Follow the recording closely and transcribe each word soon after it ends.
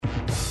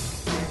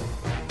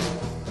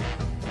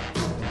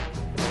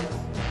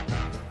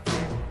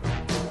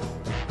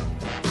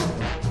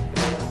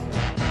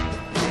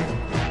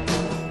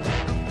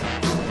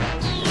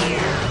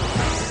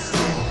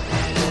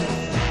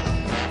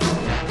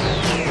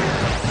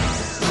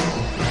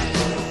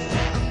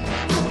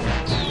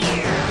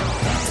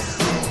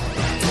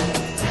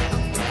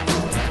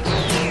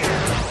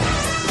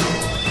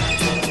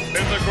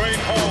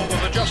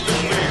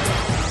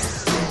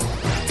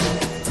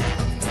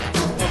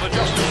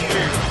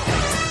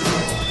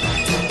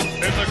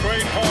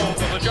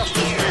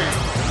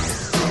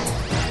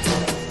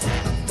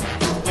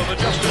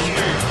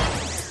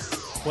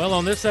Well,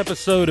 on this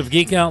episode of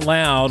Geek Out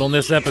Loud,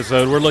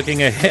 we're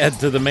looking ahead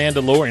to The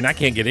Mandalorian. I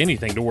can't get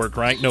anything to work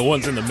right. No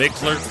one's in the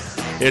Mixler.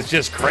 It's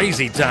just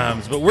crazy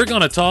times. But we're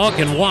going to talk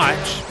and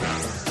watch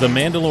The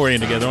Mandalorian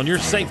together on your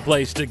safe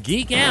place to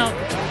geek out.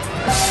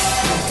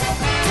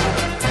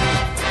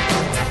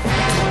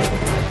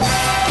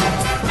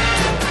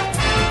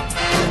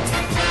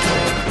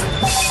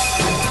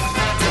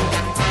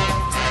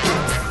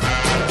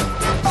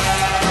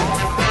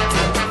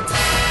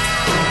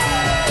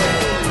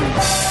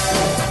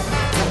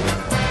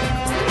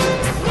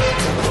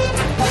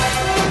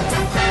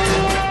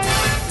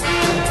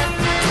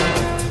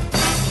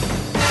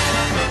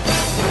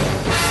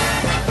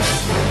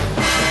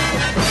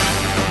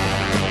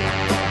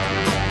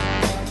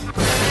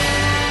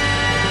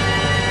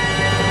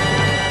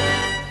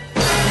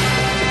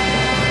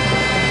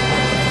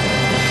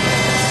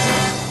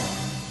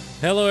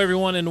 Hello,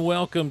 everyone, and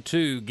welcome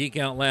to Geek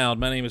Out Loud.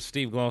 My name is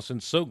Steve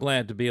Glosson. So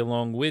glad to be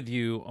along with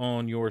you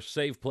on your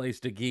safe place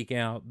to geek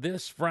out.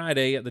 This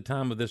Friday, at the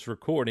time of this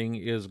recording,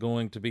 is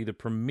going to be the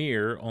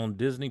premiere on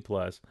Disney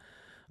Plus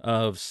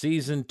of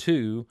Season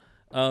 2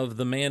 of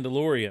The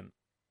Mandalorian.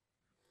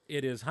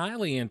 It is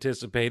highly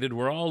anticipated.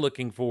 We're all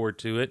looking forward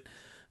to it.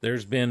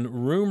 There's been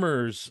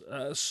rumors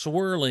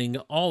swirling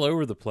all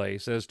over the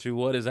place as to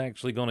what is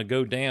actually going to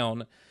go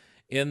down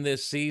in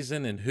this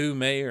season and who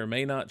may or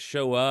may not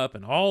show up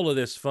and all of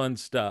this fun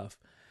stuff.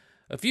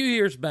 A few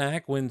years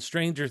back, when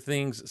Stranger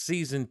Things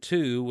Season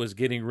 2 was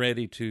getting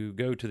ready to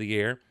go to the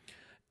air,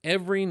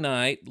 every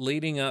night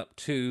leading up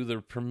to the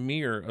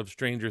premiere of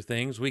Stranger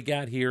Things, we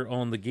got here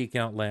on the Geek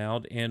Out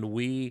Loud and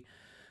we,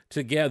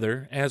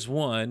 together as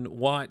one,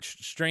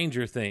 watched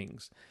Stranger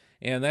Things.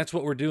 And that's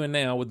what we're doing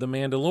now with The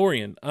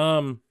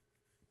Mandalorian.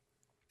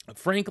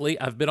 Frankly,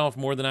 I've been off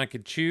more than I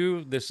could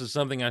chew. This is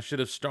something I should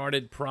have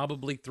started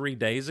probably 3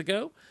 days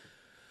ago,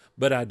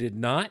 but I did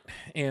not.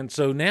 And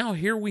so now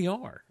here we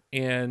are.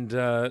 And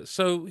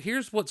so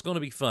here's what's going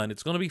to be fun.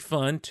 It's going to be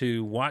fun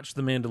to watch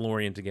The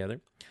Mandalorian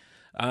together.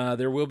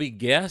 There will be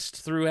guests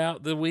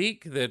throughout the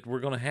week that we're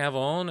going to have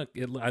on.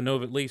 I know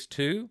of at least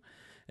two.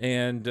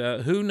 And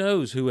who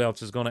knows who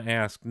else is going to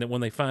ask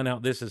when they find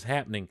out this is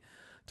happening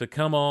to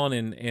come on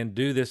and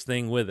do this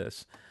thing with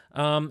us.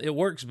 It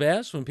works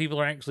best when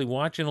people are actually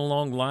watching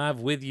along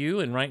live with you.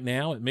 And right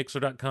now at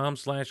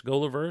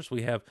mixer.com/Golaverse,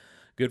 we have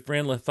good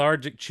friend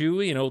Lethargic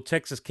Chewy and old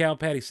Texas Cow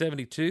Patty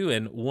 72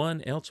 and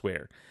one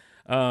elsewhere.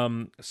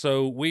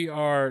 So we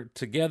are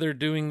together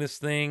doing this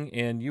thing,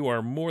 and you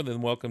are more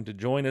than welcome to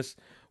join us.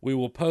 We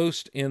will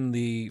post in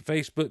the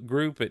Facebook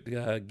group at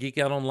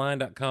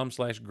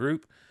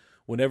geekoutonline.com/group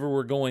whenever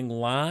we're going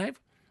live.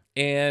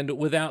 And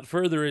without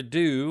further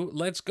ado,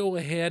 let's go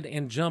ahead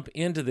and jump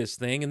into this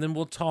thing, and then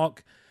we'll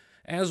talk.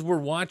 As we're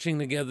watching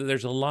together,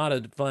 there's a lot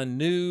of fun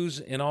news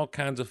and all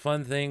kinds of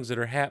fun things that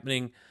are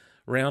happening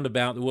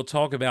roundabout that we'll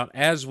talk about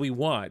as we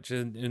watch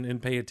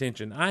and pay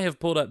attention. I have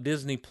pulled up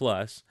Disney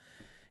Plus,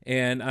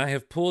 and I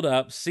have pulled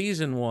up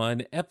Season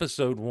 1,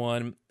 Episode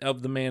 1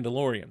 of The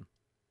Mandalorian.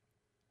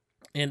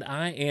 And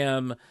I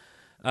am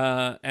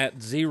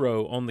at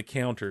 0 on the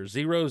counter.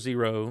 0,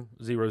 0,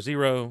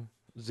 0,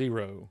 0,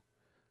 0,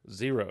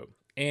 0.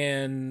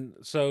 And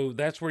so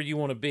that's where you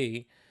want to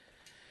be.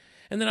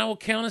 And then I will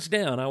count us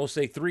down. I will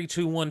say 3,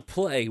 2, 1,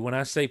 play. When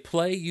I say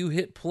play, you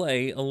hit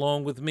play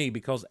along with me,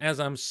 because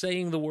as I'm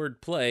saying the word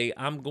play,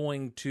 I'm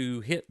going to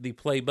hit the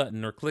play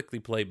button or click the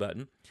play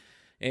button.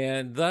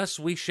 And thus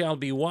we shall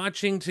be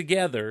watching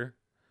together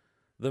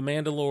The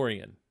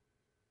Mandalorian.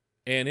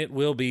 And it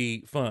will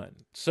be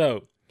fun.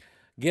 So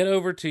get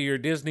over to your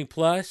Disney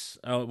Plus,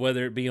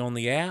 whether it be on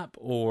the app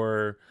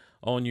or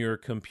on your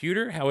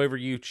computer, however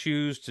you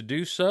choose to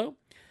do so.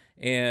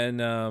 And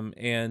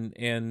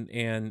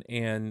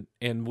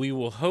we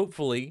will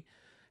hopefully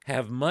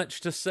have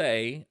much to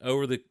say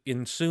over the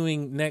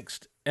ensuing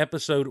next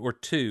episode or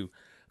two.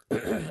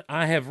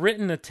 I have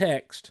written a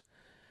text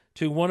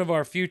to one of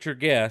our future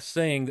guests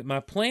saying that my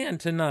plan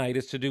tonight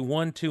is to do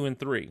 1, 2, and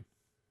 3.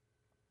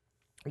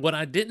 What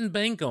I didn't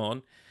bank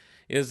on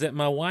is that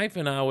my wife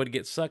and I would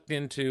get sucked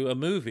into a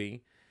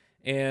movie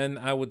and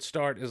I would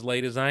start as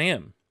late as I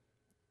am.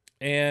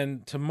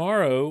 And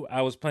tomorrow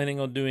I was planning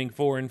on doing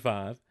 4 and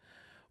 5.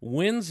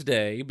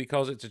 Wednesday,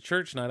 because it's a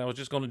church night, I was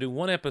just going to do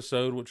one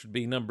episode, which would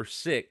be number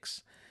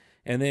 6,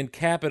 and then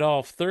cap it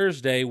off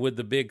Thursday with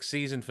the big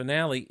season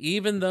finale,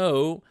 even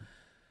though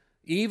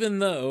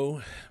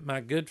my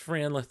good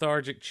friend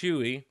Lethargic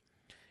Chewy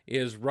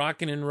is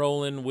rocking and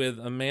rolling with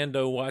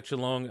Amando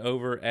Watchalong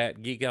over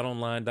at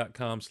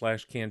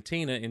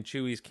geekoutonline.com/cantina in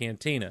Chewy's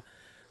Cantina.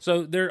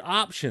 So there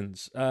are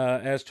options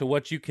as to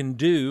what you can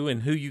do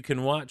and who you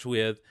can watch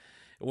with.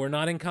 We're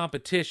not in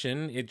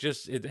competition.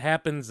 It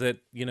happens that,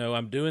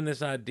 I'm doing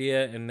this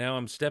idea and now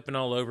I'm stepping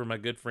all over my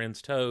good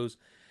friend's toes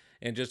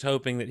and just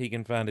hoping that he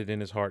can find it in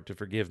his heart to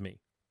forgive me.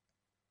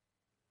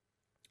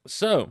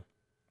 So,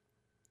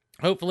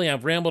 hopefully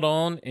I've rambled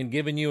on and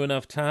given you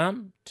enough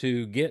time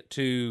to get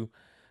to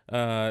The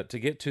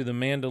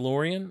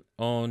Mandalorian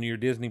on your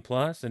Disney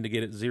Plus and to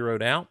get it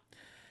zeroed out.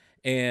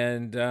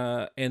 And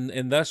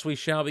thus we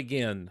shall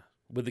begin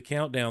with the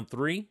countdown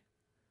 3,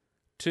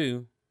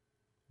 2,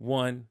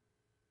 1,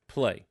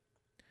 play.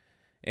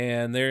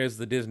 And there is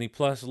the Disney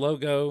Plus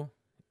logo,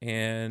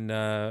 and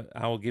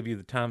I will give you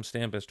the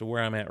timestamp as to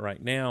where I'm at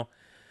right now.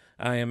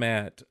 I am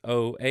at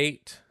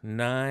 08,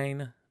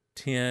 9,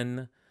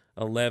 10,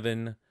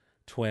 11,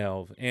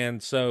 12.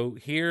 And so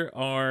here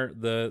are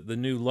the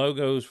new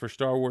logos for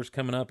Star Wars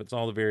coming up. It's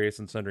all the various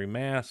and sundry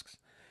masks,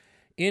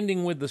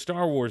 ending with the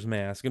Star Wars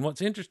mask. And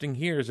what's interesting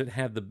here is it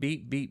had the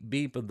beep, beep,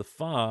 beep of the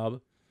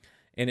fob,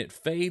 and it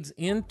fades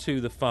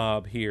into the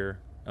fob here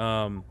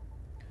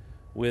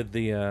with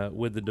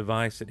the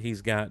device that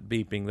he's got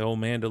beeping, the old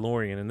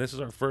Mandalorian. And this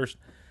is our first.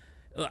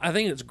 I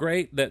think it's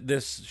great that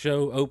this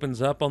show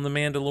opens up on the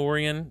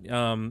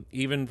Mandalorian,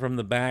 even from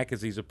the back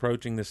as he's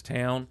approaching this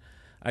town.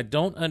 I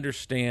don't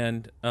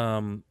understand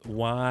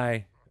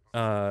why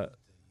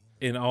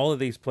in all of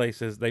these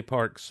places they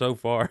park so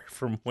far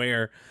from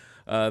where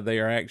they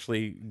are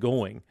actually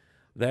going.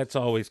 That's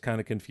always kind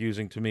of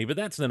confusing to me, but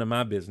that's none of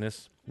my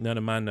business, none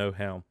of my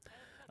know-how.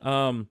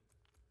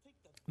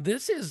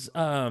 This is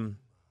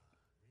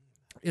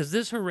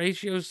this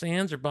Horatio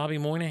Sands or Bobby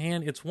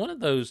Moynihan? It's one of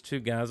those two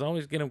guys. I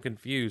always get them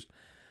confused.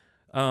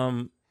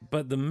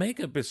 But the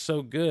makeup is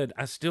so good,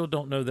 I still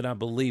don't know that I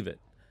believe it.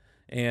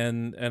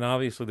 And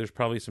obviously there's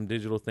probably some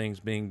digital things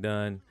being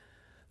done.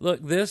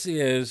 Look, this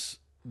is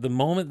the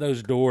moment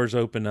those doors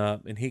open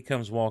up and he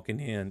comes walking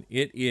in.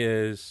 It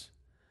is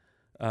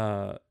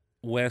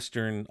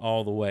Western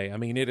all the way. I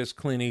mean, it is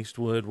Clint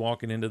Eastwood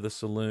walking into the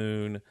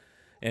saloon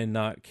and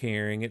not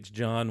caring. It's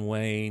John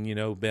Wayne,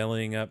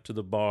 bellying up to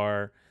the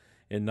bar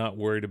and not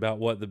worried about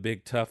what the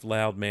big, tough,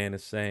 loud man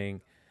is saying.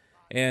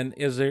 And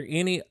is there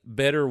any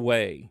better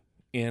way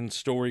in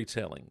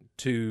storytelling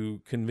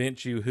to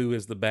convince you who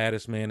is the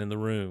baddest man in the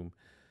room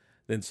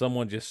than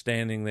someone just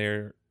standing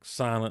there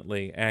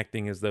silently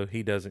acting as though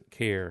he doesn't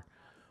care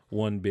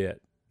one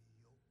bit?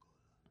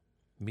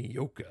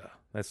 Miyoka.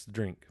 That's the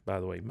drink,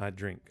 by the way, my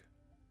drink.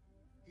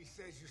 He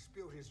says you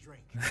spilled his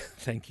drink.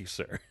 Thank you,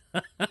 sir.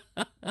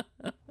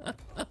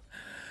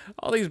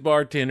 All these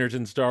bartenders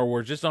in Star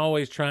Wars just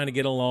always trying to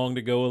get along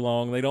to go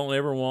along. They don't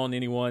ever want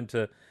anyone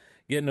to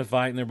get in a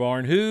fight in their bar,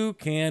 and who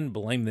can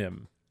blame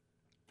them?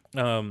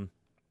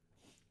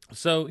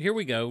 So here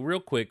we go, real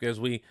quick as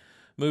we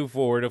move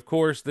forward. Of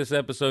course, this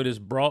episode is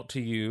brought to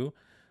you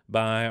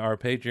by our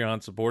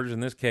Patreon supporters,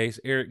 in this case,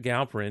 Eric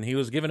Galperin. He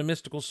was given a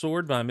mystical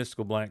sword by a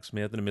mystical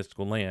blacksmith in a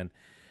mystical land.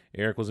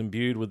 Eric was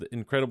imbued with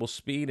incredible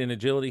speed and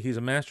agility. He's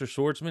a master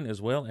swordsman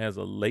as well as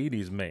a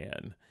ladies'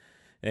 man.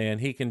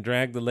 And he can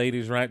drag the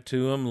ladies right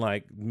to him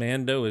like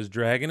Mando is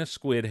dragging a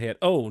squid head.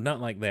 Oh,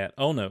 not like that.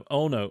 Oh, no.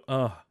 Oh,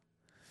 no.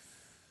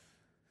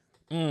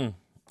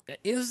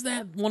 Is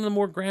that one of the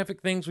more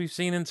graphic things we've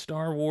seen in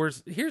Star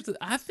Wars?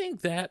 I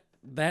think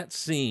that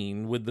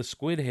scene with the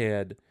squid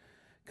head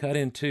cut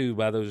in two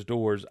by those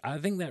doors, I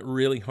think that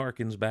really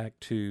harkens back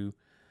to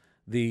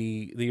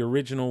the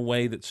original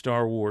way that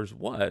Star Wars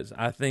was.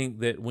 I think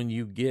that when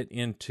you get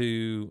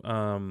into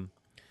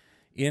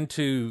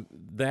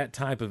that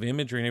type of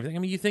imagery and everything, I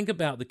mean, you think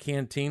about the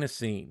cantina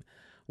scene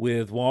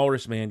with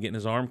Walrus Man getting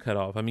his arm cut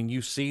off. I mean,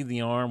 you see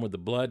the arm with the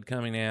blood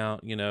coming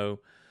out,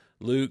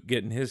 Luke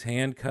getting his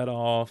hand cut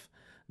off,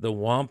 the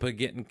Wampa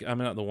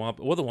not the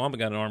Wampa, well, the Wampa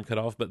got an arm cut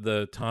off, but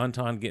the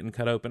Tauntaun getting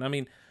cut open. I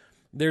mean,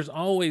 there's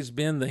always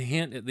been the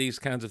hint at these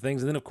kinds of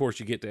things. And then, of course,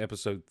 you get to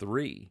episode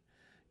 3,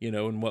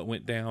 and what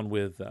went down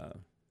with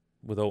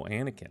old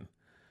Anakin.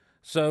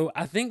 So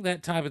I think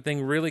that type of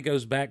thing really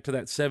goes back to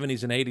that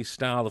 70s and 80s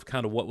style of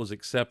kind of what was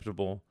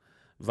acceptable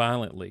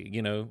violently.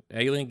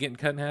 Alien getting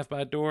cut in half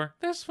by a door,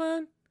 that's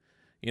fun.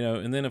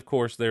 And then, of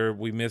course,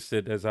 we missed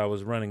it as I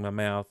was running my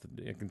mouth.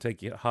 It can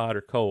take you hot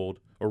or cold,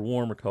 or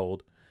warm or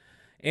cold.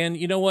 And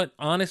you know what?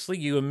 Honestly,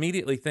 you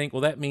immediately think,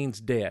 well, that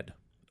means dead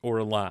or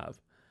alive.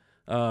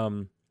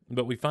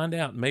 But we find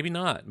out, maybe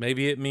not.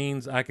 Maybe it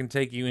means I can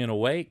take you in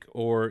awake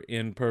or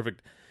in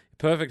perfect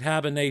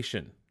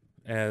hibernation,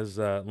 as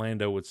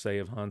Lando would say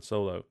of Han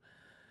Solo.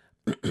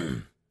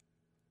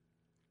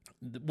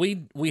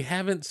 We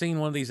haven't seen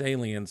one of these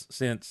aliens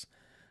since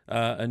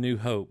A New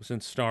Hope,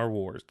 since Star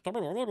Wars.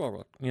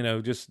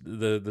 Just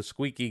the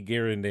squeaky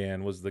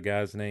Garandan was the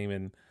guy's name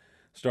in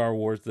Star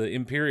Wars. The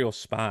Imperial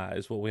Spy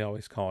is what we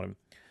always called him.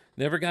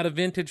 Never got a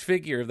vintage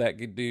figure of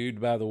that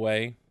dude, by the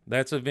way.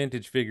 That's a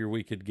vintage figure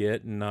we could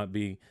get and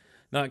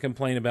not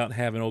complain about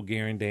having old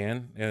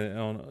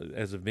Garandan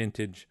as a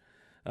vintage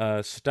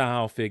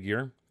style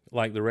figure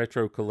like the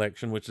retro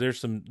collection, which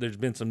there's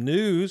been some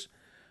news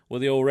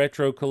with the old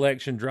retro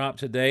collection drop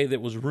today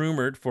that was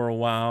rumored for a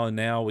while, and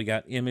now we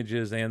got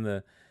images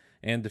and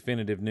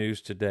definitive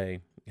news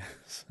today.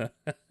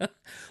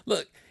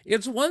 Look,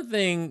 it's one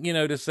thing,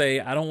 to say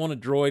I don't want a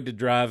droid to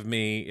drive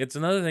me. It's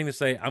another thing to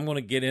say I'm going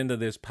to get into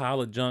this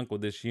pile of junk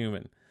with this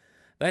human.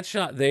 That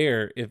shot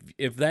there,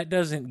 if that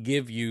doesn't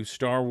give you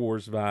Star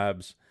Wars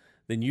vibes,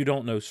 then you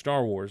don't know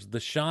Star Wars. The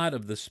shot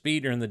of the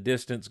speeder in the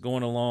distance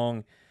going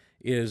along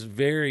is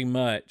very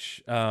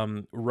much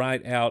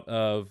right out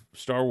of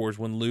Star Wars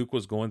when Luke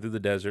was going through the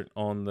desert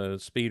on the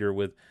speeder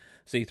with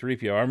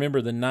C-3PO. I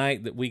remember the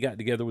night that we got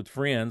together with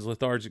friends,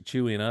 Lethargic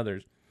Chewie and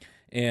others,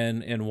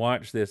 and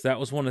watched this. That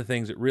was one of the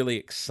things that really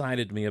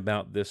excited me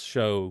about this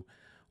show,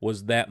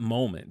 was that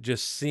moment,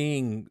 just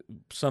seeing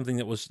something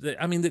that was,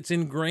 I mean, that's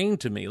ingrained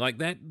to me. Like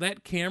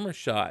that camera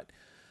shot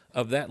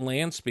of that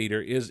land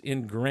speeder is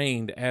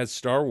ingrained as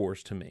Star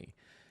Wars to me.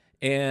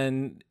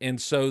 And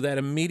so that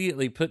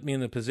immediately put me in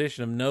the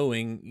position of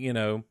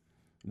knowing,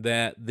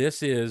 that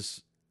this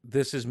is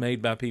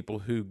made by people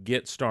who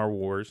get Star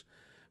Wars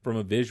from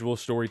a visual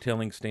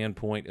storytelling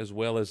standpoint as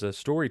well as a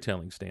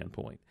storytelling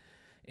standpoint.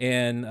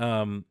 And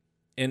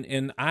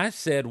I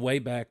said way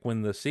back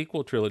when the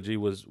sequel trilogy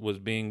was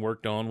being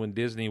worked on, when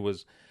Disney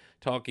was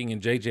talking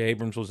and J.J.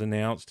 Abrams was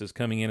announced as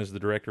coming in as the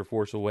director of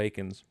Force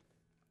Awakens,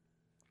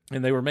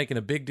 and they were making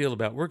a big deal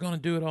about, we're going to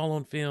do it all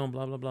on film,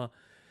 blah, blah, blah.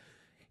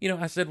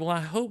 I said, well,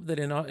 I hope that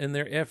in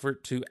their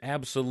effort to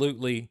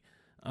absolutely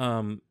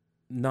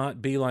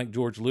not be like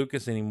George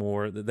Lucas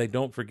anymore, that they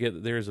don't forget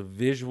that there is a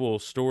visual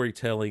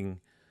storytelling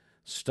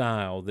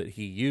style that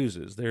he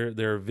uses. There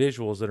are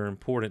visuals that are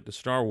important to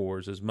Star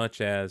Wars as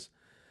much as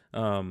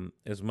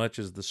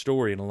the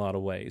story in a lot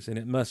of ways, and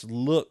it must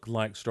look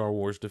like Star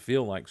Wars to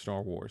feel like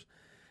Star Wars.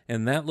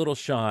 And that little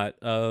shot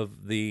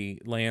of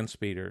the land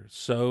speeder,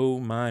 so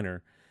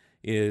minor,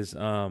 is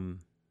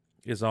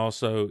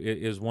also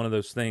one of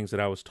those things that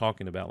I was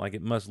talking about. Like,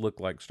 it must look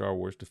like Star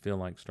Wars to feel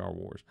like Star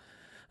Wars.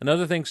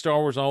 Another thing Star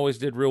Wars always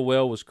did real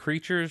well was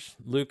creatures.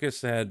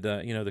 Lucas had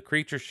the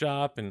creature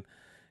shop and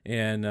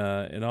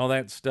all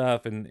that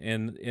stuff,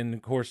 and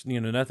of course,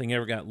 nothing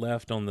ever got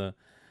left on the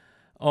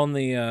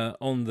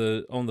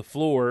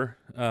floor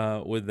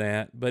with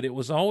that. But it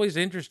was always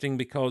interesting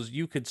because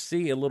you could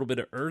see a little bit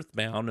of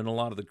Earthbound in a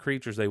lot of the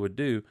creatures they would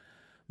do.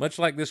 Much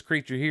like this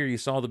creature here, you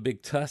saw the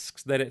big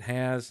tusks that it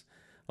has,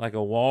 like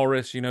a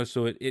walrus,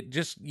 so it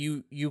just,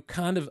 you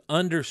kind of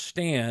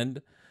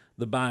understand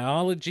the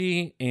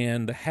biology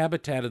and the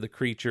habitat of the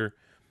creature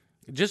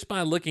just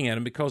by looking at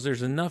him, because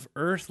there's enough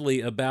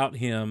earthly about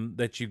him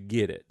that you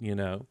get it,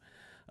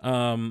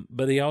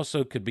 but he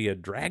also could be a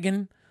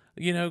dragon,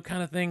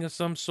 kind of thing of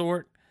some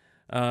sort.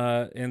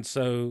 And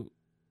so,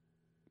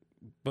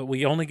 but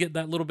we only get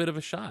that little bit of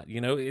a shot,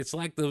 it's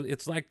like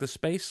the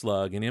space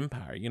slug in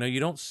Empire, you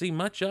don't see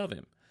much of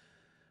him,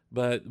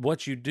 but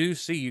what you do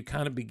see, you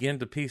kind of begin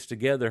to piece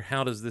together,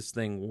 how does this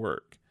thing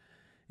work?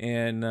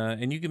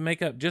 And you can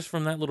make up, just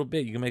from that little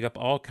bit, you can make up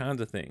all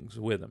kinds of things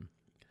with him.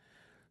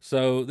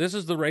 So this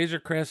is the Razor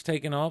Crest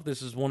taking off.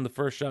 This is one of the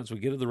first shots we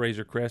get of the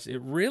Razor Crest. It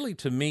really,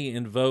 to me,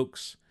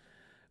 invokes,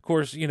 of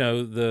course,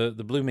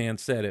 the Blue Man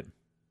said it,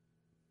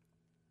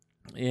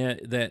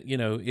 that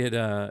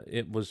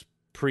it was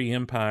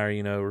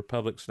pre-Empire,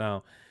 Republic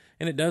style,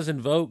 and it does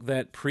invoke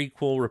that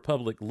prequel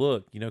Republic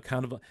look.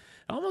 Kind of, it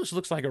almost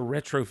looks like a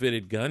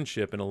retrofitted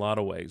gunship in a lot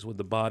of ways with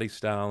the body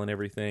style and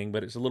everything,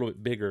 but it's a little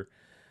bit bigger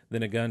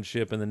than a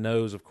gunship, and the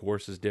nose, of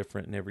course, is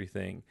different and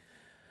everything.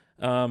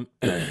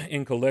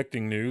 In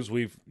collecting news,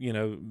 we've,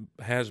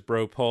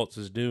 Hasbro Pulse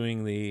is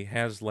doing the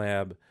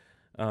HasLab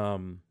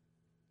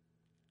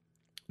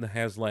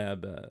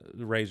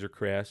Razor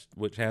Crest,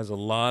 which has a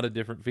lot of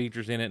different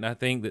features in it, and I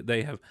think that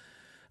they have,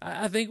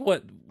 I think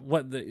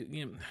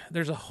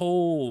there's a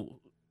whole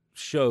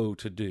show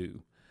to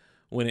do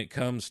when it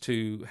comes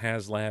to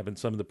HasLab and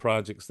some of the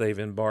projects they've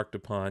embarked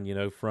upon,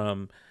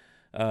 from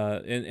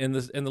and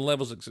the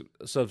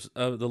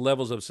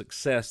levels of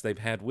success they've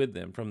had with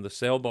them, from the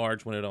sail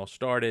barge when it all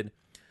started,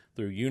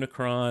 through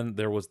Unicron.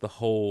 There was the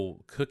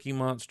whole Cookie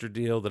Monster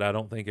deal that I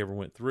don't think ever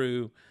went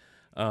through,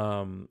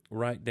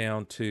 right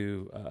down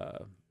to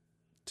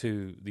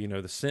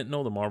the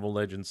Sentinel, the Marvel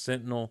Legends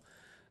Sentinel,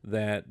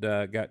 that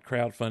got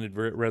crowdfunded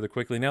rather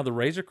quickly. Now the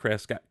Razor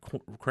Crest got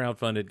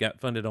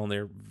funded on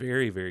there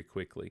very, very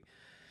quickly,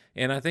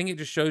 and I think it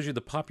just shows you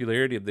the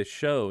popularity of this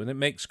show, and it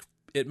makes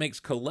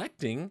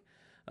collecting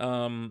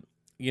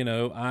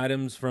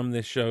items from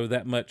this show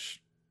that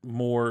much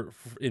more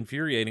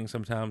infuriating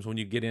sometimes when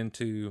you get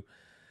into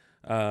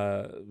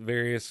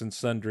various and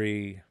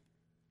sundry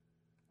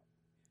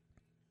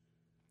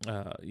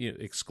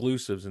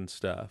exclusives and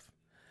stuff.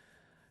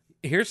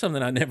 Here's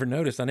something I never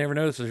noticed.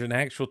 There's an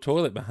actual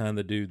toilet behind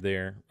the dude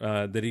there,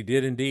 that he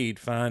did indeed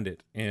find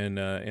it, and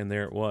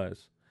there it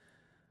was.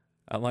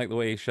 I like the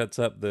way he shuts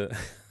up the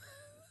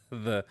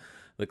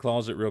the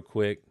closet real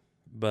quick,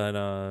 but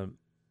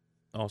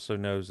also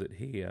knows that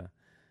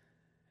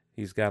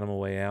he's got him a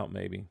way out.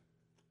 Maybe,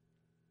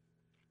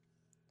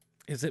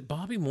 is it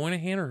Bobby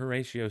Moynihan or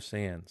Horatio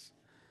Sands?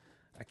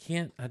 I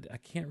can't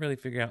really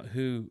figure out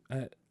who.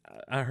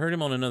 I heard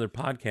him on another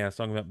podcast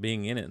talking about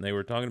being in it, and they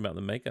were talking about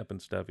the makeup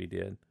and stuff he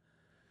did.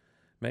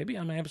 Maybe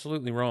I'm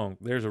absolutely wrong.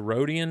 There's a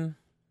Rhodian.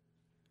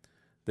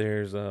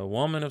 There's a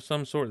woman of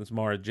some sort. That's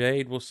Mara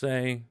Jade, we'll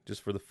say,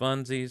 just for the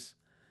funsies.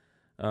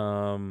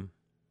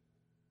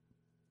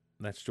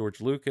 That's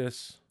George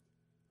Lucas,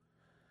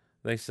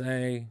 they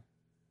say.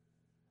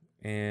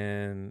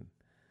 And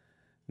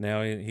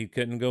now he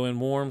couldn't go in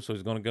warm, so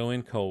he's going to go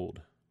in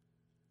cold.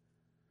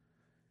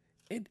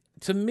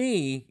 To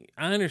me,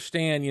 I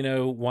understand,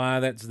 why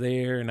that's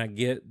there, and I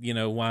get,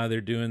 why they're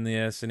doing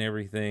this and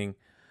everything.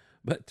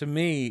 But to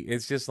me,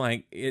 it's just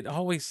like it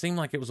always seemed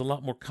like it was a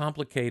lot more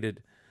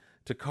complicated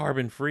to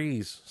carbon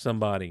freeze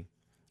somebody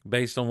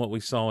based on what we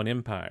saw in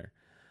Empire.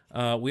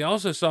 We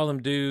also saw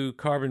them do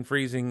carbon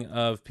freezing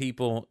of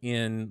people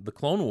in the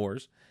Clone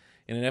Wars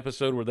in an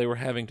episode where they were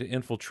having to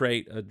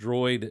infiltrate a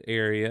droid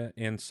area.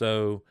 And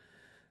so,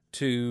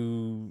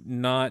 to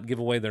not give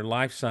away their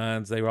life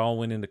signs, they all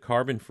went into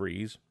carbon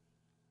freeze.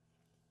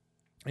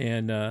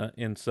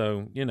 And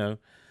so,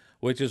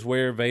 which is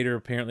where Vader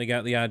apparently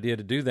got the idea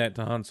to do that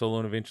to Han Solo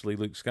and eventually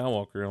Luke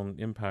Skywalker on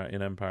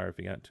Empire if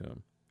he got to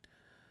him.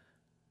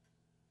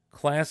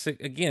 Classic,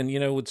 again,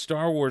 with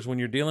Star Wars, when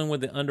you're dealing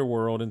with the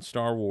underworld in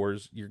Star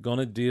Wars, you're going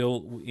to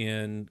deal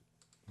in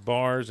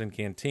bars and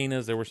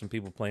cantinas. There were some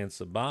people playing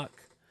sabacc,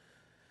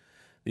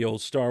 the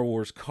old Star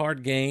Wars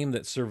card game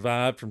that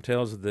survived from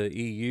Tales of the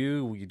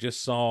EU. You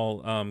just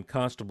saw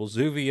Constable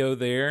Zuvio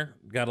there.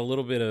 Got a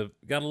little bit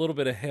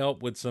of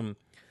help with some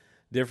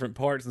different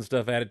parts and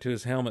stuff added to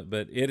his helmet,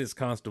 but it is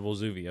Constable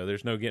Zuvio.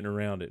 There's no getting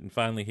around it. And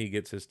finally, he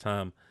gets his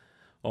time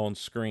on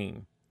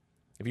screen.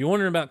 If you're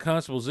wondering about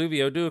Constable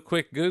Zuvio, do a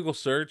quick Google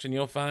search, and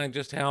you'll find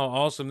just how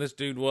awesome this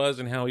dude was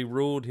and how he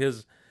ruled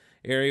his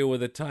area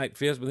with a tight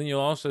fist. But then you'll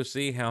also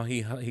see how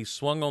he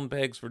swung on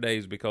pegs for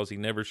days because he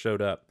never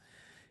showed up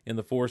in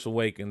The Force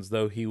Awakens,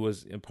 though he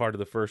was in part of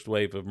the first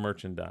wave of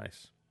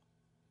merchandise.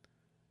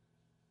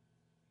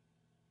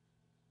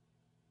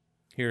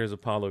 Here is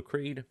Apollo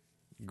Creed,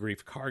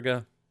 Grief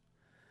Karga.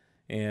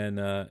 And,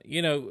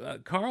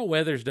 Carl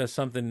Weathers does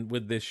something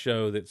with this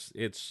show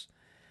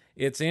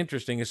it's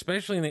interesting,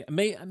 especially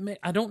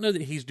I don't know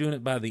that he's doing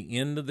it by the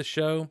end of the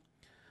show,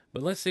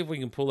 but let's see if we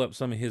can pull up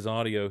some of his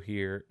audio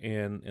here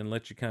and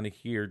let you kind of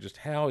hear just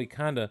how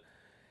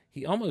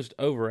he almost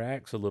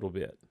overacts a little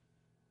bit.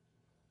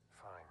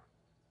 Fine.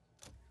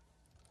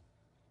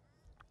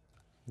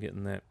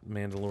 Getting that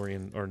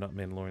Mandalorian, or not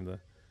Mandalorian,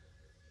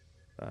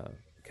 the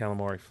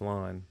calamari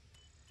flan,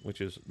 which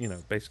is,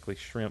 basically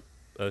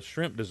a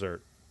shrimp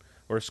dessert,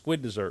 or a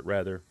squid dessert,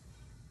 rather.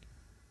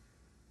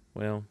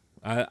 Well,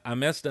 I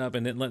messed up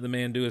and didn't let the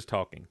man do his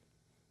talking.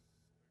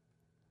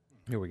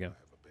 Here we go. I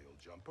have a bail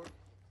jumper,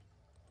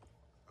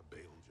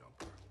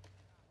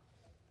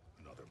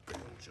 another bail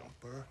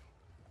jumper,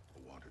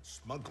 a wanted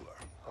smuggler.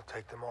 I'll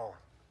take them all.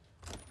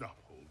 Now,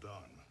 hold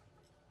on.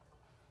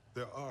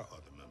 There are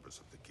other members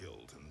of the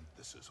guild, and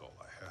this is all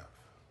I have.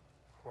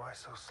 Why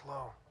so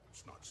slow?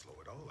 It's not slow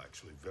at all,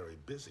 actually very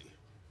busy.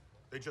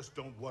 They just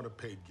don't want to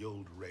pay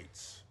guild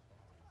rates.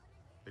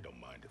 They don't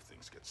mind if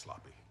things get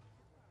sloppy.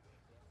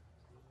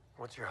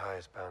 What's your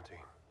highest bounty?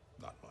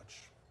 Not much.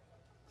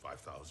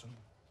 5,000?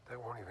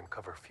 That won't even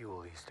cover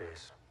fuel these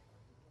days.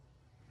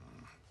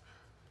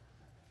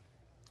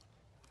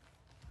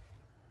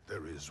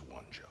 There is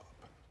one job.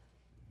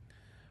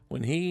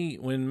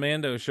 When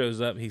Mando shows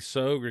up, he's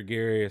so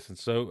gregarious and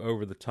so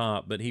over the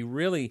top, but he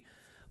really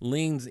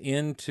leans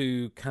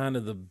into kind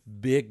of the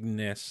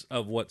bigness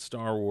of what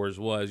Star Wars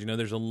was.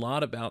 There's a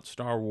lot about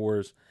Star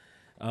Wars,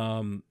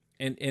 and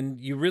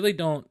you really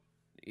don't,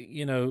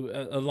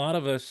 a lot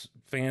of us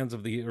fans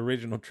of the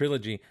original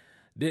trilogy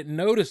didn't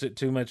notice it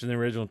too much in the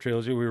original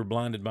trilogy. We were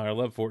blinded by our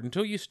love for it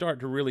until you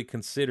start to really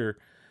consider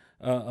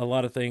a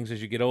lot of things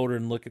as you get older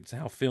and look at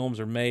how films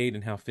are made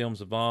and how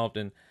films evolved,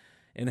 and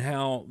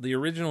how the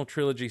original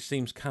trilogy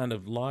seems kind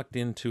of locked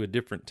into a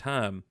different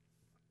time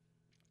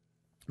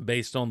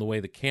based on the way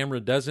the camera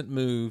doesn't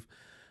move,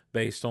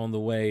 based on the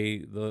way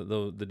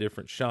the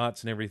different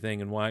shots and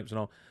everything and wipes and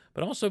all,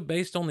 but also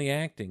based on the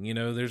acting.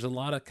 There's a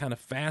lot of kind of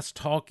fast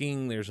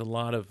talking. There's a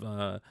lot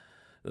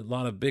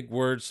of big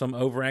words, some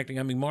overacting.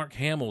 I mean, Mark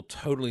Hamill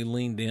totally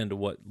leaned into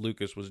what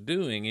Lucas was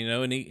doing,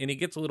 and he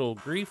gets a little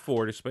grief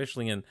for it,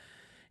 especially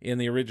in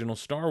the original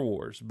Star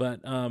Wars. But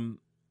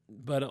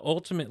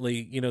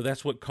ultimately,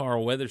 that's what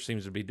Carl Weathers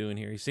seems to be doing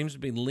here. He seems to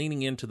be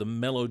leaning into the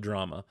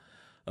melodrama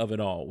of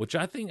it all, which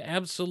I think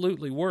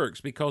absolutely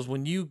works, because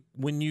when you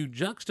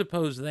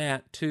juxtapose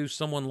that to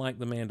someone like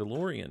the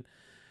Mandalorian,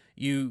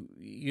 you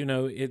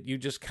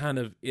just kind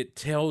of, it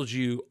tells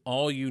you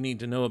all you need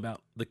to know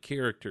about the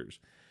characters,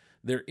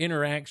 their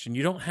interaction.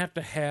 You don't have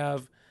to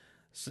have,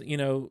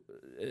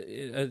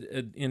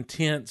 an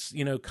intense,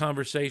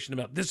 conversation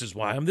about this is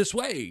why I'm this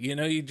way.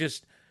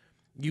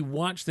 You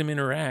watch them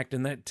interact,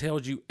 and that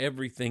tells you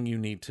everything you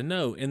need to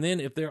know. And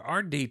then if there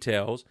are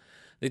details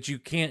that you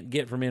can't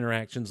get from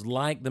interactions,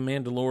 like the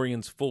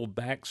Mandalorian's full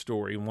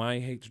backstory and why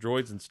he hates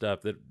droids and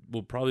stuff, that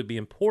will probably be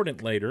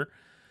important later,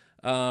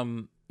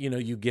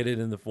 you get it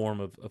in the form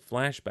of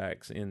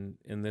flashbacks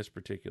in this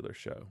particular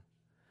show.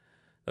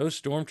 Those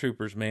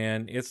stormtroopers,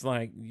 man, it's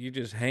like you're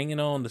just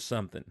hanging on to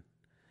something.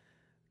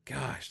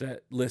 Gosh,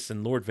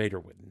 listen, Lord Vader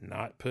would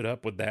not put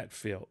up with that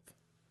filth.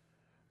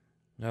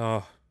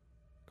 Oh,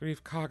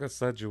 Grief Karga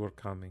said you were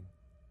coming.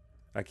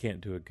 I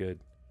can't do a good,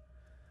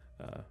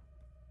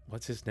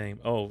 what's his name?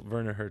 Oh,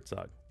 Werner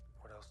Herzog.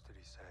 What else did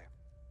he say?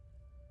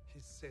 He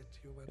said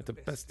you were The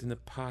best in the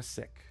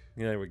parsec.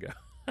 Yeah, there we go.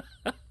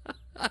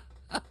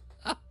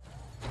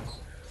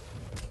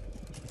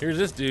 Here's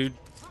this dude.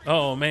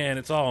 Oh man,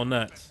 it's all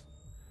nuts.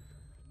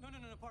 No,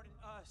 pardon.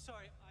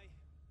 Sorry, I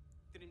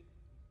didn't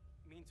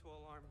mean to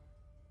alarm.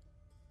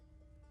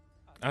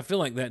 I feel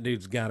like that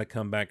dude's got to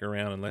come back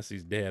around unless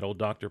he's dead. Old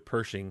Dr.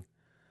 Pershing.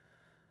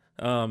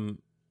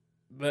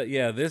 But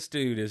yeah, this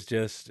dude is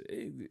just,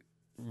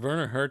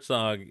 Werner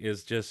Herzog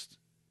is just,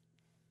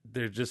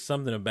 there's just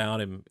something about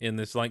him in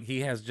this, like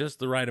he has just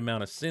the right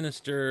amount of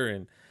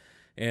sinister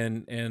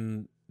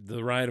and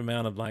the right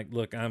amount of like,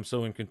 look, I'm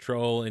so in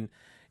control.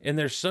 And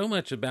there's so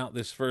much about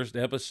this first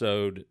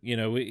episode,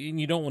 and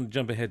you don't want to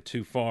jump ahead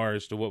too far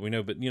as to what we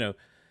know, but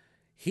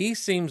he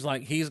seems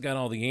like he's got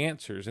all the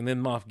answers. And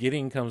then Moff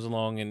Gideon comes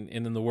along and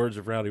in the words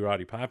of Rowdy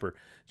Roddy Piper,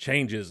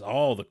 changes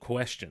all the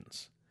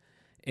questions.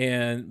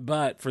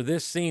 But for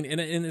this scene, and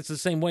it's the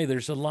same way,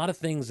 there's a lot of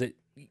things that,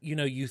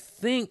 you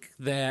think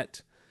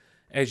that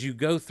as you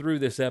go through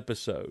this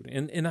episode,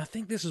 and I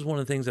think this is one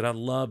of the things that I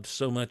loved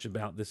so much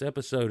about this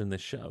episode and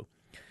this show,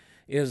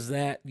 is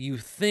that you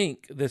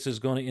think this is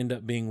going to end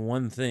up being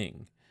one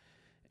thing.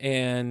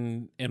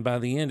 And by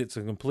the end, it's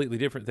a completely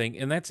different thing.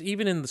 And that's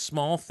even in the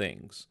small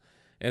things,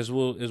 as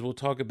we'll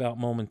talk about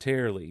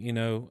momentarily.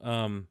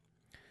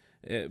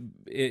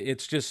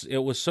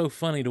 It was so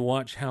funny to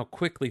watch how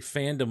quickly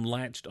fandom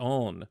latched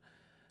on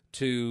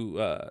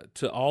to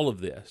all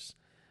of this,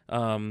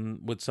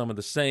 with some of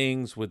the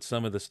sayings, with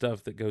some of the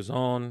stuff that goes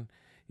on.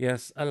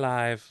 Yes,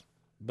 alive,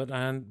 but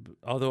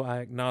although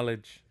I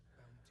acknowledge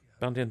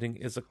bounty hunting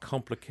is a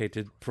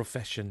complicated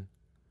profession.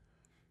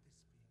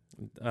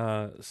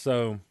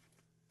 Also,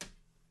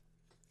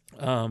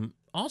 and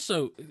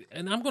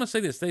I'm going to say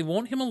this, they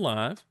want him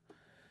alive.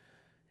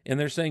 And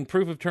they're saying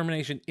proof of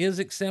termination is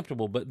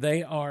acceptable, but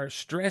they are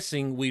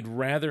stressing we'd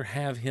rather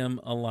have him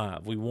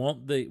alive. We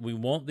want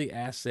the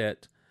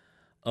asset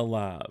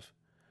alive,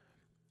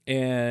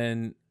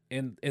 and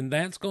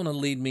that's going to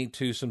lead me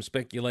to some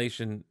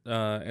speculation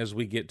as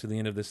we get to the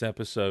end of this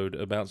episode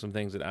about some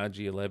things that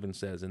IG-11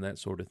 says and that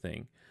sort of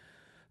thing.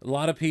 A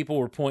lot of people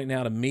were pointing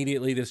out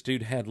immediately this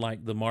dude had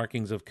like the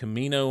markings of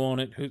Camino on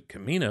it.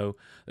 Camino?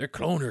 They're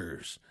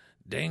cloners,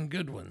 dang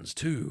good ones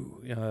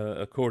too,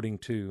 according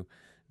to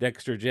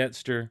Dexter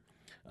Jetster.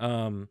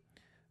 I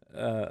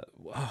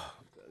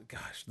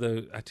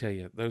tell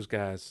you, those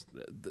guys,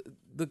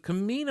 the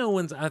Camino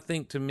ones, I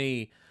think to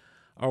me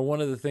are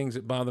one of the things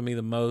that bother me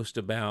the most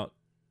about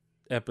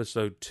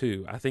episode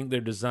 2. I think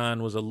their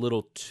design was a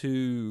little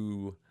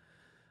too,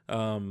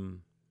 I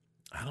don't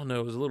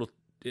know,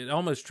 it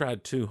almost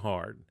tried too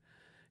hard,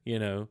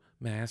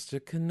 Master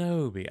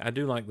Kenobi. I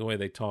do like the way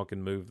they talk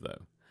and move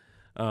though.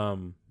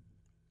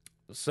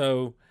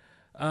 So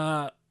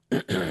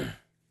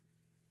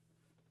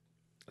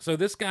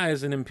this guy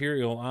is an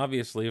Imperial,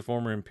 obviously a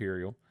former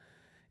Imperial,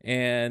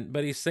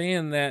 but he's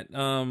saying that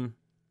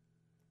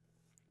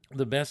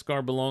the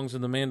Beskar belongs to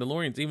the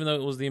Mandalorians, even though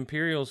it was the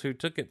Imperials who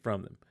took it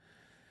from them.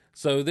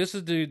 So this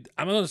is dude.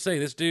 I'm going to say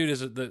this dude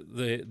is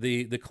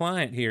the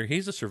client here.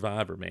 He's a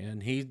survivor,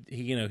 man.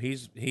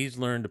 He's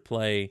learned to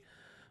play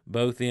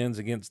both ends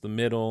against the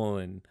middle,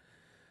 and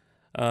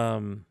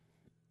grilled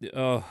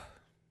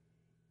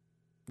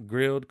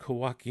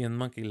Kowakian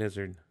monkey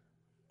lizard.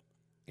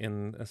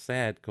 And a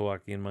sad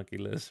Kowakian monkey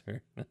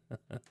lizard.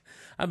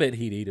 I bet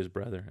he'd eat his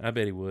brother. I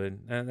bet he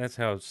would. That's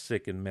how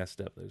sick and messed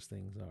up those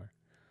things are.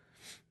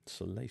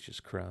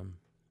 Salacious crumb.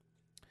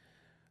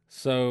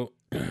 So,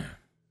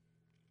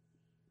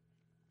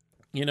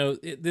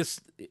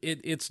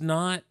 it's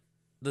not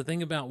the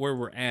thing about where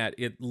we're at.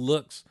 It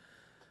looks,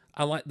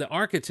 I like the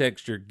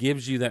architecture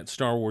gives you that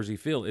Star Warsy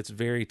feel. It's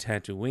very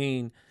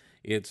Tatooine.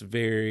 It's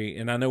very,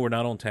 and I know we're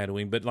not on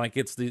Tatooine, but like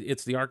it's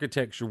the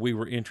architecture we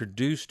were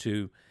introduced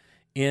to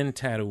in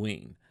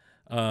Tatooine.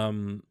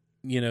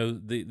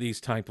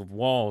 These type of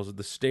walls,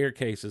 the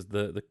staircases,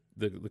 the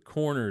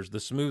corners, the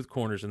smooth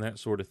corners, and that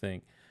sort of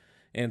thing.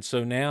 And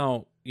so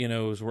now,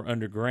 as we're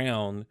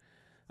underground,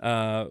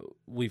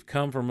 we've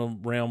come from a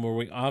realm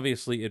where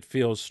it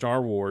feels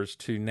Star Wars,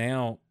 to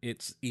now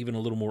it's even a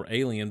little more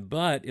alien,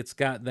 but it's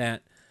got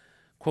that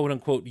quote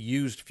unquote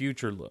used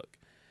future look.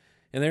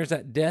 And there's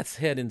that Death's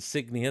Head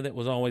insignia that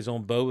was always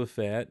on Boba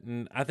Fett.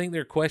 And I think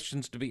there are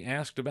questions to be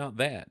asked about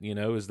that.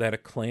 Is that a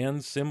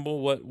clan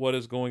symbol? What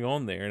is going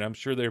on there? And I'm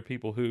sure there are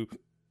people who,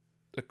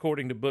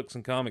 according to books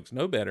and comics,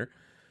 know better.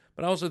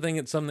 But I also think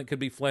it's something that could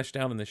be fleshed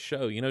out in the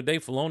show.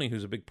 Dave Filoni,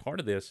 who's a big part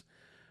of this,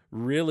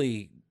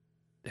 really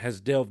has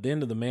delved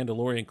into the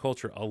Mandalorian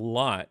culture a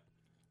lot.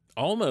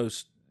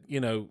 Almost,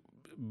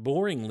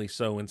 boringly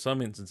so in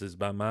some instances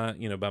by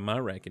my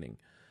reckoning.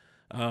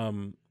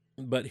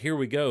 But here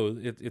we go.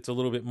 It's a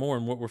little bit more.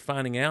 And what we're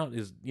finding out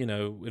is,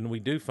 and we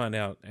do find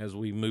out as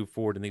we move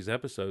forward in these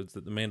episodes,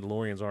 that the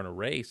Mandalorians aren't a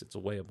race. It's a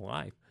way of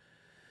life.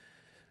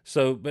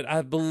 So, but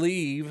I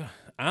believe,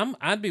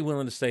 I'd be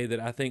willing to say that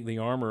I think the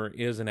armor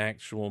is an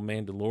actual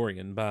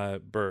Mandalorian by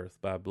birth,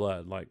 by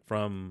blood, like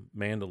from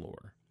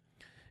Mandalore.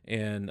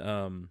 And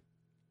I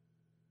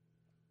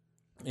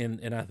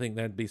think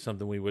that'd be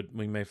something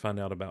we may find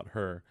out about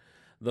her.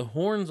 The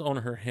horns on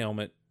her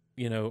helmet,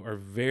 are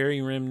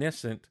very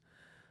reminiscent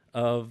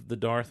of the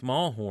Darth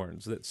Maul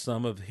horns that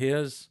some of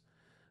his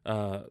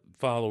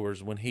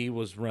followers, when he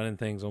was running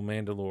things on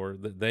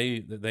Mandalore, that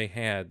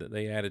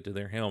they added to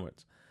their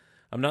helmets.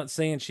 I'm not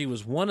saying she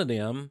was one of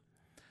them,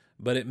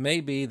 but it may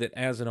be that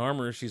as an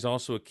armorer, she's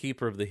also a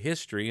keeper of the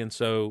history. And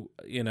so,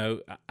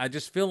 I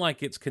just feel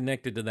like it's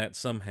connected to that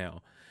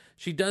somehow.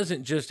 She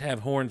doesn't just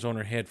have horns on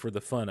her head for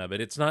the fun of it.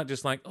 It's not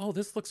just like, oh,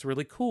 this looks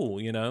really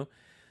cool,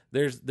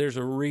 There's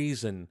a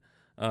reason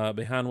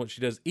behind what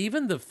she does.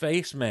 Even the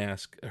face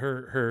mask,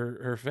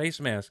 her face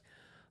mask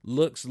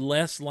looks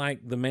less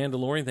like the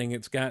Mandalorian thing.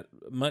 It's got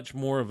much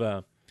more of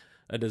a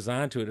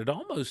design to it. It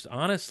almost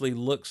honestly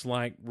looks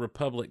like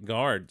Republic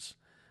guards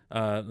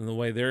in the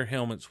way their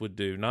helmets would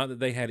do. Not that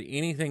they had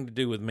anything to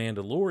do with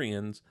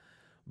Mandalorians,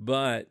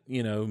 but,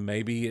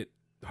 maybe it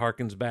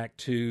harkens back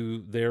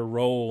to their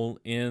role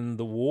in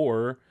the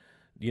war,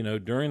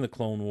 during the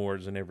Clone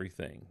Wars and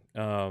everything,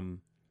 in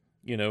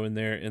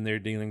their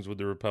dealings with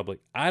the Republic.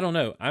 I don't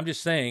know. I'm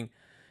just saying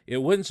it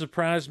wouldn't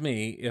surprise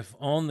me if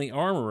on the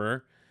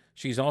Armorer,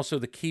 she's also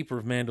the keeper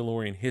of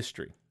Mandalorian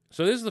history.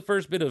 So this is the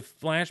first bit of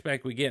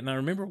flashback we get, and I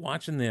remember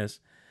watching this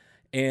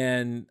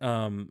and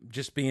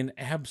just being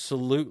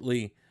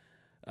absolutely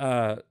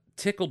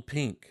tickled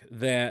pink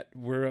that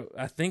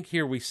I think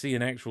here we see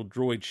an actual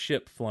droid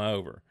ship fly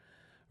over.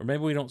 Or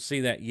maybe we don't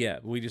see that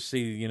yet. We just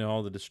see,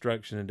 all the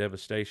destruction and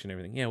devastation and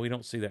everything. Yeah, we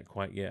don't see that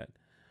quite yet.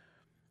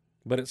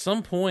 But at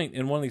some point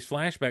in one of these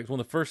flashbacks, one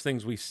of the first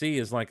things we see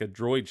is like a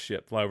droid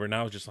ship fly over, and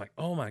I was just like,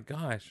 oh my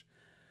gosh.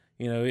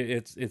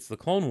 It's the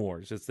Clone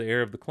Wars. It's the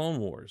era of the Clone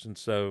Wars. And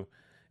so,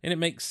 and it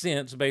makes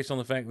sense based on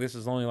the fact this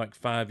is only like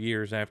 5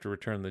 years after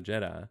Return of the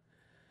Jedi.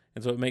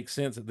 And so it makes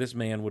sense that this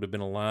man would have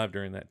been alive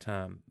during that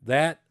time.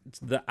 The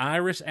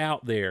iris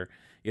out there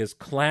is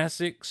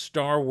classic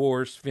Star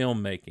Wars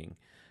filmmaking.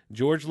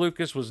 George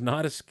Lucas was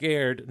not as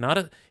scared.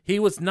 He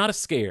was not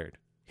scared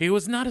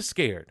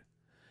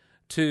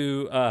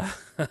to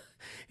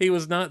he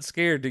was not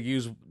scared to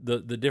use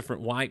the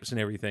different wipes and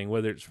everything,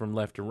 whether it's from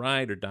left to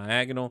right or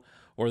diagonal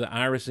or the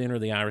iris in or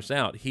the iris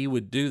out. He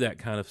would do that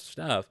kind of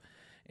stuff.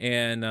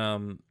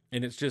 And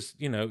it's just,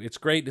 it's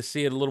great to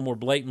see it a little more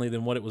blatantly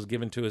than what it was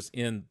given to us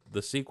in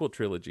the sequel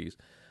trilogies.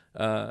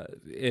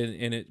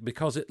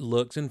 Because it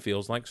looks and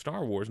feels like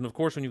Star Wars. And of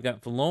course, when you've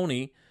got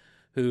Filoni,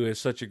 who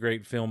is such a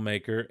great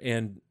filmmaker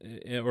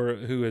or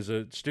who is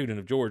a student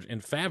of George,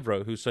 and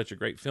Favreau, who's such a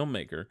great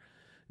filmmaker,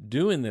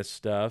 doing this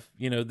stuff,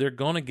 they're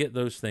going to get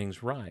those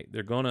things right.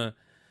 They're going to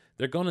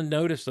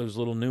notice those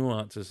little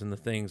nuances and the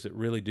things that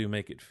really do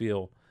make it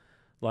feel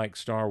like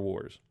Star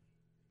Wars.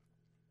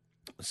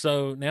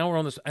 So now we're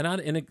on this, and I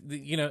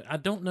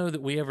don't know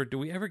that do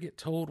we ever get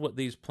told what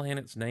these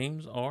planets'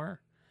 names are?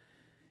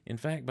 In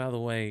fact, by the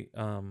way,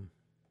 I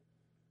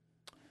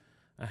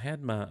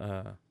had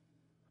my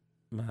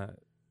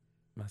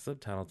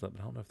subtitles up,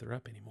 but I don't know if they're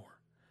up anymore.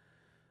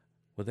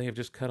 Would they have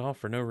just cut off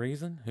for no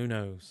reason? Who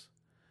knows?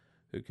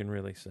 Who can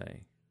really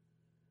say?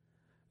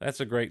 That's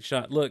a great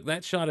shot. Look,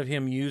 that shot of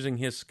him using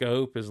his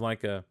scope is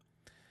like a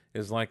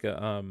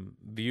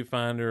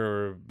viewfinder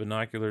or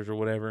binoculars or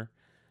whatever.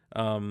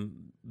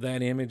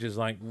 That image is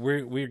like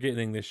we're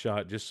getting this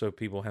shot just so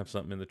people have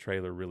something in the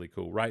trailer really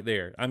cool right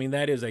there. I mean,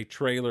 that is a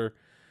trailer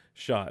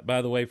shot.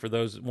 By the way, for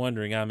those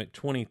wondering, I'm at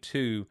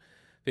 22,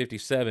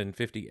 57,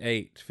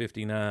 58,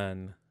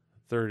 59,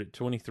 30,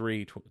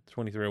 23,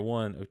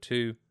 2301,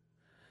 02.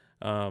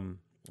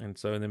 And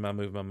then I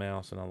moved my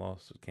mouse and I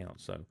lost the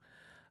count. So,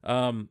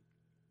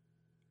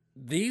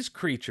 these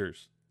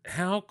creatures,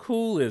 how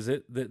cool is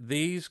it that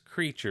these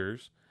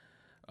creatures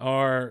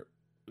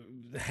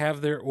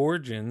have their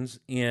origins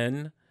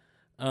in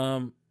in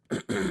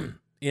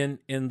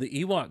the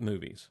Ewok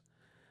movies,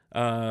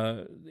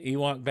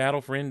 Ewok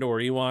Battle for Endor,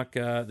 the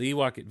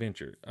Ewok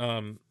Adventure.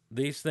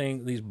 These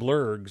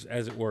blurgs,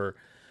 as it were,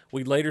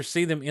 we later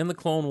see them in the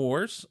Clone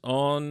Wars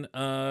on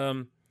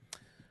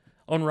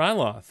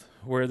Ryloth,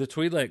 where the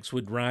Twi'leks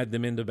would ride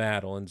them into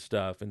battle and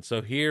stuff. And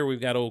so here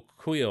we've got old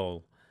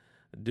Quill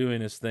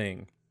doing his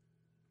thing.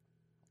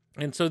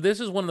 And so this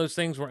is one of those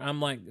things where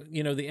I'm like,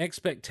 the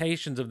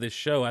expectations of this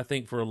show, I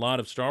think for a lot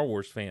of Star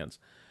Wars fans,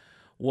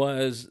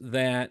 was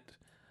that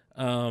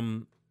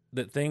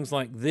that things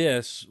like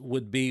this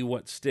would be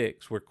what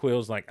sticks, where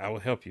Quill's like, I will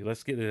help you.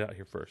 Let's get it out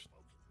here first.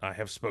 I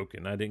have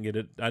spoken. I didn't get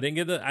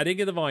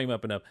the volume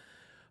up enough.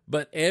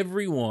 But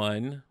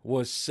everyone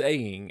was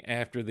saying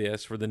after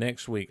this for the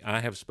next week, I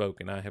have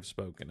spoken, I have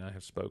spoken, I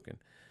have spoken.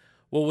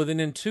 Well,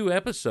 within 2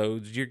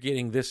 episodes, you're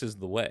getting This Is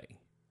the Way.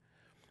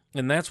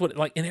 And that's what,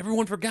 and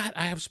everyone forgot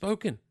I have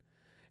spoken.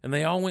 And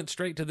they all went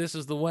straight to This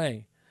Is the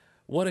Way.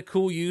 What a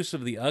cool use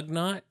of the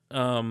ugnaught.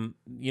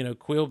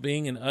 Quill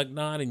being an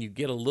ugnaught, and you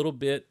get a little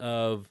bit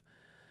of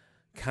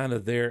kind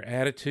of their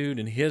attitude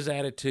and his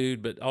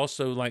attitude, but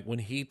also like when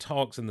he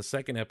talks in the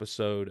second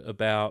episode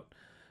about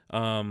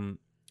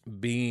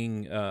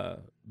being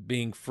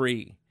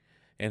free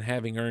and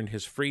having earned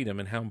his freedom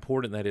and how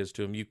important that is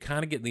to him, you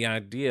kind of get the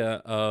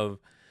idea of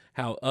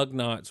how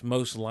ugnaughts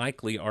most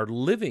likely are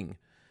living,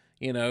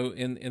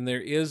 and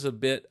there is a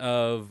bit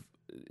of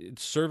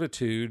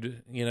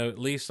servitude, at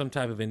least some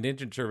type of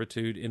indentured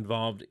servitude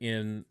involved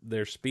in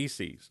their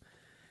species,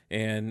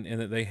 and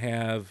that they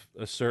have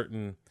a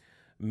certain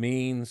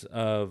means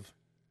of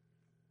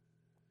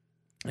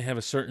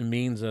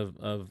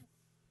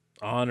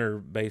honor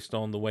based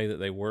on the way that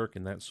they work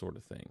and that sort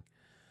of thing.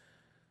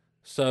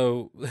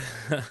 So,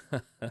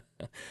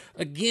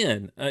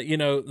 again,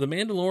 the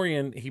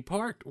Mandalorian, he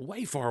parked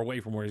way far away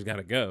from where he's got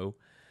to go.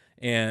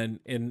 And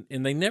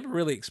they never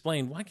really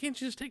explained, why can't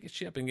you just take a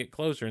ship and get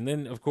closer? And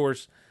then, of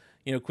course,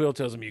 Quill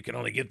tells him you can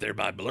only get there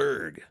by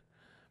blurg.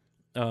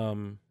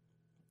 And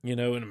a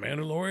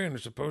Mandalorian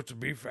is supposed to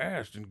be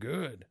fast and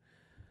good.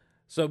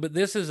 So, but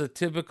this is a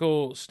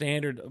typical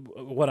standard.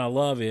 What I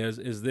love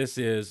is this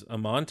is a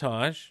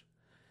montage,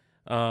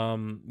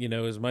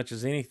 as much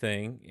as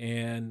anything.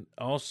 And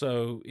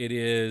also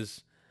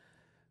it's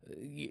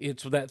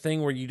that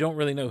thing where you don't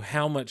really know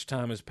how much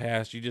time has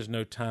passed. You just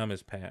know time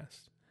has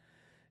passed.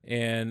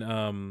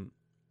 And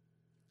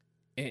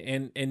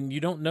you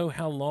don't know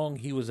how long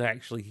he was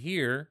actually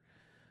here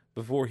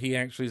before he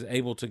actually is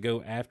able to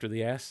go after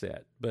the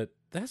asset. But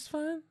that's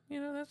fine.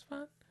 That's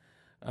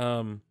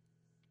fine.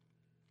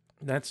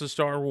 That's the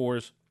Star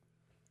Wars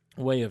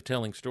way of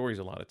telling stories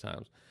a lot of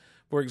times.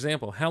 For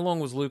example, how long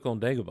was Luke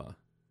on Dagobah?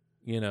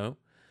 A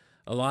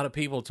lot of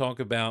people talk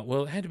about,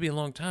 well, it had to be a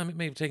long time. It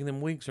may have taken them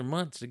weeks or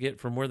months to get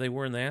from where they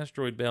were in the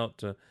asteroid belt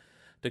to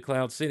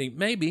Cloud City.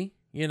 Maybe,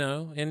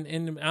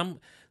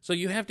 so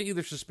you have to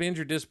either suspend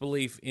your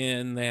disbelief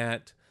in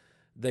that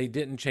they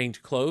didn't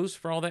change clothes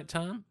for all that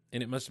time,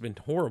 and it must have been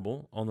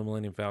horrible on the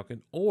Millennium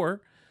Falcon,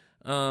 or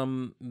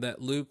that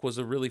Luke was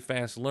a really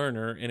fast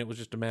learner and it was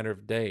just a matter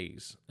of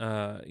days.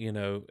 But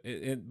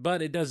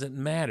it doesn't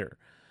matter,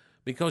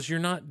 because you're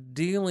not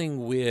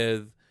dealing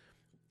with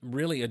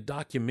really a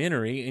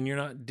documentary, and you're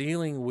not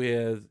dealing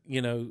with,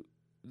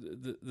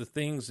 the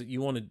things that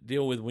you want to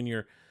deal with when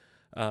you're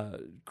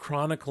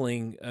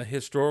chronicling a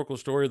historical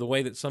story, the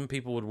way that some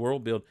people would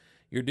world build.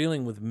 You're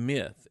dealing with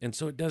myth, and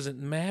so it doesn't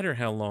matter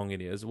how long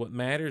it is. What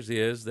matters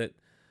is that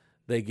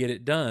they get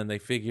it done. They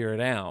figure it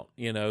out.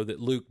 That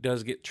Luke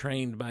does get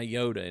trained by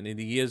Yoda, and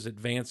he is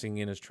advancing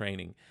in his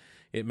training.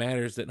 It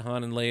matters that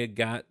Han and Leia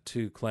got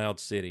to Cloud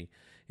City.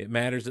 It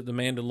matters that the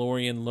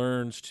Mandalorian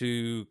learns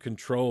to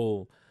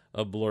control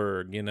a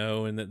blurg,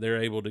 and that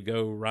they're able to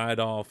go right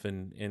off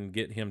and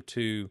get him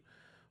to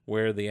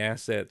where the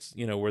assets,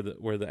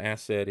 where the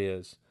asset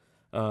is.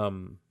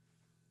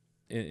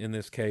 In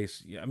this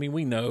case, I mean,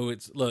 we know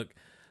look,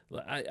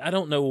 I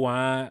don't know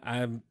why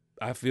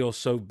I feel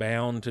so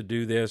bound to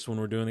do this when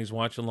we're doing these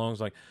watch-alongs.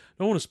 Like, I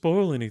don't want to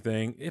spoil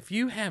anything. If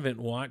you haven't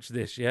watched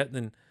this yet,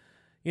 then,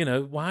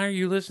 why are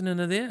you listening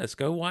to this?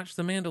 Go watch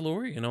The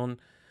Mandalorian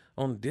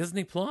on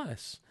Disney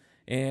Plus.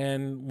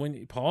 And when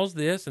you pause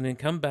this and then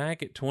come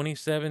back at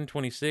 27,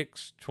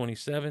 26,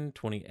 27,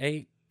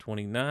 28,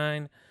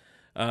 29,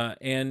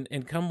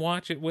 and come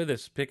watch it with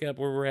us. Pick up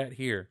where we're at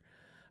here.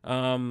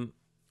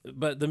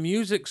 But the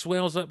music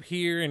swells up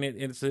here, and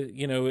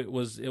it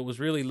was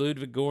really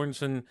Ludwig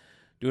Göransson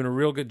doing a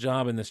real good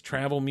job in this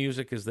travel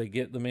music as they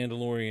get the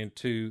Mandalorian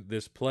to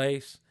this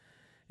place,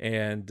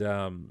 and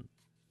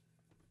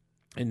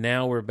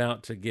now we're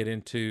about to get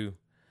into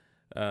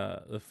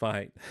the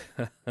fight.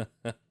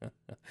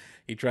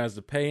 He tries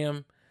to pay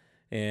him,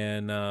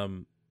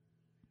 and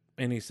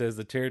he says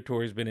the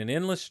territory has been an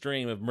endless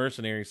stream of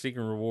mercenaries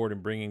seeking reward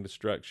and bringing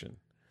destruction.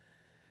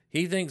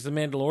 He thinks the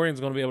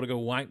Mandalorian's going to be able to go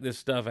wipe this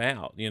stuff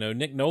out.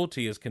 Nick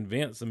Nolte is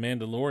convinced the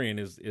Mandalorian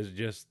is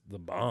just the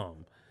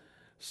bomb.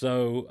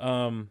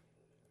 So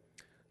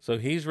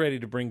he's ready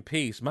to bring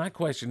peace. My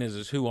question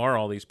is who are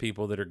all these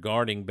people that are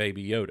guarding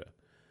Baby Yoda?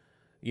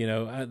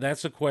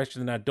 That's a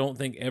question that I don't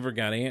think ever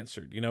got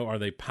answered. Are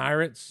they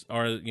pirates?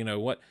 Or,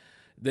 what?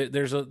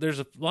 There's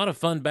a lot of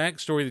fun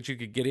backstory that you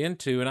could get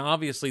into, and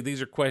obviously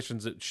these are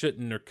questions that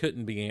shouldn't or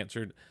couldn't be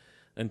answered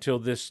until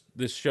this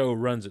show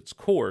runs its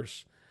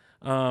course.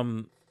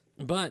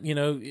 But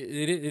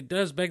it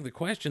does beg the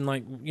question,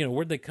 like,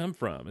 where'd they come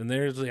from? And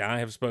there's the I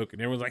have spoken.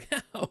 Everyone's like,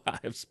 oh, I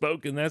have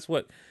spoken. That's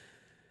what.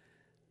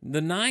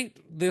 The night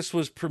this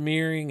was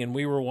premiering and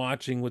we were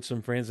watching with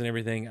some friends and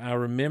everything, I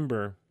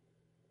remember,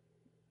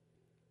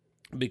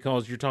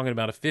 because you're talking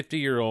about a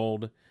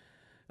 50-year-old,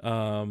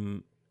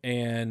 and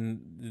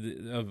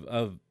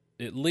of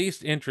at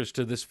least interest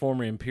to this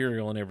former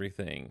Imperial and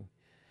everything,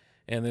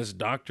 and this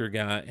doctor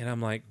guy, and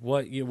I'm like,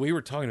 what? We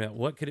were talking about,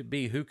 what could it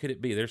be? Who could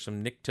it be? There's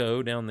some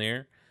Nikto down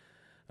there.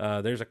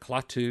 There's a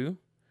Klaatu.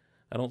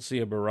 I don't see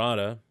a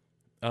Barada.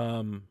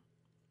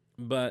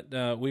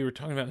 But we were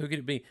talking about who could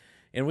it be,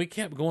 and we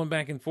kept going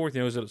back and forth.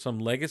 Is it some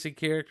legacy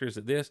character? Is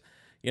it this?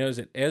 Is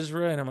it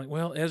Ezra? And I'm like,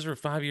 well, Ezra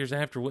 5 years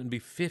after wouldn't be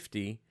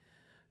 50.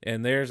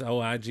 And there's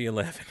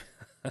IG-11.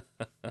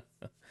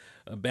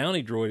 A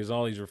bounty droid is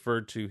all he's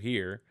referred to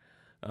here.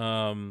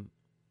 And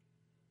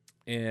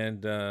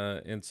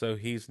so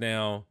he's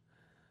now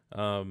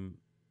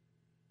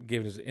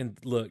giving us, and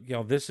look,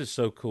 y'all, this is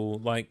so cool.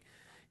 Like,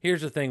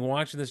 here's the thing,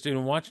 watching this dude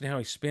and watching how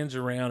he spins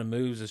around and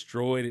moves this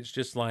droid, it's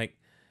just like,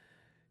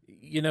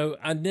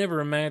 I never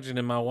imagined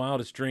in my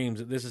wildest dreams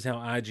that this is how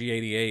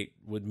IG-88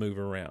 would move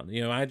around.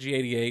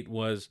 IG-88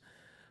 was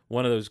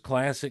one of those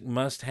classic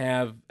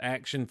must-have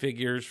action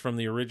figures from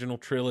the original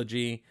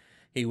trilogy.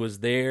 He was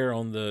there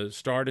on the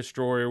Star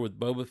Destroyer with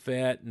Boba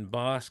Fett and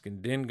Bosk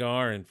and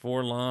Dengar and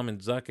Forlom and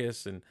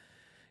Zuckuss and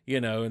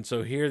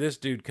so here this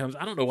dude comes.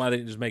 I don't know why they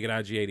didn't just make it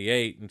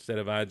IG-88 instead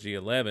of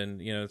IG-11.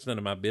 It's none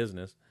of my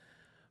business.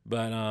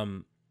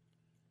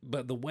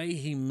 But the way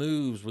he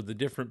moves with the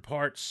different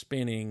parts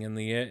spinning and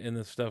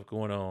the stuff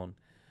going on,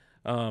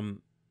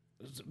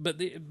 but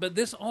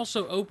this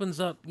also opens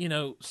up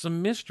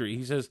some mystery.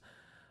 He says,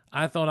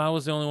 "I thought I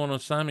was the only one on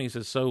assignment." He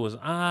says, "So was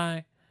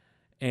I,"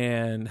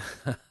 and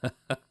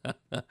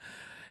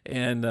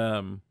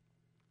and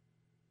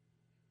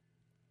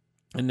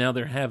and now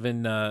they're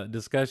having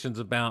discussions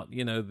about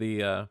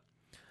the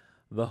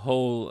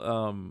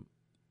whole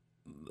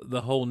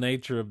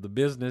nature of the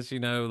business.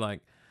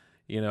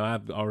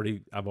 I've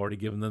already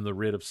given them the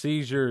writ of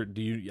seizure.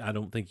 I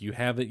don't think you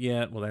have it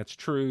yet. Well, that's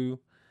true.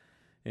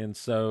 And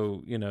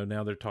so,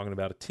 now they're talking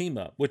about a team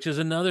up, which is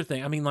another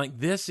thing. I mean,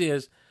 this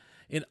is,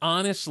 and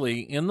honestly,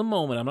 in the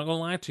moment, I'm not going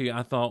to lie to you,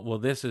 I thought, well,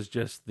 this is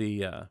just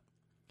the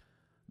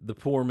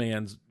poor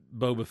man's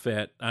Boba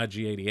Fett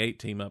IG-88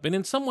 team up. And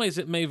in some ways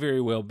it may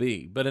very well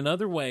be, but in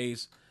other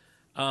ways,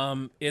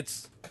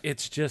 it's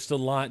just a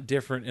lot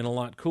different and a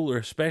lot cooler,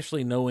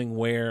 especially knowing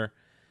where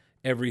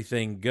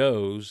everything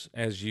goes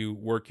as you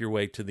work your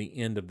way to the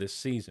end of this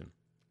season.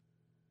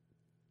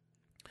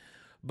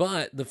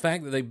 But the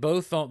fact that they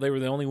both thought they were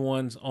the only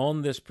ones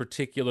on this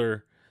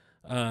particular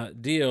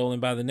deal, and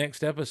by the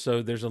next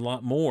episode, there's a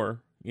lot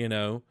more,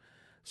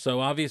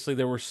 So obviously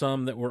there were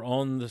some that were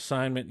on the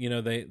assignment.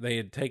 They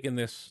had taken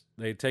this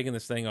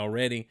thing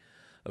already.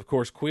 Of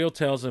course, Quill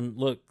tells him,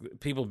 "Look,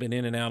 people have been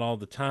in and out all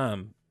the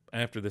time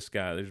after this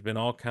guy. There's been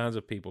all kinds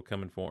of people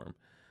coming for him."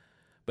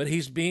 But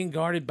he's being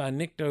guarded by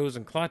Niktos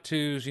and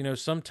Klatus,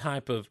 some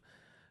type of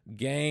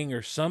gang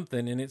or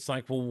something. And it's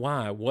like, well,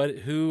 why?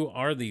 Who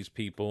are these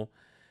people?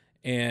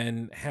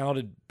 And how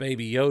did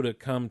Baby Yoda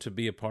come to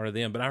be a part of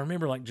them? But I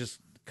remember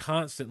just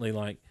constantly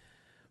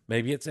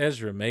maybe it's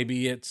Ezra,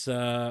 maybe it's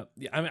there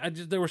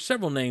were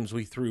several names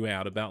we threw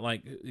out about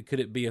could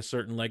it be a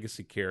certain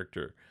legacy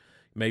character?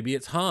 Maybe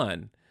it's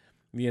Han,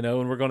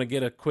 and we're going to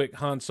get a quick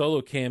Han Solo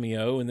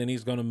cameo, and then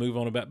he's going to move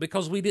on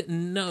because we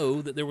didn't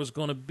know that there was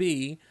going to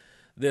be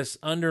this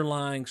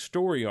underlying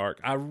story arc.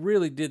 I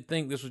really did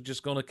think this was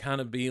just going to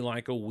kind of be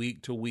like a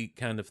week to week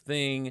kind of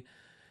thing,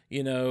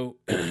 and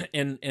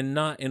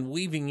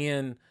weaving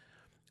in.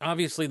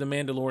 Obviously, the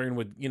Mandalorian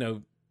would,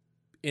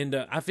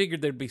 I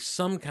figured there'd be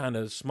some kind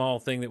of small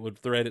thing that would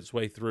thread its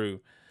way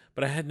through,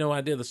 but I had no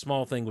idea the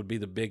small thing would be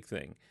the big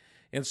thing.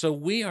 And so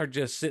we are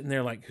just sitting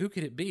there who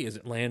could it be? Is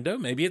it Lando?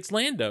 Maybe it's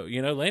Lando.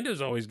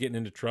 Lando's always getting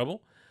into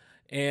trouble.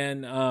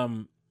 And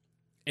I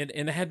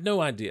had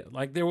no idea.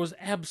 There was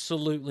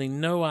absolutely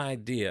no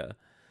idea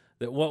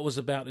that what was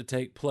about to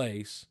take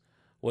place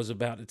was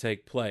about to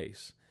take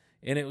place.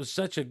 And it was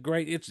such a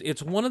great,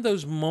 it's one of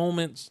those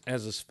moments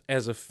as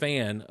a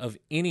fan of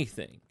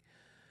anything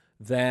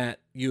that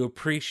you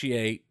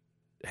appreciate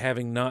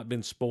having not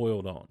been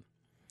spoiled on.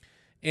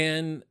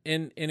 And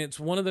it's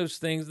one of those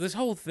things, this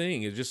whole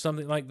thing is just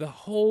something the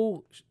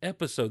whole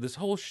episode, this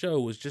whole show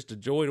was just a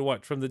joy to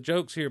watch, from the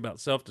jokes here about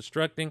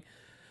self-destructing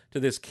to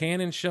this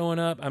cannon showing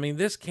up. I mean,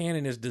 this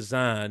cannon is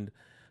designed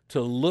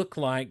to look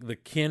like the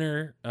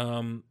Kenner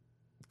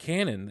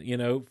cannon,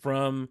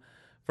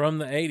 from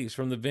the 80s,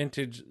 from the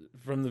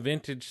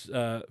vintage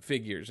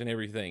figures and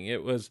everything.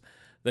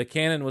 The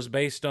cannon was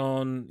based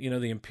on,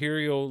 the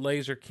Imperial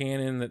laser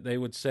cannon that they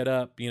would set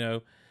up,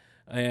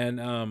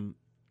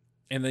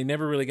 and they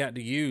never really got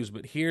to use,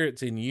 but here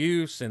it's in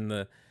use,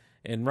 and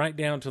right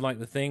down to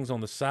the things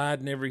on the side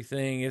and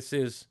everything.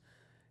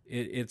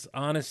 It's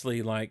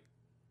honestly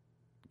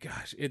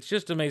gosh, it's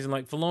just amazing.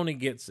 Filoni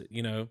gets it,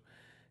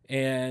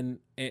 and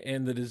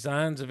the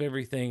designs of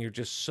everything are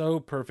just so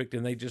perfect,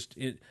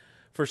 and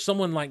for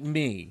someone like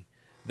me,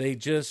 they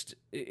just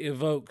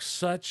evoke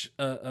such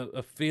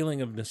a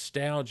feeling of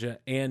nostalgia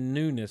and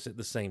newness at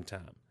the same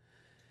time.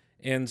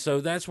 And so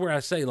that's where I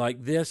say,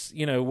 this,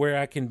 where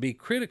I can be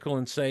critical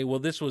and say, well,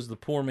 this was the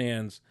poor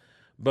man's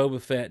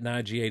Boba Fett and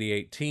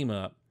IG-88 team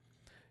up.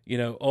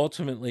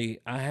 Ultimately,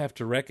 I have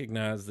to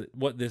recognize that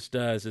what this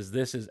does is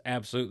this is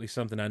absolutely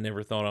something I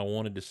never thought I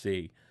wanted to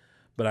see,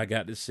 but I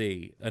got to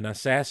see an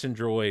assassin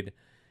droid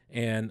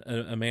and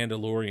a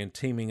Mandalorian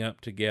teaming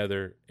up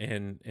together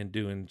and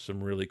doing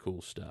some really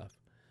cool stuff.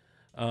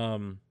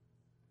 And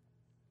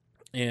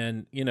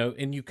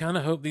you kind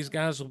of hope these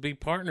guys will be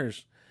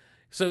partners.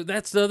 So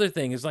that's the other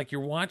thing, is you're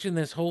watching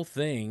this whole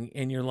thing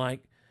and you're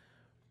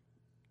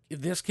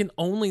this can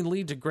only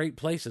lead to great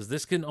places.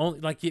 This can only,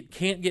 it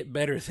can't get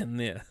better than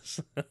this.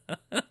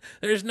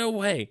 There's no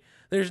way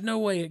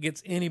it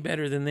gets any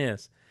better than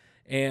this.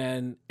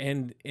 And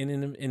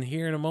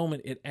here in a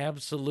moment, it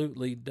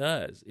absolutely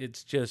does.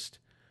 It's just,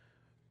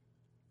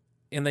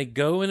 and they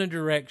go in a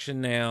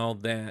direction now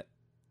that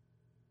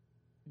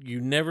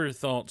you never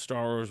thought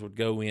Star Wars would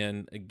go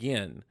in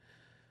again.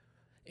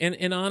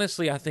 And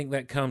honestly, I think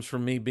that comes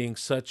from me being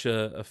such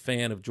a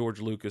fan of George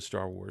Lucas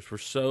Star Wars. For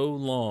so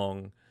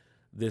long,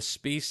 this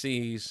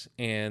species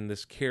and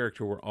this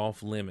character were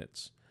off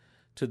limits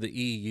to the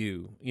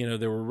EU. You know,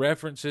 there were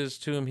references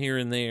to him here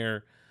and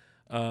there.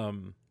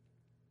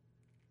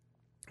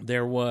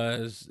 There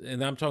was,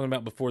 and I'm talking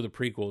about before the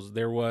prequels,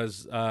 there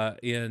was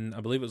in,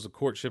 I believe it was The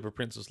Courtship of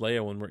Princess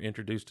Leia, when we're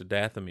introduced to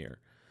Dathomir.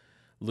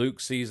 Luke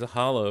sees a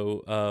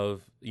hollow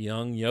of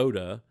young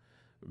Yoda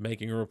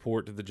making a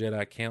report to the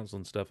Jedi Council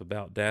and stuff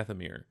about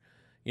Dathomir.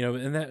 You know,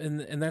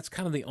 and that's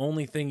kind of the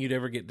only thing you'd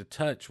ever get to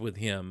touch with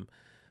him.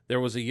 There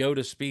was a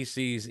Yoda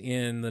species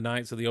in the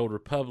Knights of the Old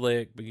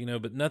Republic,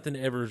 but nothing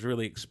ever is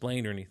really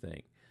explained or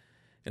anything.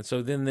 And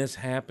so then this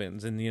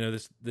happens, and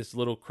this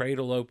little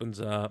cradle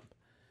opens up,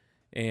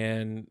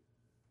 and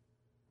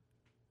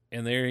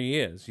there he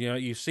is.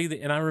 You see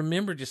and I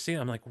remember just seeing,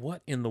 I'm like,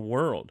 what in the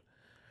world?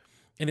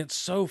 And it's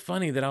so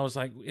funny that I was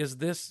like, is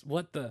this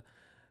what the,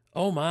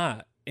 oh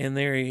my, and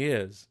there he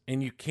is.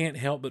 And you can't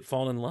help but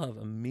fall in love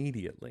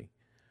immediately.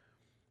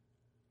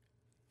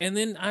 And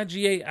then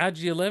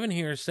IG-11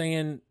 here is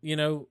saying,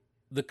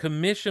 the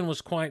commission was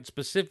quite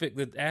specific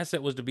that the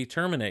asset was to be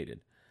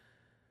terminated.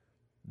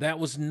 That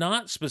was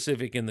not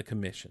specific in the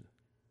commission.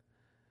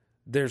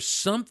 There's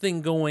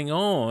something going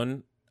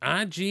on.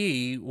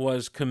 IG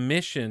was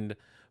commissioned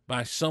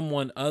by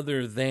someone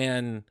other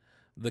than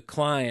the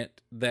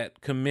client that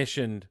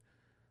commissioned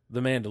the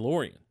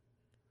Mandalorian.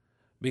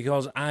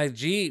 Because the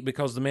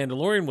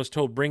Mandalorian was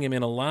told bring him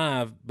in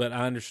alive, but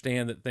I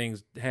understand that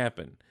things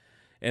happen.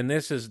 And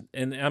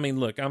I mean,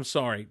 look, I'm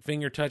sorry,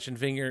 finger touching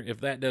finger, if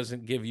that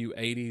doesn't give you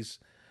 80s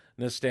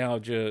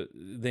nostalgia,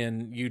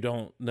 then you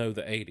don't know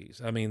the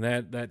 80s. I mean,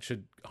 that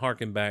should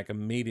harken back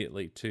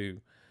immediately to,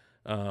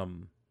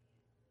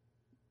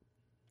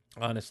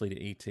 honestly,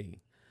 to E.T.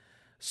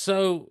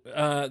 So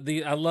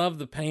I love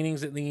the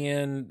paintings at the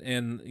end,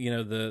 and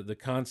the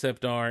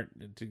concept art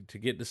to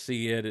get to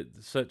see it.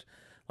 It's such,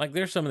 like,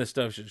 there's some of this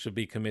stuff should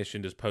be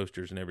commissioned as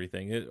posters and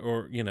everything,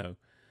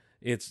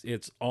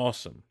 it's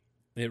awesome.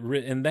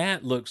 And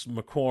that looks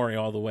Macquarie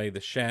all the way. The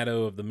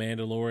shadow of the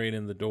Mandalorian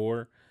in the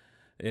door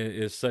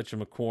is such a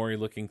Macquarie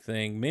looking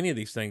thing. Many of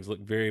these things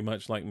look very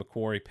much like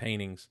Macquarie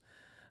paintings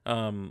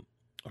from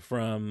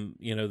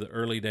the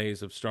early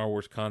days of Star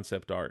Wars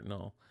concept art and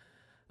all.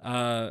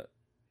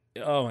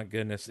 Oh my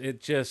goodness, it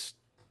just,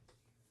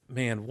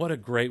 man, what a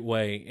great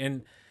way.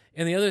 And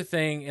the other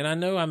thing, and I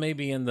know I may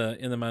be in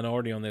the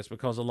minority on this,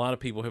 because a lot of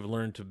people have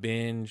learned to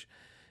binge,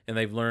 and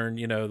they've learned,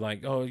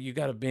 like, oh, you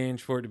got to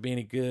binge for it to be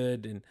any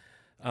good. And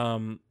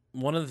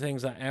one of the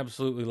things I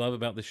absolutely love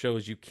about the show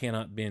is you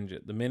cannot binge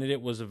it. The minute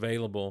it was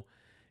available,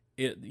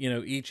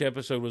 each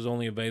episode was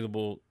only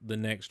available the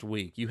next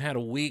week. You had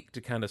a week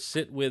to kind of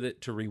sit with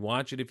it, to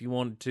rewatch it if you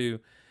wanted to,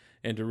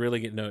 and to really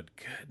get to know it.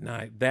 Good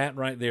night. That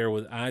right there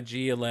with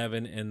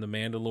IG-11 and The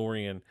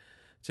Mandalorian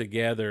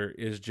together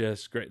is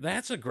just great.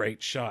 That's a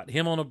great shot.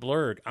 Him on a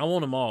blurg. I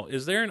want them all.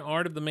 Is there an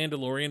Art of the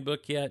Mandalorian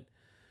book yet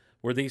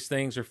where these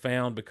things are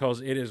found?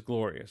 Because it is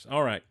glorious.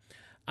 All right.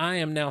 I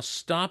am now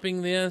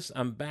stopping this.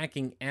 I'm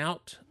backing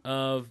out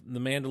of The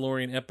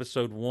Mandalorian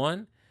Episode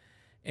 1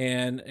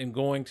 and am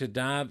going to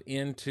dive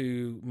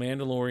into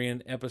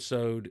Mandalorian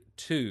Episode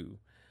 2.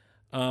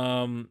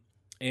 And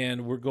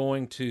we're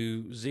going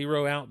to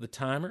zero out the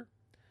timer.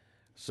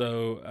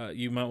 So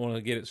you might want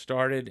to get it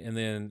started and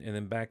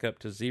then back up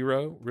to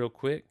 0 real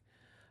quick.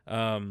 If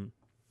I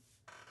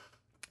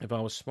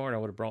was smart, I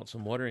would have brought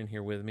some water in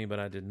here with me, but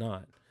I did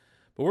not.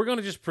 But we're going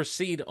to just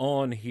proceed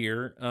on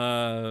here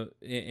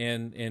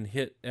and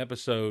hit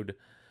episode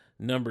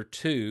number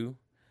 2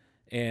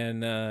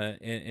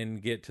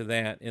 and get to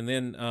that. And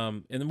then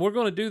we're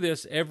going to do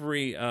this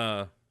every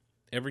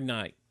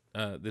night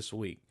this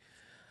week.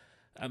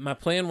 My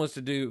plan was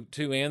to do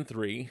 2 and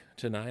 3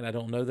 tonight. I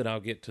don't know that I'll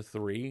get to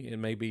 3. It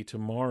may be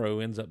tomorrow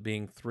ends up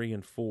being 3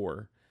 and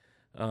 4.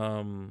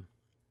 And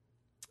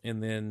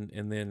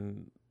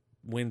then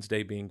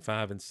Wednesday being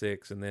 5 and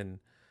 6, and then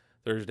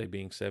Thursday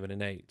being 7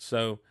 and 8.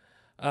 So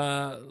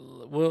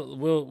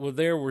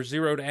we're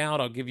zeroed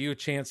out. I'll give you a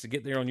chance to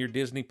get there on your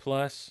Disney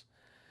Plus.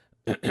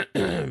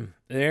 There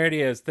it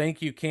is.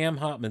 Thank you, Cam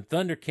Hopman.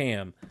 Thunder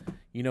Cam.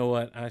 You know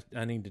what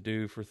I need to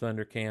do for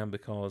Thunder Cam,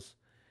 because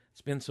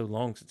it's been so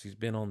long since he's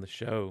been on the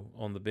show,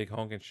 on the Big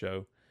Honkin'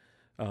 Show.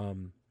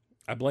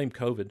 I blame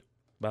COVID,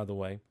 by the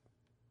way.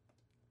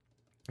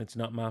 It's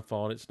not my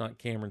fault. It's not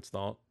Cameron's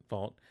fault.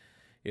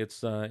 It's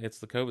the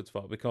COVID's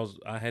fault, because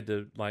I had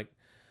to I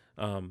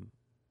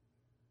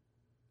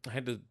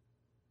had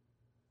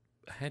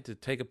to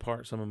take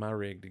apart some of my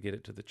rig to get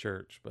it to the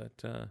church.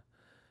 But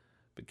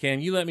Cam,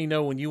 you let me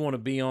know when you want to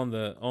be on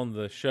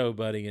the show,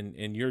 buddy,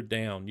 and you're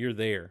down. You're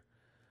there.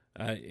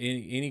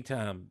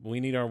 Anytime. We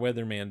need our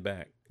weatherman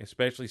back,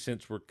 especially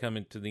since we're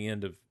coming to the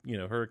end of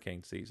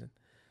hurricane season.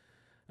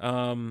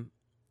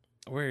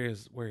 Where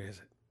is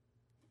it?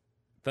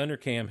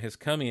 Thundercam has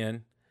come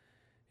in,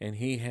 and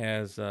he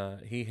has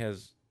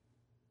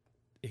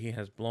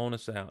blown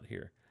us out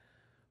here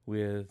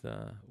with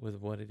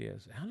what it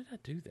is. How did I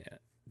do that?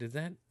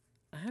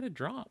 I had a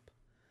drop.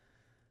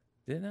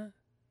 Didn't I?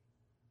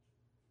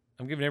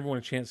 I'm giving everyone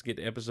a chance to get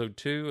to episode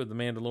 2 of The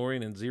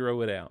Mandalorian and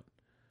zero it out.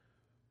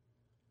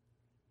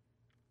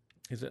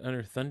 Is it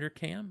under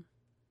Thundercam?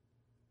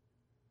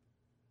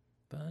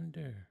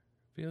 Thunder.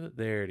 Feel it?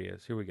 There it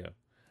is. Here we go.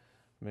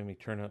 Let me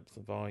turn up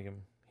the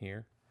volume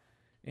here.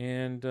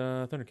 And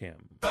Thundercam.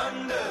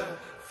 Thunder,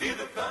 feel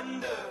the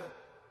thunder,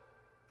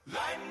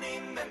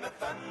 lightning and the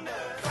thunder.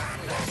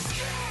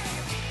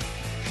 Thunderstruck,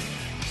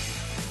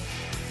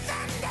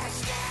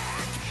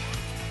 thunderstruck,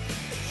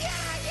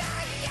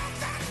 yeah,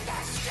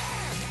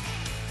 thunderstruck.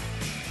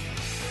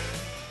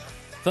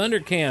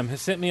 Thundercam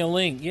has sent me a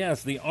link.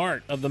 Yes, The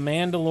Art of the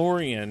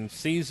Mandalorian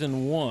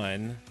Season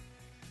 1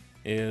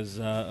 is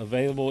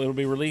available. It'll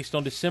be released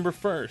on December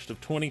 1st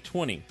of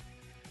 2020.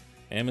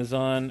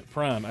 Amazon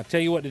Prime. I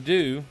tell you what to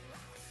do.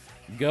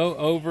 Go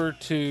over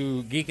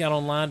to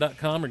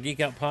geekoutonline.com or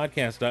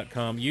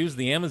geekoutpodcast.com. Use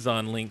the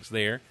Amazon links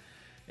there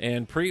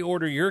and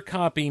pre-order your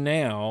copy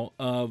now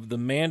of The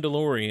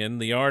Mandalorian,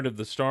 The Art of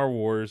the Star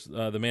Wars,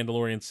 The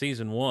Mandalorian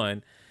Season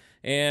 1,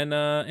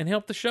 and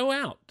help the show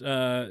out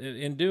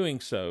in doing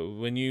so.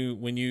 When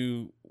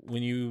you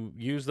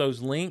use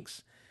those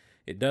links,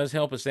 it does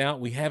help us out.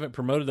 We haven't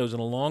promoted those in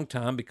a long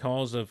time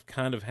because of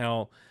kind of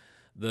how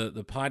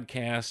the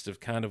podcasts have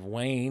kind of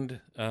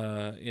waned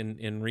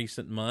in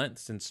recent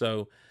months, and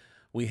so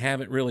we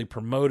haven't really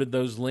promoted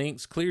those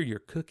links. Clear your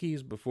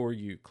cookies before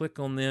you click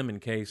on them in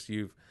case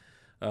you've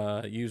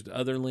used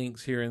other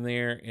links here and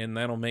there, and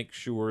that'll make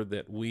sure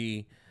that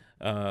we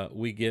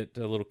get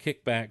a little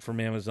kickback from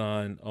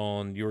Amazon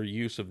on your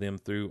use of them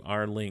through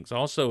our links.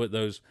 Also at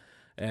those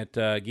at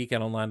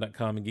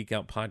geekoutonline.com and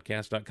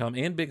geekoutpodcast.com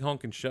and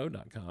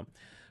bighonkinshow.com.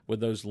 With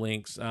those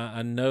links,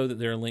 I know that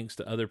there are links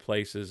to other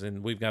places,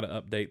 and we've got to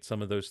update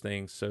some of those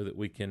things so that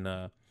we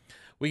can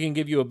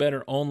give you a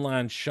better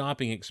online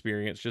shopping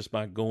experience just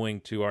by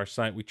going to our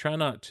site. We try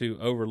not to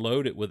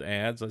overload it with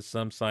ads, as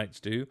some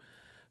sites do,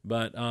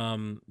 but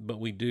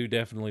we do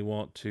definitely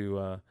want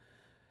to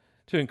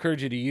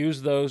encourage you to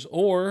use those,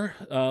 or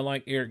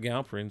like Eric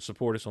Galperin,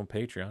 support us on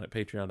Patreon at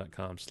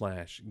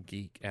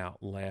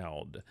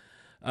patreon.com/geekoutloud.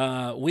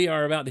 We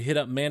are about to hit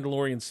up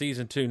Mandalorian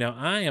Season 2. Now,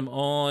 I am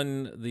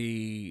on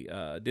the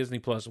Disney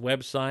Plus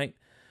website,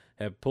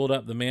 have pulled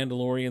up the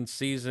Mandalorian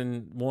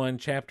Season 1,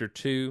 Chapter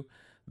 2,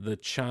 The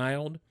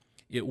Child.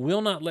 It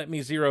will not let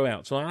me zero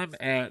out, so I'm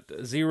at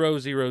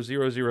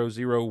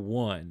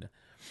 0.00001.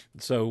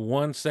 So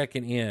 1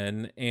 second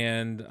in,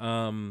 and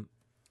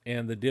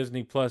the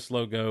Disney Plus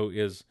logo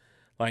is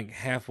like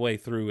halfway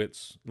through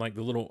its, like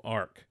the little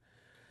arc.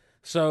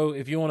 So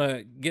if you want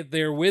to get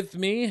there with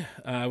me,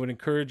 I would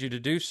encourage you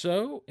to do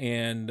so.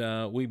 And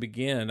we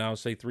begin. I'll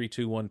say 3,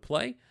 2, 1,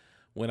 play.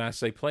 When I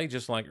say play,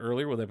 just like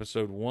earlier with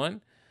episode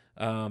 1,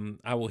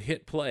 I will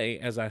hit play.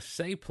 As I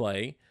say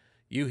play,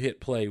 you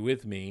hit play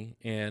with me.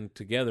 And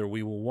together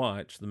we will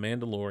watch The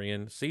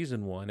Mandalorian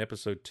Season 1,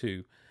 Episode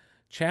 2,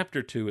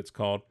 Chapter 2, it's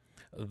called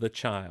The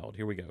Child.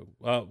 Here we go.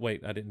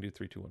 Wait, I didn't do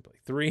 3, 2, 1, play.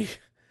 3,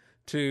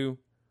 2,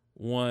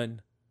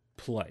 1,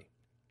 play.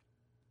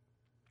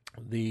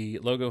 The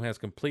logo has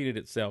completed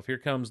itself. Here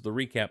comes the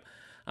recap.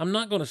 I'm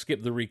not going to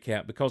skip the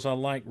recap because I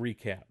like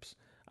recaps.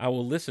 I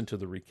will listen to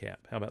the recap.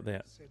 How about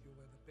that? Said you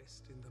were the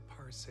best in the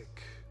parsec.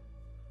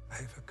 I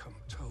have a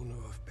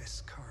Camtono of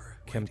Beskar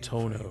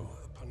Camtono. waiting for you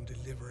upon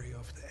delivery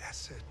of the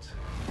asset.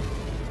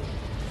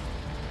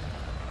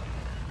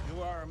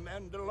 You are a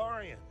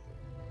Mandalorian.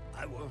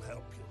 I will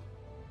help you.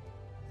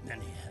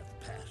 Many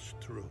have passed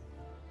through.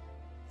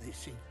 They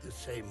seek the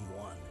same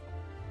one.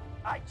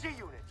 IG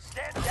unit,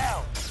 stand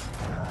down.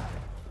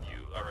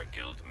 You are a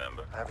guild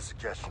member. I have a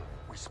suggestion.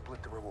 We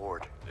split the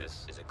reward.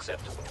 This is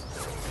acceptable.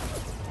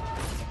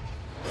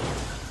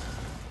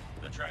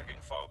 The tracking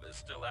fob is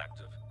still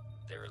active.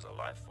 There is a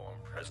life form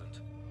present.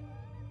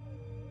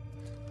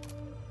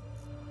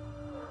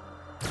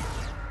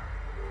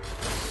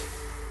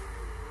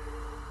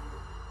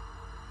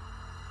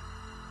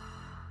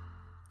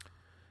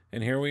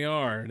 And here we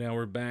are. Now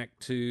we're back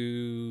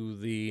to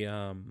the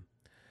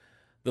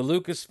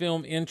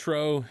Lucasfilm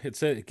intro.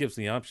 It gives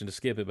the option to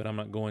skip it, but I'm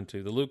not going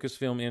to. The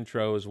Lucasfilm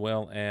intro, as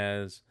well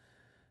as,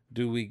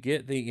 do we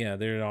get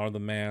there are the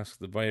masks,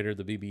 the Vader,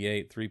 the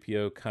BB-8,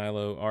 3PO,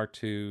 Kylo,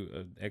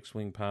 R2,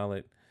 X-Wing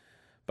pilot,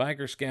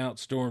 Biker Scout,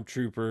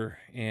 Stormtrooper,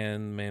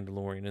 and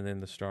Mandalorian, and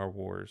then the Star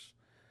Wars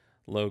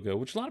logo,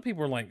 which a lot of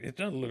people are like, it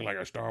doesn't look like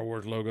a Star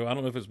Wars logo. I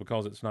don't know if it's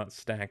because it's not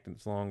stacked and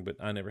it's long, but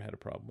I never had a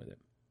problem with it.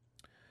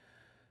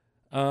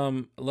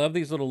 Love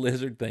these little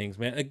lizard things,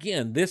 man.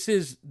 Again,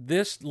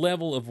 this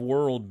level of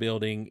world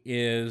building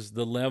is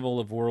the level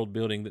of world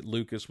building that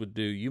Lucas would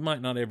do. You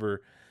might not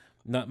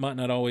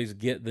always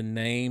get the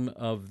name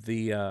of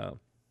the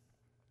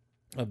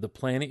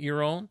planet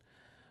you're on,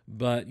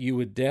 but you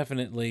would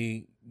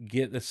definitely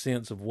get a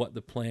sense of what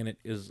the planet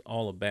is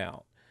all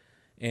about,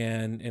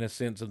 and in a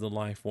sense of the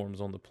life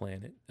forms on the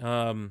planet.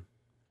 In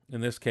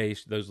this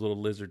case, those little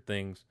lizard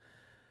things.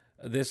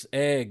 This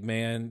egg,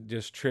 man,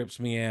 just trips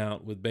me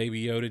out with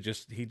Baby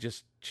Yoda. He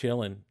just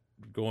chilling,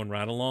 going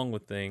right along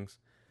with things.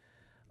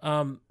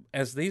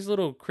 As these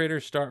little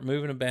critters start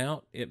moving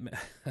about,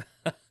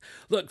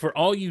 look, for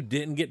all you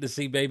didn't get to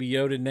see Baby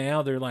Yoda,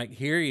 now they're like,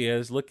 here he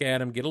is. Look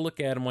at him. Get a look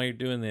at him while you're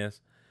doing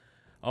this.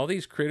 All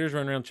these critters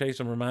running around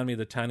chasing him remind me of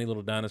the tiny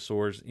little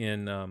dinosaurs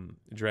in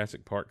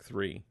Jurassic Park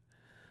 3.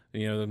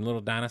 You know, the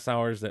little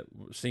dinosaurs that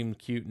seemed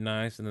cute and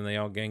nice, and then they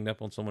all ganged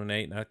up on someone and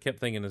ate. And I kept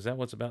thinking, is that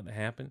what's about to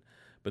happen?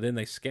 But then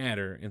they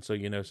scatter, and so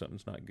you know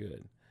something's not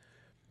good.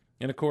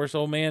 And of course,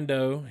 old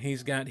Mando,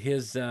 he's got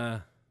his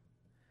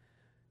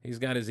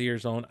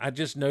ears on. I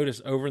just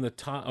noticed over in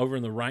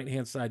the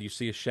right-hand side, you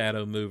see a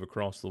shadow move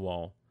across the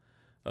wall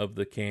of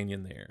the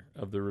canyon there,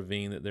 of the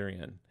ravine that they're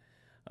in.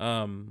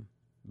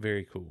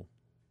 Very cool.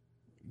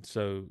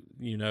 So,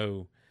 you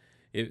know,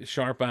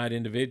 sharp-eyed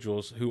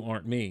individuals who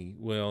aren't me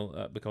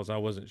will, because I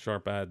wasn't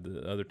sharp-eyed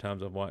the other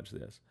times I've watched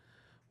this,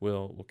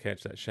 will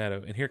catch that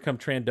shadow. And here come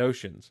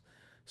Trandoshans.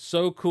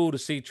 So cool to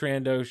see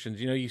Trandoshans.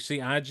 You know, you see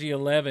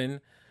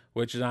IG-11,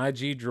 which is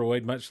IG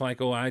droid, much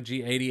like old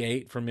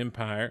IG-88 from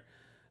Empire.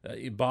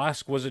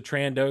 Bosk was a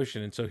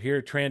Trandoshan, and so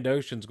here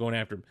Trandoshan's going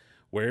after him.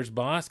 Where's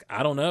Bosk?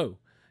 I don't know.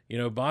 You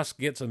know, Bosk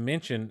gets a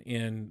mention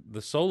in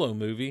the Solo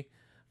movie,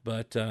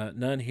 but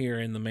none here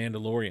in The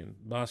Mandalorian.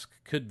 Bosk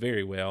could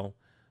very well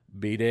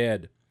be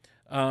dead.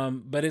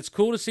 But it's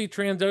cool to see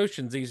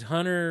Trandoshans, these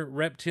hunter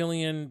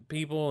reptilian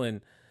people,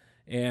 and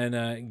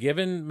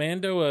giving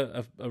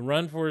Mando a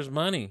run for his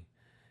money.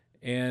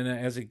 And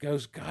as it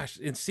goes, gosh,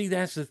 and see,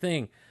 that's the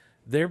thing.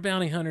 They're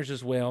bounty hunters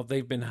as well.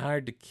 They've been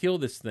hired to kill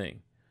this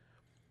thing.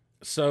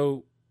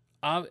 So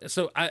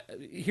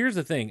here's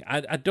the thing.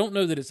 I don't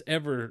know that it's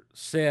ever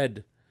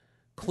said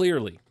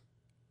clearly,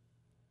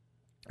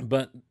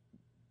 but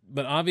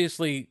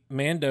obviously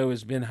Mando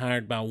has been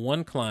hired by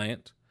one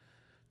client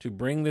to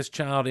bring this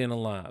child in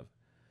alive.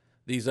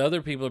 These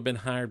other people have been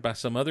hired by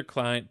some other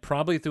client,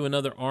 probably through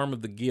another arm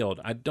of the guild.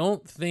 I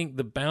don't think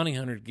the Bounty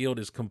Hunter Guild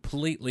is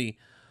completely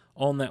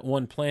on that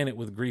one planet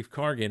with Grief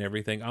Karga and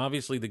everything.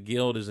 Obviously, the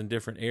guild is in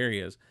different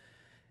areas.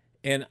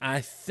 And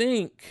I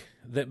think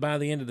that by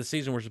the end of the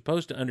season, we're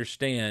supposed to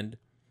understand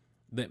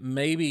that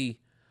maybe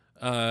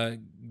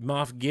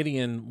Moff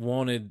Gideon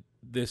wanted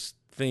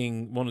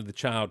the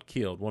child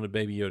killed, wanted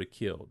Baby Yoda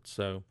killed.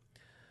 So,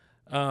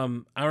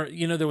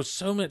 there was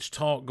so much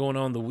talk going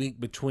on the week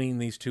between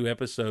these two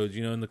episodes,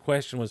 and the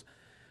question was,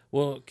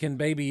 well, can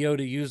Baby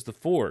Yoda use the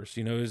Force?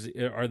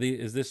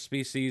 Is this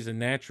species a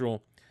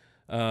natural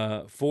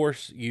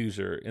Force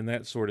user and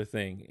that sort of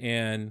thing?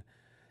 And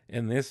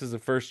this is the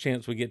first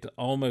chance we get to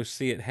almost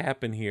see it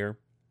happen here.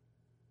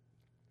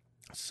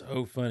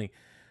 So funny.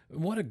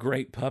 What a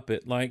great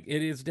puppet. Like,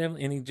 it is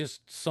definitely, and he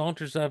just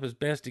saunters up as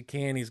best he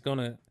can. He's going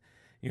to,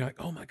 you're like,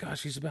 oh my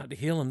gosh, he's about to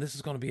heal him. This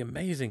is going to be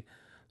amazing.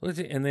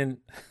 And then,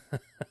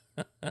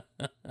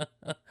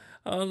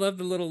 I love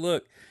the little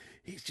look.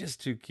 He's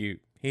just too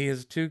cute. He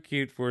is too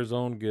cute for his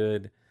own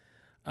good.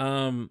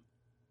 I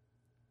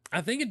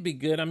think it'd be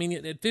good. I mean,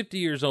 at 50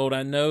 years old,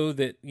 I know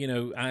that,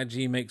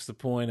 IG makes the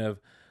point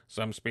of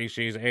some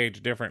species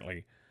age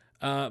differently.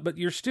 But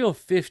you're still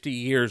 50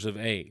 years of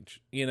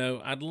age.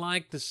 I'd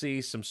like to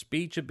see some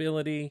speech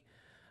ability.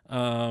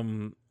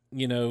 Hopefully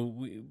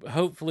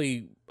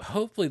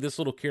this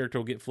little character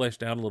will get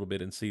fleshed out a little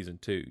bit in season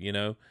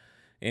 2,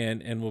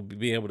 and we'll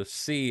be able to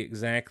see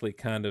exactly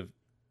kind of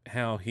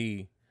how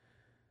he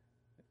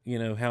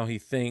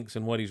thinks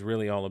and what he's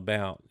really all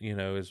about,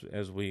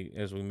 as we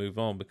move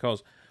on,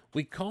 because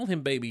we call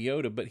him Baby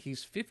Yoda, but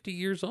he's 50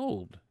 years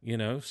old,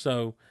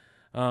 so,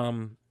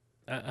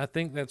 I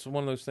think that's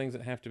one of those things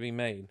that have to be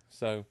made.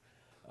 So,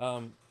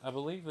 I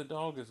believe the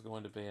dog is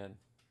going to bed.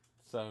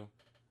 So,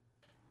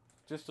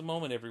 just a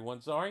moment,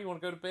 everyone. Sorry, you want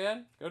to go to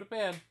bed? Go to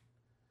bed.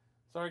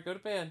 Sorry, go to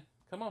bed.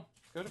 Come on,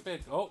 go to bed.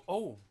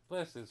 Oh,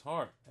 bless his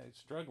heart. He's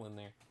struggling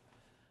there.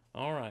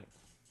 All right.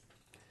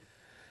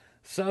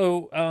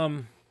 So,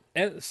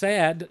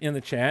 Sad in the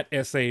chat,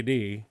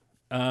 SAD,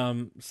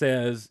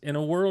 says, in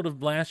a world of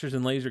blasters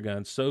and laser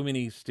guns, so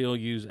many still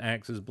use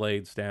axes,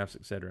 blades, staffs,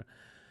 etc.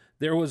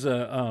 There was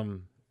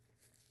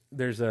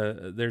there's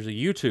a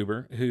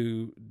YouTuber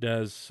who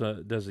does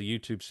a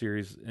YouTube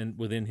series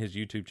within his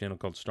YouTube channel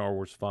called Star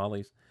Wars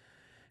Follies,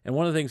 and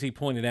one of the things he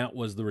pointed out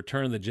was the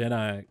Return of the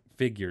Jedi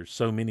figures.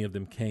 So many of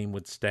them came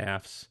with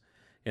staffs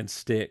and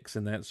sticks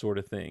and that sort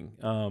of thing.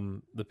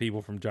 The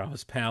people from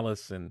Jawas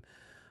Palace and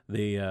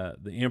the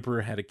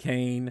Emperor had a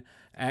cane.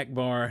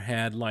 Akbar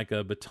had like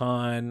a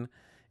baton.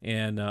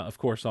 And, of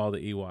course, all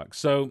the Ewoks.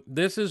 So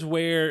this is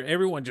where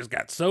everyone just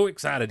got so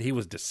excited. He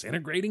was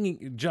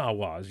disintegrating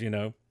Jawas,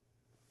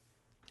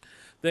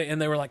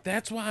 And they were like,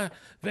 that's why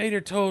Vader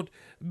told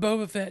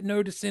Boba Fett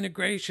no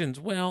disintegrations.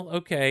 Well,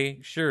 okay,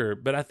 sure.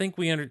 But I think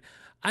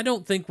I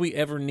don't think we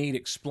ever need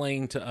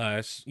explained to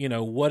us,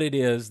 what it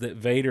is that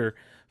Vader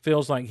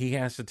feels like he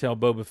has to tell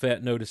Boba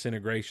Fett no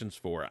disintegrations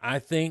for. I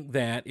think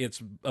that it's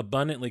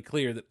abundantly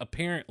clear that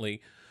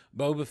apparently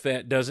Boba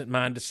Fett doesn't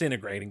mind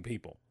disintegrating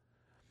people.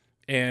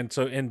 And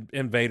so, and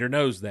Vader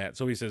knows that.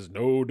 So he says,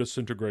 no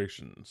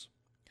disintegrations.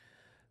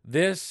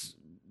 This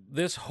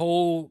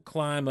whole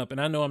climb up, and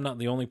I know I'm not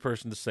the only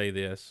person to say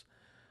this,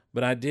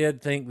 But I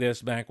did think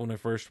this back when I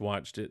first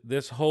watched it.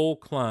 This whole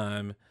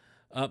climb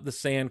up the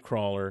sand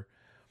crawler.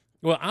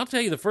 Well, I'll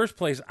tell you, the first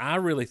place I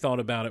really thought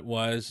about it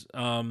was,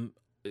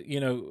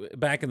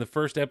 back in the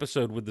first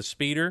episode with the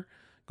speeder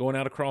going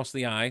out across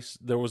the ice,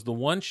 there was the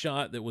one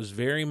shot that was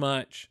very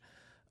much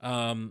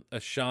a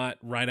shot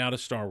right out of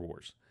Star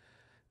Wars.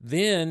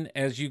 Then,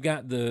 as you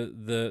got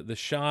the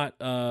shot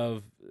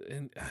of,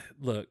 and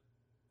look,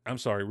 I'm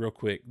sorry, real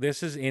quick.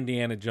 This is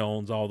Indiana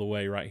Jones all the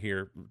way right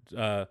here.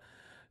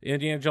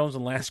 Indiana Jones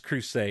and Last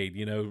Crusade,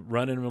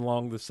 running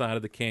along the side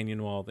of the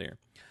canyon wall there.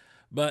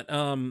 But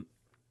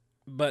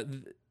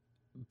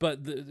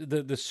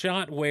the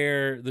shot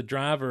where the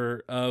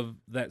driver of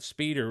that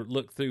speeder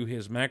looked through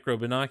his macro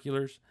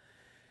binoculars,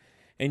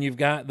 and you've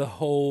got the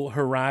whole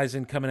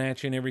horizon coming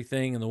at you and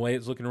everything, and the way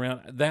it's looking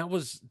around, that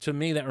was, to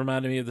me, that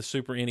reminded me of the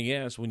Super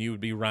NES when you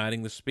would be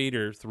riding the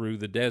speeder through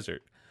the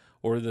desert,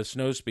 or the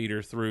snow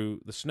speeder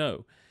through the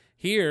snow.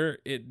 Here,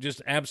 it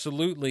just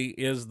absolutely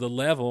is the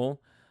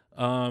level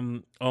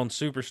on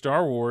Super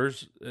Star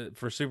Wars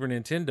for Super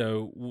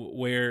Nintendo,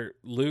 where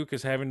Luke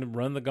is having to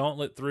run the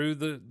gauntlet through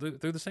the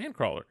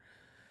sandcrawler,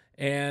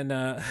 and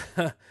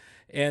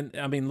and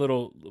I mean,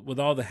 little with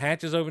all the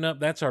hatches open up.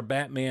 That's our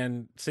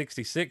Batman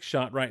 66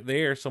 shot right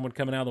there. Someone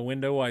coming out of the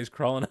window while he's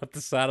crawling up the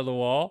side of the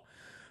wall.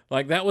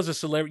 Like, that was a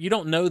celebrity. You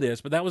don't know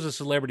this, but that was a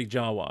celebrity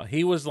Jawa.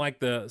 He was like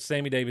the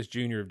Sammy Davis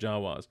Jr. of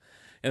Jawas.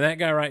 And that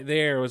guy right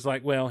there was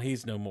like, well,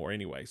 he's no more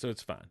anyway, so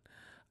it's fine.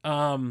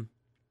 But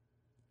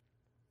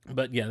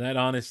yeah, that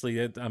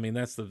honestly,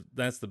 that's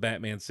the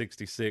Batman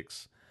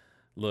 66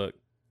 look.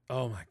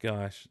 Oh my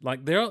gosh.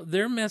 Like,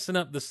 they're messing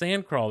up the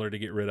sandcrawler to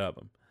get rid of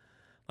him.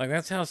 Like,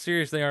 that's how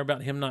serious they are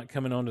about him not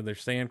coming onto their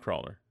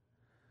sandcrawler.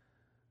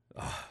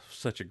 Oh,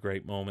 such a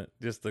great moment.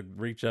 Just to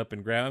reach up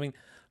and grab. I mean,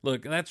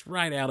 look, that's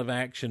right out of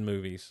action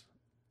movies.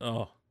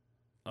 Oh.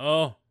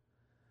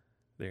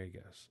 There he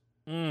goes.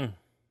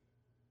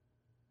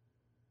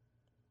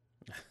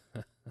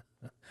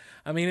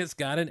 I mean, it's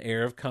got an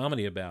air of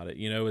comedy about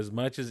it, as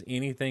much as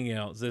anything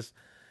else. This,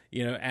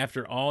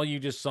 after all you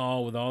just saw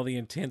with all the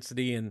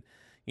intensity and,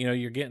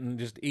 you're getting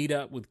just eat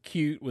up with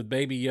cute with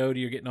Baby Yoda.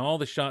 You're getting all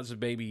the shots of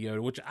Baby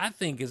Yoda, which I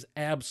think is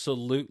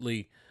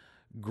absolutely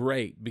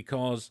great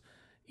because,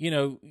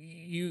 there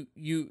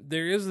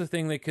is the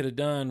thing they could have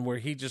done where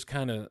he just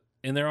kind of,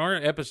 and there are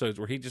episodes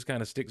where he just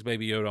kind of sticks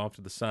Baby Yoda off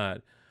to the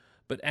side.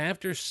 But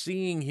after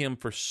seeing him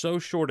for so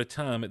short a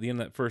time at the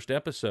end of that first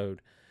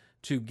episode,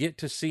 to get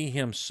to see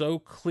him so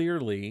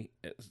clearly,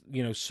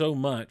 so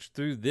much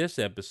through this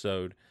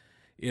episode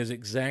is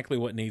exactly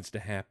what needs to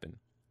happen.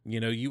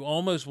 You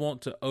almost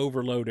want to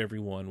overload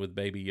everyone with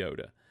Baby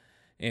Yoda.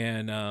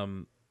 And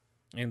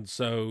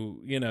so,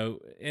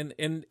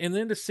 and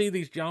then to see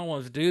these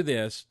Jawas do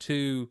this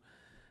to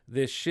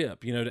this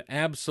ship, to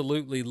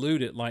absolutely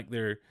loot it like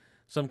they're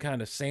some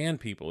kind of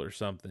sand people or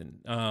something,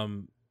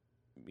 and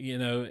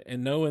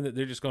knowing that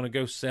they're just going to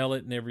go sell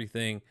it and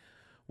everything.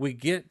 We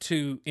get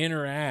to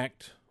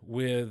interact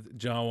with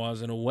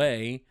Jawas in a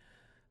way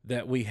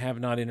that we have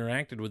not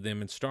interacted with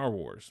them in Star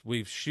Wars.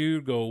 We've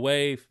shooed, go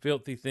away,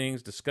 filthy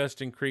things,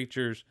 disgusting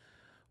creatures.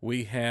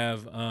 We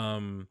have,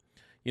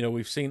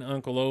 we've seen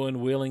Uncle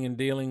Owen wheeling and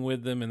dealing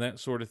with them and that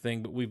sort of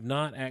thing, but we've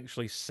not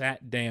actually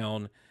sat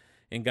down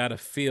and got a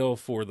feel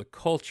for the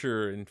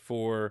culture and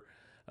for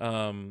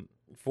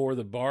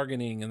the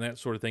bargaining and that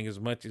sort of thing as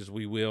much as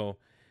we will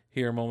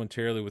here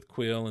momentarily with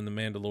Quill and the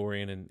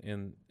Mandalorian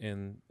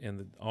and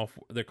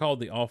they're called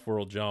the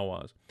Off-World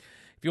Jawas.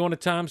 If you want a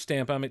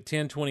timestamp, I'm at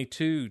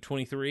 10:22,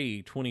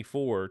 23,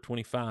 24,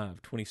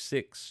 25,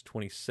 26,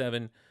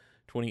 27,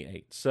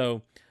 28.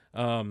 So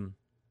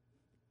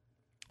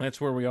that's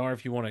where we are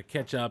if you want to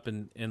catch up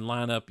and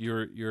line up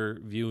your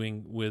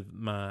viewing with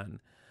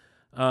mine.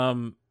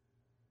 It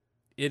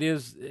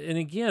is, and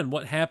again,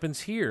 what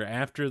happens here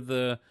after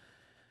the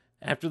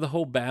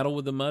whole battle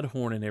with the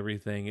Mudhorn and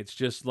everything, it's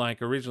just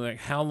like originally,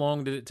 like, how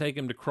long did it take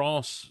him to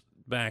cross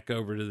back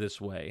over to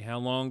this way? How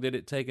long did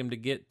it take him to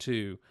get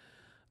to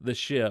the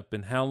ship?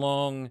 And how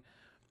long?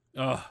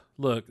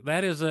 Look,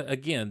 that is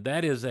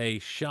a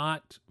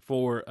shot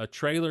for a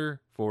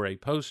trailer, for a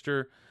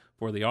poster,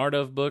 for the Art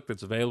of book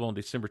that's available on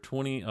December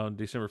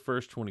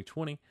 1st,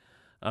 2020.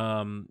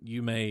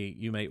 You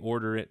may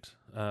order it,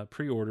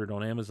 pre-order it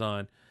on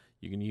Amazon.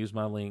 You can use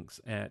my links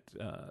at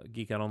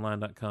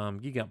geekoutonline.com,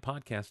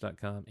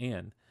 geekoutpodcast.com,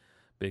 and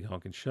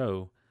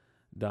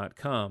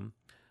bighonkinshow.com.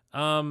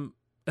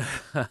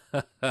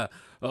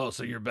 Oh,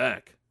 so you're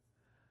back.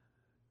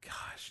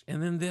 Gosh.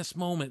 And then this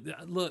moment,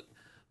 look,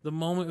 the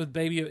moment with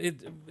Baby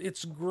Yoda,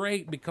 it's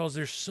great because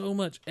there's so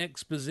much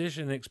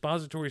exposition and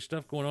expository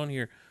stuff going on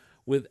here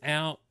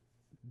without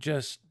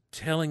just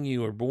telling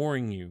you or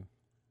boring you.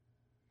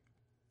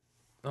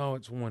 Oh,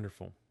 it's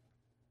wonderful.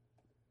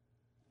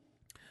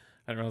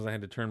 I didn't realize I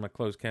had to turn my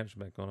closed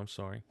caption back on. I'm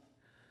sorry.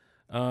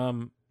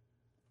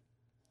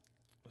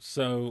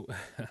 So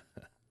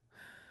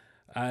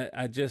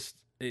I just,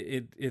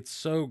 it's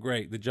so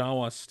great. The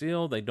Jawas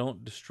still, they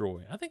don't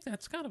destroy. I think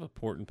that's kind of an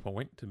important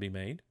point to be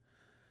made.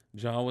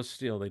 Jawas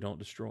still, they don't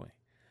destroy.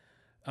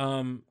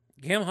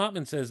 Cam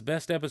Hopman says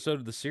best episode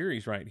of the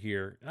series right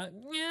here.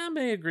 Yeah, I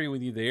may agree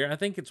with you there. I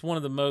think it's one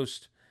of the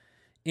most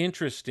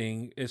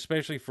interesting,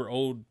 especially for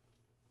old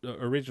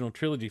original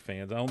trilogy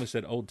fans. I almost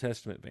said Old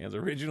Testament fans,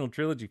 original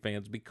trilogy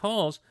fans,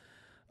 because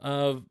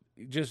of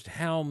just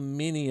how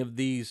many of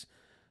these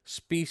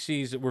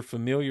species that we're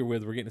familiar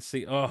with we're getting to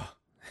see. Oh,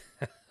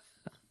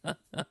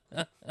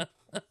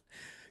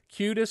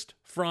 cutest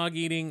frog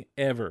eating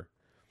ever.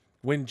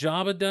 When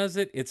Jabba does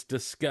it, it's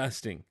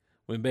disgusting.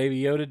 When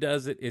Baby Yoda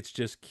does it, it's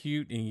just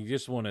cute, and you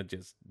just want to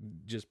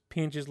just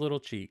pinch his little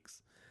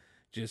cheeks,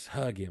 just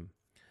hug him.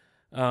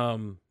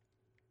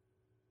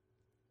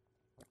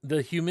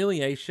 The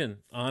humiliation,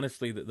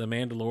 honestly, that the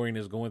Mandalorian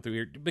is going through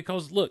here,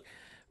 because look,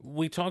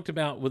 we talked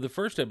about with the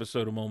first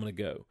episode a moment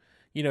ago.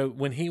 You know,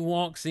 when he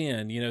walks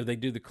in, you know, they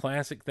do the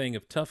classic thing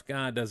of tough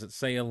guy doesn't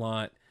say a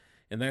lot,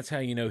 and that's how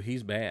you know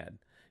he's bad.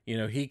 You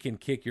know, he can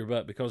kick your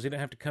butt because he don't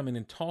have to come in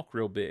and talk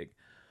real big.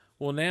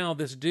 Well, now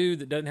this dude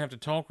that doesn't have to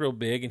talk real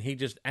big and he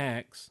just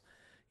acts,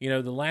 you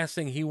know, the last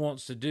thing he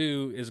wants to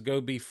do is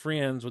go be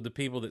friends with the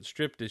people that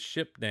stripped his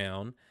ship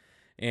down.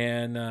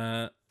 And,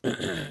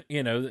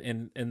 you know,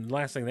 and the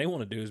last thing they want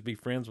to do is be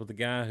friends with the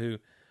guy who,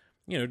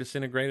 you know,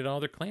 disintegrated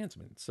all their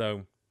Klansmen.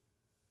 So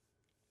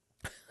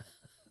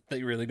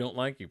they really don't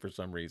like you for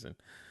some reason.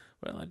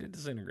 Well, I did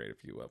disintegrate a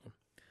few of them.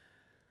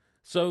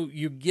 So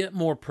you get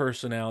more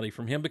personality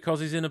from him because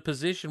he's in a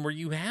position where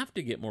you have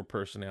to get more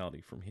personality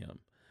from him.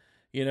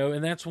 You know,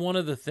 and that's one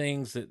of the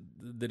things that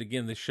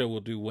again, this show will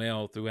do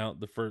well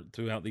throughout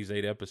throughout these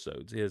 8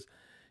 episodes is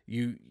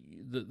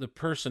the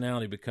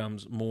personality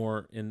becomes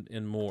more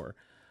and more.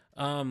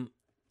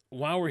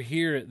 While we're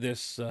here at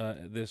this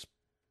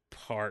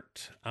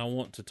part, I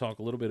want to talk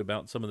a little bit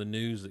about some of the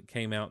news that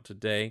came out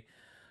today.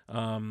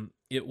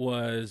 It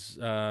was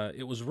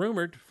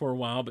rumored for a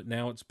while, but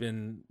now it's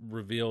been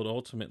revealed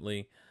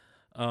ultimately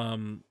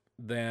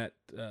that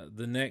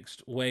the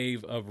next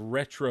wave of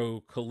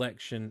retro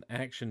collection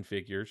action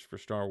figures for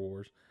Star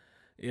Wars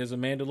is a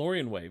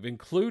Mandalorian wave,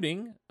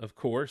 including, of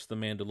course, the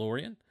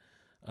Mandalorian,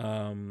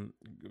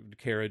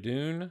 Cara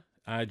Dune,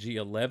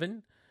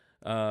 IG-11,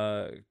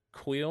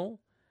 Quill,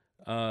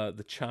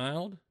 the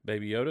Child,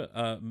 Baby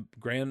Yoda,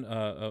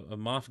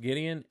 Moff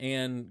Gideon,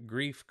 and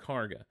Greef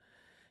Karga.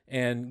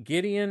 And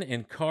Gideon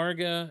and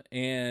Karga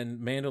and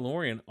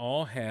Mandalorian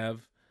all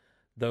have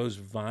those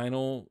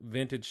vinyl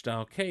vintage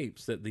style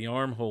capes that the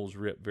armholes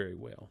rip very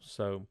well.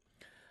 So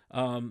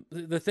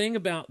the thing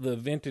about the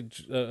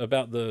vintage,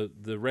 about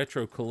the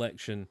retro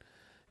collection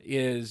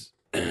is,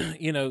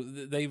 you know,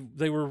 they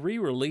were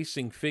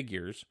re-releasing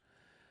figures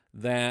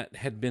that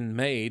had been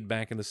made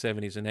back in the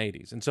 70s and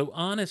 80s. And so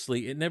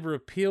honestly, it never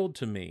appealed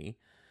to me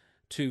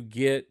to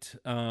get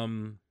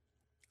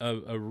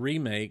a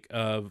remake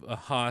of a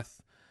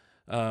Hoth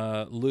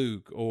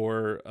Luke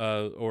or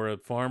a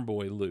Farm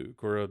Boy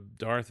Luke or a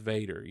Darth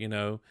Vader, you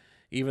know,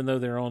 even though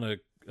they're on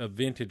a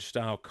vintage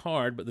style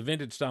card, but the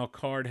vintage style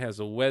card has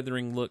a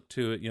weathering look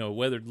to it, you know, a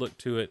weathered look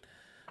to it,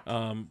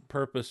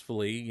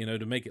 purposefully, you know,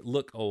 to make it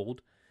look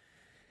old.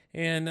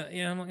 And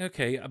I'm like,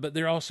 okay, but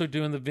they're also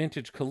doing the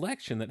vintage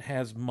collection that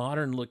has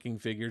modern looking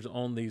figures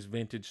on these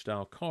vintage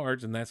style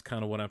cards, and that's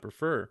kind of what I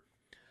prefer.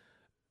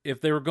 If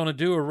they were going to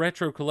do a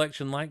retro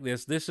collection like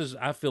this is,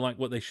 I feel like,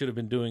 what they should have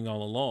been doing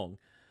all along.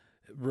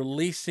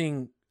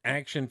 Releasing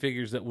action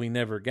figures that we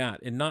never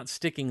got and not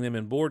sticking them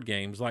in board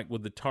games like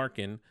with the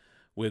Tarkin,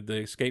 with the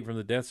Escape from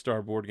the Death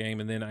Star board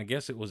game, and then I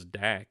guess it was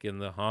Dak in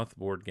the Hoth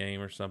board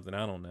game or something,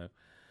 I don't know.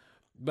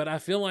 But I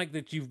feel like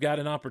that you've got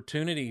an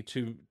opportunity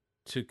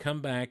to come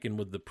back, and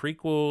with the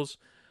prequels,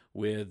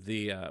 with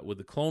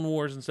the Clone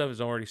Wars and stuff, as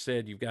I already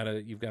said, you've got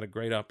a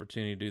great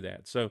opportunity to do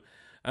that. So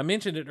I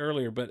mentioned it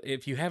earlier, but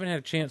if you haven't had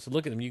a chance to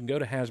look at them, you can go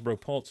to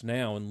Hasbro Pulse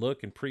now and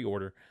look and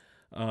pre-order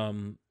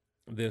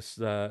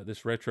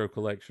this retro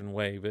collection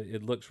wave.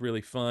 It looks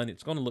really fun.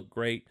 It's going to look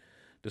great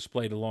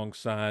displayed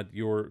alongside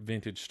your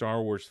vintage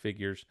Star Wars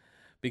figures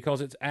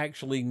because it's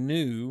actually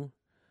new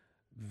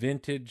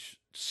vintage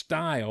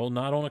style,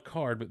 not on a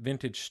card, but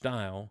vintage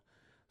style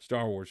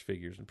Star Wars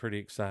figures. I'm pretty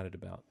excited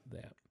about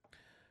that.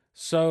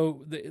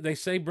 So they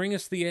say, bring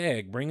us the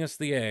egg,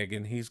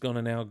 and he's going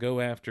to now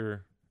go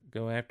after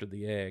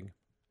the egg.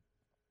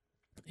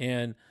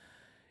 And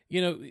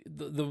you know,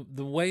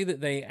 the way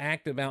that they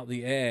act about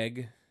the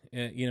egg,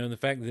 you know, and the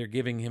fact that they're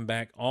giving him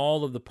back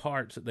all of the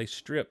parts that they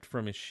stripped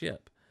from his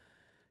ship,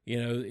 you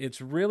know,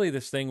 it's really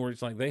this thing where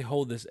it's like they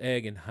hold this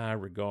egg in high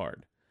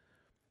regard.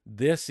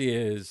 This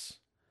is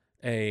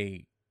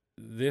a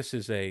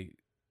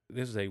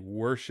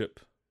worship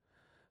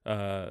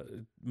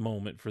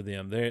moment for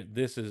them.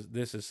 This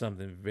is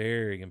something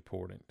very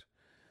important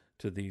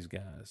to these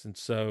guys, and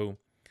so,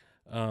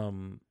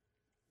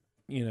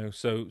 you know,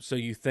 so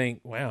you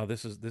think, wow,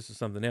 this is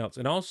something else.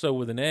 And also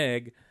with an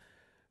egg,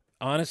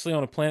 honestly,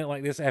 on a planet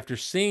like this, after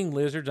seeing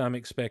lizards, I'm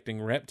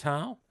expecting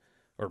reptile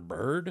or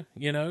bird.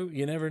 You know,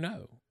 you never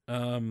know.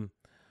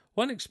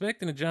 Wasn't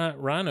expecting a giant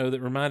rhino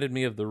that reminded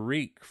me of the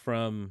Reek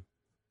from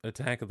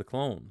Attack of the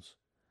Clones.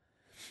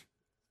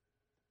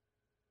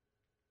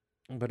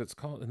 But it's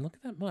called, and look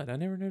at that mud. I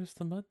never noticed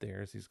the mud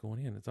there as he's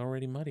going in. It's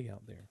already muddy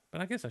out there.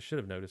 But I guess I should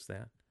have noticed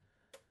that.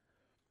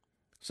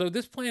 So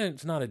this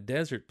planet's not a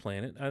desert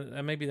planet.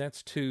 Maybe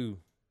that's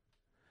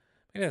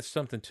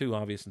something too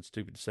obvious and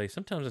stupid to say.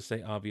 Sometimes I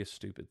say obvious,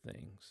 stupid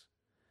things.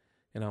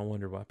 And I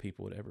wonder why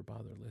people would ever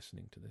bother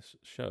listening to this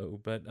show.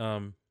 But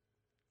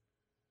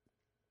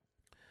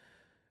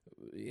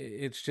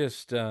it's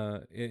just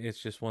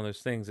one of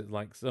those things that,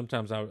 like,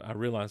 sometimes I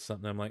realize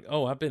something. I'm like,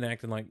 oh, I've been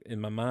acting like in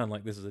my mind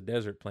like this is a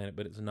desert planet,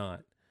 but it's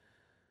not.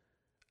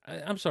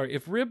 I'm sorry,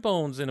 if rib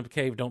bones in a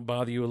cave don't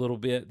bother you a little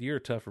bit, you're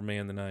a tougher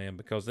man than I am,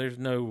 because there's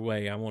no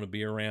way I want to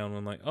be around when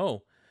I'm like,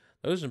 oh,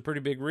 those are some pretty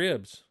big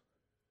ribs.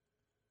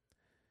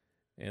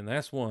 And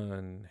that's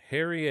one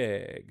hairy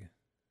egg.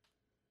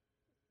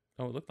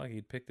 Oh, it looked like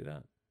he'd picked it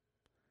up.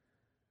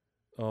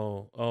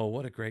 Oh,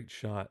 what a great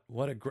shot.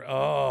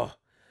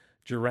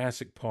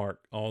 Jurassic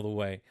Park all the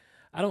way.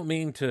 I don't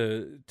mean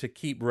to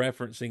keep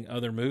referencing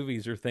other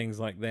movies or things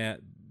like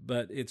that,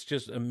 but it's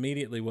just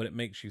immediately what it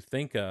makes you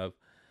think of.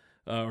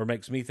 Or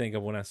makes me think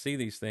of when I see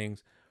these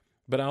things.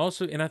 But I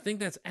think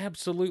that's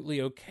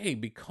absolutely okay,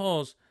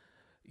 because,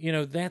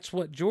 that's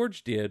what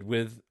George did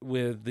with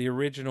the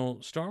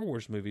original Star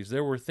Wars movies.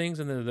 There were things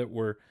in there that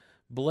were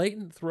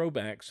blatant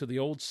throwbacks to the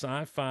old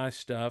sci-fi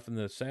stuff and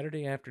the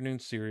Saturday afternoon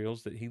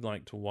serials that he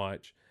liked to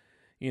watch,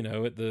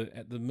 at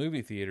the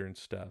movie theater and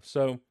stuff.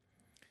 So,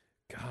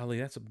 golly,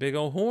 that's a big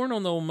old horn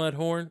on the old mud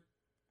horn.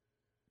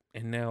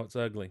 And now it's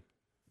ugly.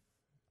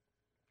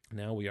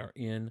 Now we are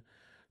in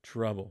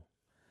trouble.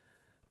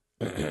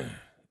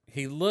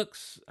 He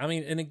looks,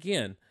 and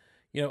again,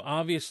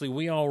 obviously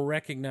we all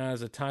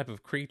recognize a type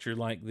of creature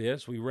like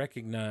this. We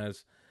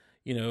recognize,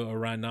 a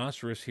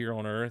rhinoceros here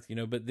on Earth,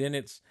 but then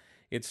it's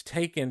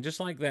taken, just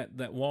like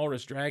that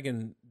walrus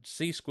dragon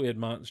sea squid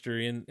monster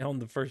on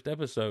the first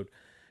episode.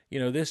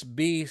 This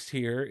beast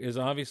here is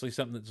obviously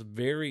something that's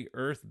very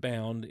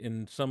earthbound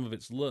in some of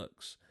its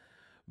looks,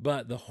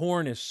 but the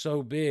horn is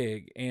so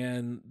big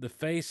and the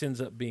face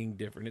ends up being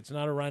different. It's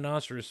not a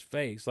rhinoceros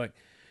face. Like,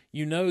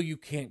 you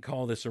can't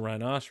call this a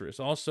rhinoceros.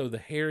 Also, the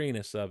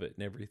hairiness of it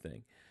and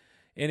everything.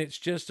 And it's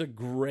just a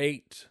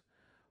great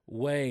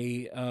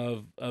way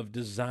of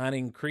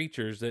designing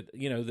creatures that,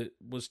 that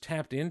was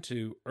tapped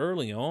into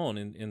early on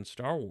in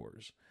Star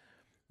Wars.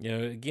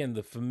 Again,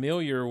 the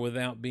familiar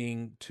without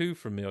being too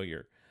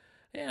familiar.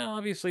 Yeah,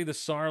 obviously the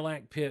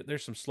Sarlacc pit,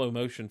 there's some slow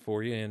motion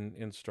for you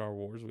in Star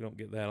Wars. We don't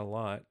get that a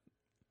lot.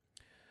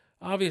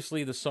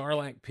 Obviously, the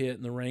Sarlacc pit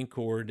and the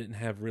Rancor didn't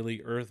have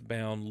really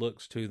earthbound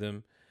looks to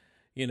them.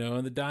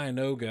 And the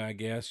Dianoga, I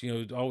guess,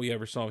 all we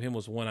ever saw of him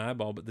was one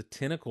eyeball, but the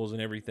tentacles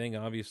and everything,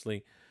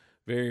 obviously,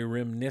 very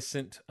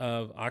reminiscent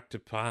of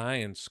octopi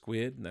and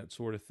squid and that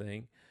sort of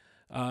thing.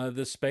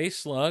 The space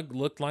slug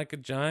looked like a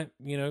giant,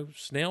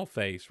 snail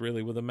face,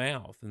 really, with a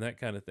mouth and that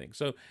kind of thing.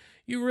 So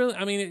you really,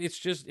 it's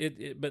just,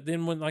 but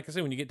then when, like I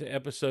said, when you get to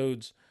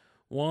episodes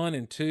 1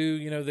 and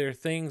 2, there are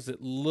things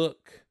that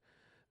look,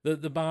 the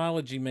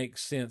biology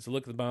makes sense. The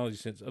look of the biology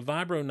sense. A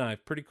vibro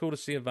knife, pretty cool to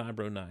see a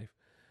vibro knife.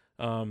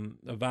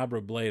 A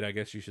vibro blade, I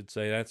guess you should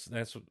say.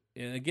 That's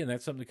again,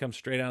 that's something that comes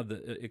straight out of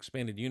the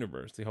expanded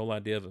universe. The whole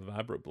idea of a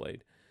vibro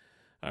blade.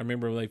 I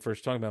remember when they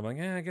first talked about it, I'm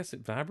like, I guess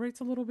it vibrates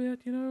a little bit.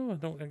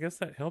 I guess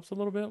that helps a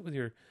little bit with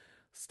your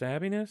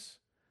stabbiness.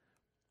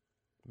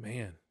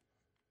 Man,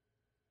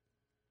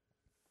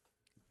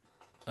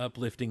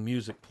 uplifting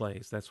music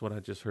plays. That's what I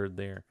just heard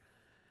there.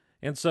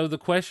 And so the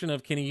question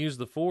of can he use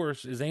the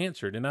Force is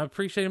answered, and I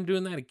appreciate him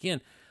doing that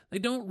again. They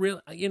don't really,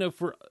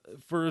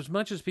 for as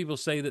much as people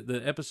say that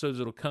the episodes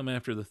that'll come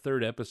after the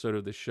third episode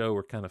of the show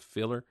are kind of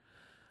filler,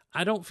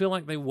 I don't feel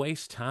like they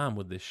waste time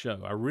with this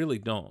show. I really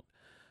don't.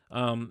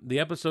 The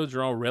episodes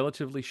are all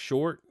relatively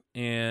short,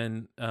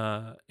 and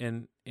they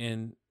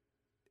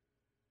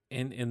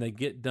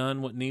get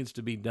done what needs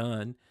to be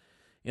done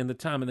in the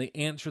time, and they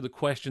answer the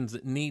questions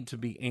that need to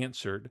be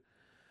answered,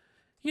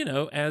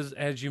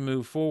 as you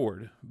move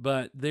forward.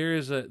 But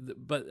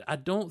but I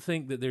don't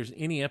think that there's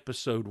any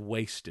episode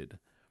wasted.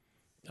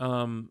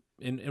 And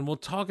we'll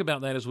talk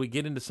about that as we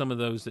get into some of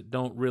those that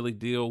don't really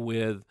deal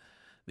with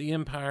the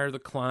Empire, the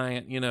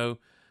client.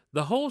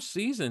 The whole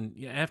season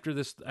after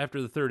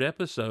the third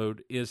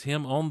episode is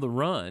him on the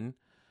run,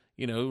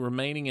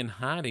 remaining in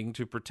hiding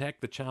to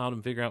protect the child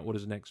and figure out what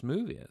his next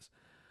move is.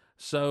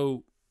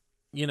 So,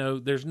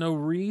 there's no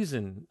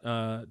reason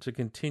to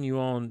continue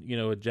on,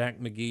 a Jack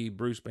McGee,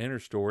 Bruce Banner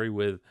story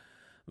with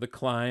the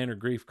client or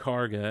Grief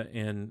Karga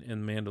and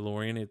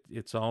Mandalorian.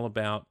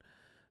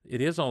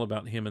 It is all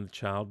about him and the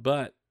child,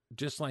 but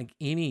just like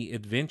any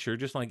adventure,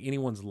 just like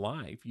anyone's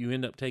life, you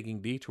end up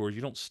taking detours.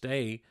 You don't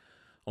stay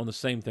on the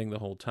same thing the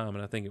whole time,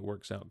 and I think it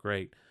works out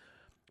great.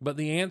 But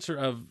the answer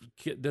of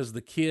does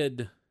the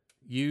kid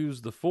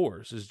use the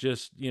Force is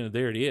just,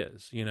 there it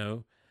is,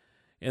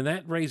 and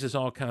that raises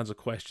all kinds of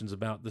questions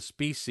about the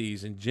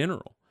species in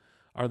general.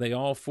 Are they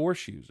all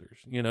Force users?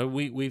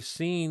 We've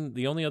seen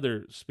the only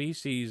other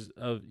species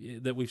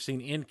that we've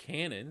seen in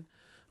canon.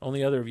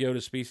 Only other of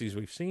Yoda's species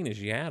we've seen is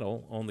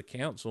Yaddle on the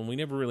council, and we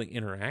never really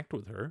interact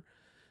with her.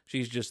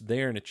 She's just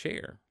there in a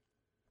chair.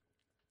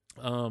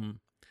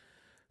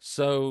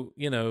 So,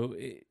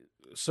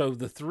 so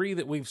the three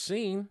that we've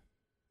seen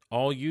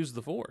all use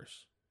the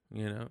Force,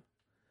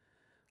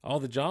 All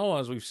the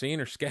Jawas we've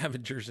seen are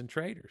scavengers and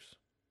traders.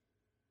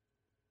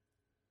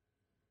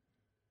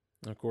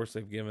 Of course,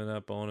 they've given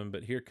up on him,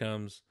 but here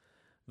comes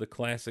the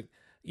classic.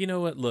 You know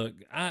what? Look,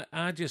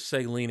 I just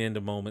say lean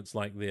into moments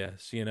like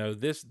this.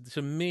 This,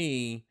 to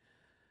me,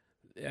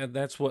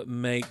 that's what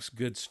makes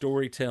good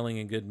storytelling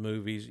and good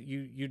movies.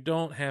 You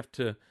don't have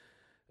to.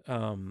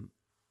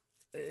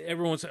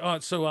 Everyone say, "Oh,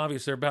 it's so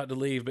obvious they're about to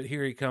leave," but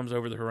here he comes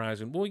over the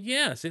horizon. Well,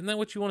 yes, isn't that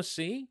what you want to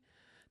see?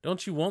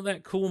 Don't you want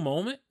that cool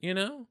moment?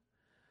 And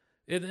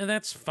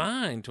that's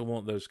fine to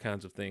want those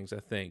kinds of things, I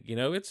think.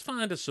 It's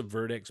fine to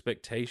subvert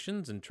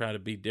expectations and try to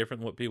be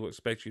different than what people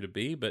expect you to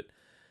be. But,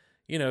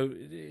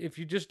 if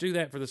you just do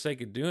that for the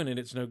sake of doing it,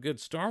 it's no good.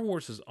 Star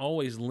Wars has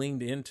always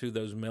leaned into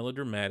those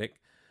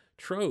melodramatic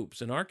tropes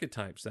and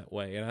archetypes that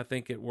way. And I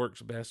think it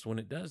works best when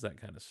it does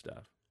that kind of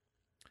stuff.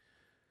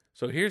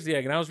 So here's the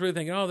egg. And I was really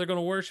thinking, oh, they're going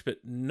to worship it.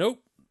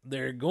 Nope.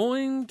 They're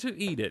going to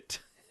eat it.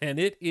 And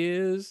it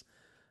is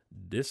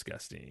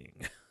disgusting.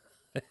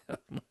 Oh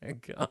my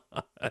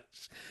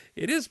gosh.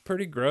 It is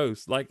pretty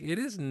gross. Like, it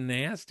is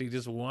nasty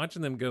just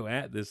watching them go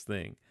at this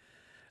thing.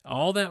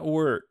 All that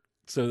work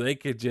so they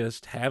could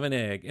just have an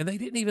egg. And they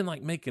didn't even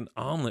make an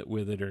omelet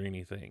with it or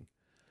anything.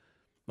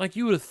 Like,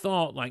 you would have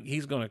thought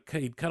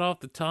he'd cut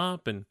off the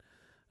top and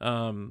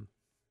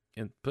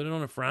put it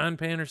on a frying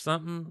pan or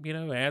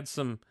something, add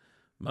some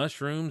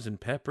mushrooms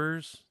and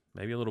peppers,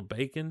 maybe a little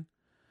bacon.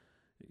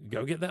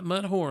 Go get that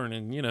mudhorn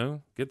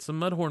and, get some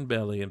mudhorn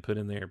belly and put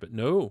in there. But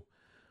no.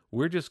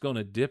 We're just going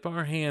to dip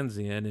our hands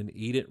in and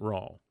eat it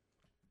raw.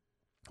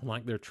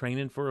 Like they're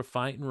training for a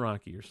fight in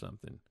Rocky or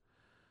something.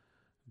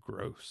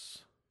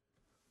 Gross.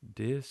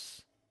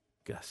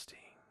 Disgusting.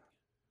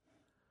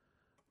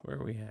 Where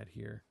are we at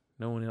here?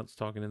 No one else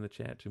talking in the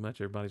chat too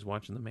much. Everybody's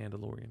watching The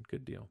Mandalorian.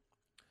 Good deal.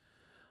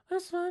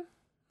 That's fine.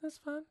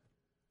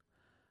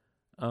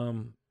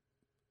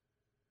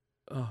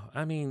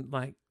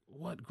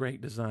 What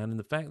great design. And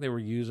the fact they were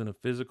using a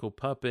physical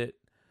puppet.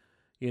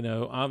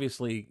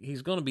 Obviously,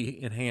 he's going to be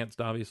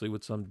enhanced, obviously,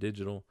 with some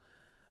digital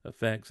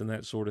effects and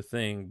that sort of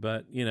thing.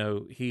 But,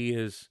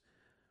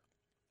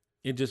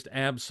 it just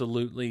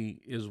absolutely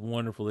is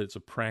wonderful that it's a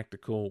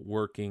practical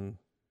working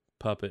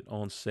puppet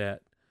on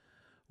set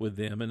with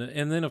them.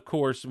 And then, of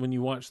course, when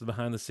you watch the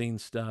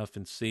behind-the-scenes stuff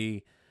and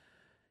see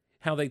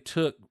how they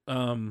took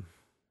the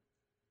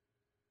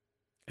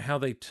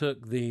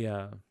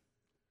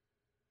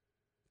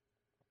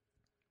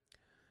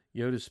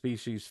Yoda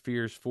species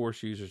fears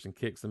Force users and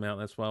kicks them out.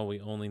 That's why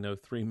we only know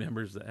 3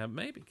 members that have.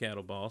 Maybe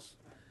Cattle Boss.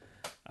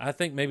 I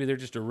think maybe they're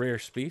just a rare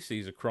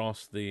species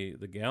across the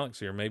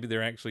galaxy, or maybe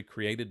they're actually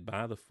created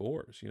by the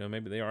Force.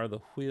 Maybe they are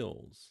the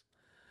Whills.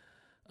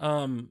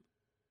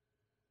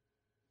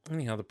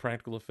 Anyhow, the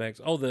practical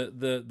effects. Oh,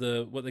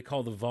 the what they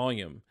call the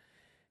volume.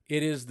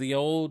 It is the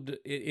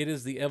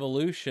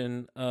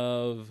evolution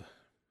of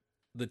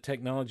the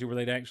technology where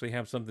they'd actually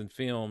have something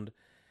filmed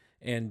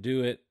and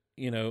do it,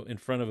 in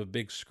front of a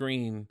big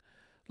screen.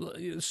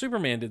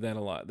 Superman did that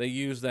a lot. They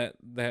used that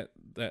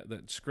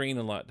screen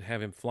a lot to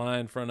have him fly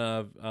in front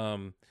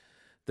of.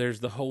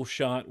 There's the whole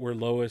shot where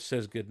Lois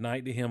says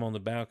goodnight to him on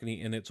the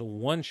balcony, and it's a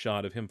one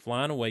shot of him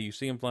flying away. You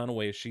see him flying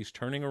away as she's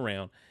turning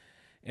around,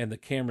 and the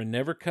camera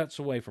never cuts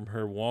away from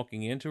her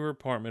walking into her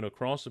apartment,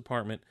 across the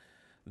apartment,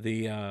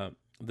 the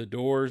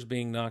doors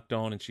being knocked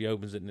on, and she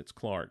opens it, and it's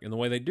Clark. And the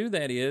way they do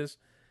that is,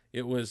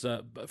 it was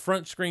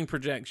front screen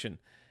projection.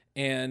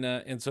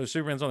 And so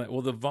Superman's on that.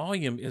 Well, the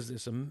volume is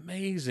this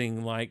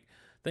amazing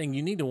thing.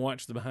 You need to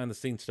watch the behind the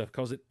scenes stuff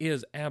because it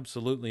is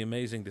absolutely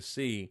amazing to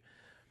see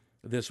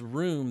this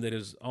room that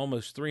is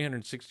almost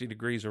 360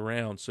 degrees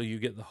around. So you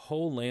get the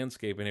whole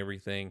landscape and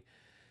everything,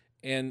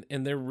 and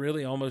they're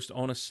really almost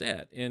on a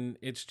set. And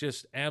it's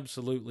just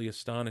absolutely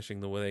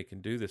astonishing the way they can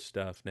do this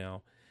stuff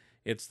now.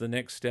 It's the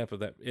next step of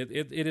that.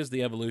 It is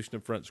the evolution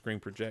of front screen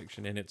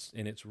projection, and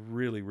it's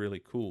really, really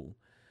cool.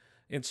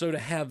 And so to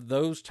have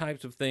those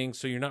types of things,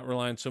 so you're not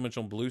relying so much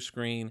on blue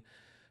screen,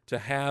 to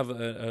have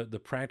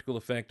the practical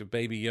effect of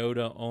Baby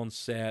Yoda on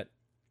set,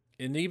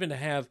 and even to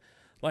have,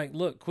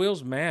 look,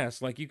 Quill's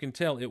mask, you can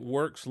tell it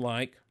works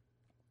like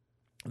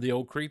the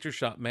old Creature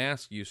Shop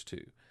mask used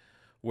to,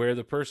 where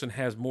the person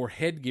has more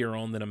headgear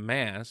on than a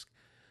mask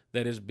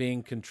that is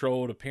being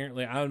controlled.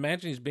 Apparently, I would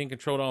imagine he's being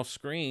controlled off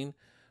screen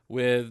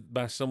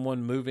by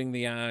someone moving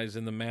the eyes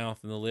and the mouth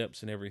and the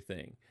lips and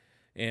everything.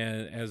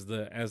 And as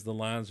the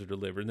lines are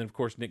delivered. And then, of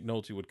course, Nick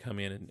Nolte would come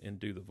in and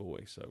do the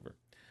voiceover.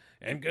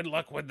 And good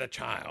luck with the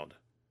child.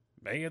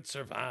 May it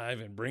survive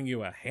and bring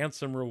you a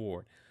handsome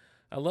reward.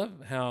 I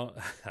love how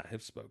I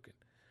have spoken.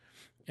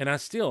 And I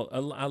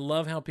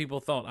love how people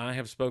thought I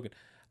have spoken.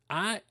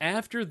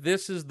 After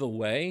This Is the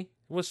Way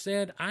was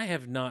said, I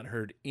have not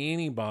heard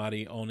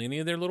anybody on any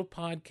of their little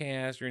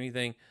podcasts or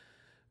anything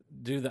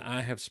do the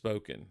I have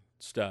spoken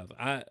stuff.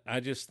 I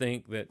just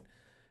think that,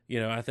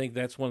 I think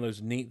that's one of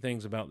those neat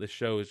things about this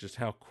show is just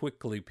how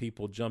quickly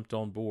people jumped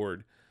on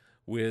board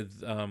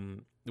with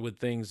with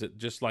things that,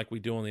 just like we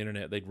do on the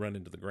internet, they'd run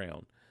into the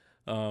ground.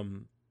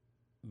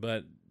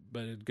 But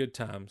good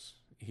times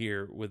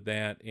here with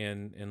that,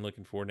 and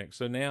looking forward next.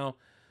 So now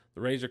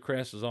the Razor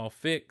Crest is all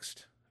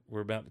fixed.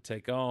 We're about to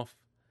take off,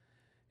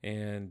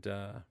 and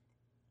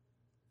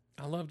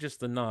I love just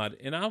the nod.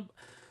 And I'll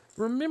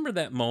remember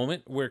that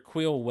moment where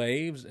Quill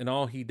waves and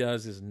all he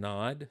does is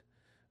nod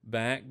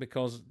back,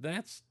 because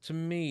that's, to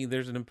me,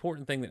 there's an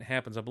important thing that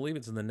happens. I believe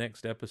it's in the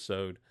next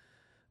episode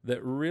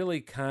that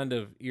really kind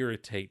of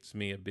irritates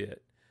me a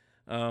bit.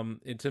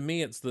 And to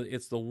me, it's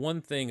the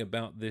one thing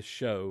about this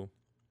show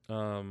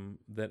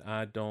that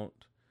I don't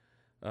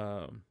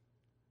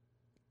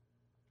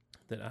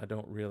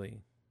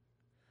really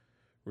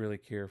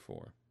care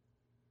for.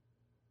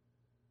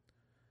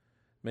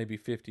 Maybe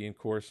 50 in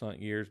Coruscant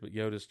years, but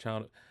Yoda's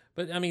child.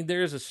 But I mean,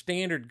 there's a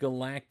standard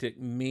galactic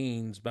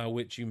means by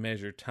which you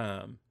measure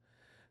time.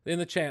 In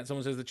the chat,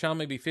 someone says the child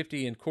may be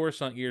 50 in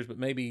Coruscant years, but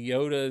maybe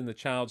Yoda in the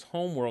child's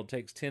homeworld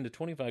takes 10 to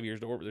 25 years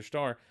to orbit their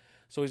star,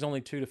 so he's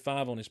only 2 to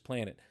 5 on his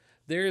planet.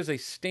 There is a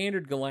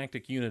standard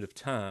galactic unit of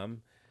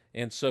time,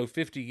 and so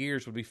 50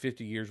 years would be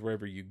 50 years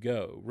wherever you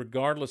go,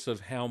 regardless of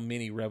how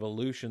many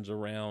revolutions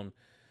around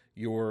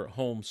your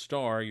home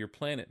star your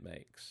planet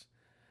makes.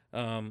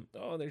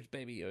 There's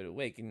Baby Yoda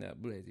waking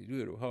up, bless his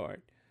little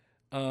heart.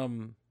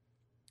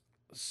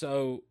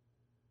 So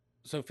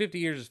 50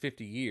 years is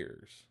 50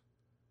 years.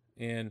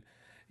 And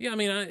yeah, I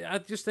mean, I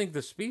just think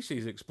the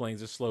species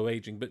explains the slow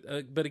aging,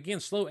 but again,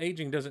 slow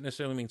aging doesn't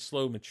necessarily mean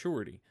slow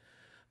maturity,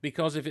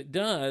 because if it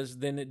does,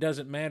 then it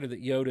doesn't matter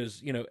that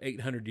Yoda's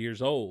 800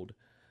 years old,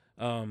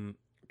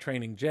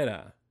 training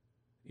Jedi.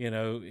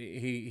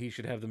 He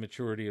should have the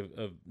maturity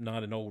of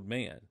not an old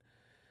man.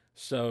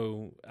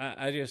 So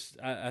I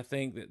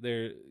think that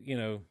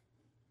the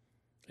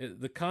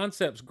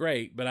concept's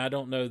great, but I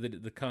don't know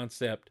that the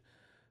concept,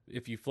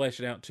 if you flesh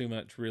it out too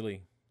much,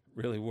 really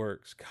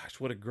works. Gosh,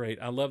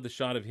 I love the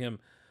shot of him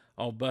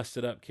all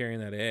busted up carrying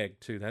that egg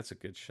too. That's a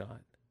good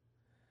shot.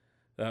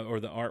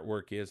 Or the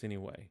artwork is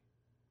anyway.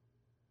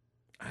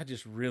 I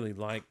just really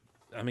like,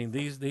 I mean,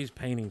 these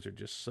paintings are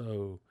just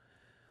so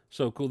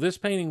cool. This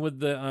painting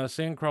with the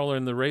Sandcrawler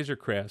and the Razor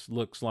Crest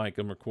looks like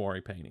a Macquarie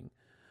painting.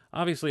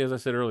 Obviously, as I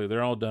said earlier,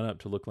 they're all done up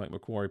to look like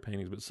Macquarie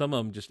paintings, but some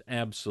of them just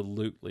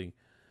absolutely,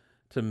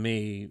 to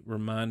me,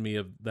 remind me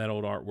of that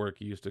old artwork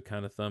you used to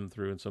kind of thumb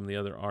through in some of the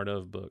other Art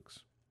of books.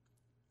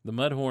 The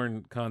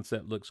Mudhorn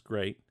concept looks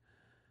great,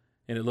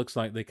 and it looks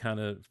like they kind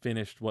of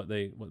finished what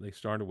they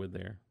started with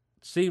there.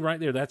 See, right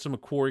there, that's a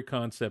Macquarie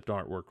concept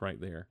artwork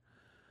right there.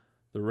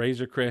 The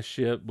Razor Crest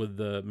ship with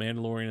the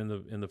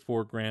Mandalorian in the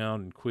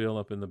foreground and Quill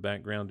up in the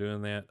background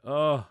doing that.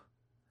 Oh,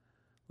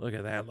 look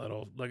at that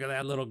little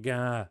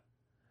guy.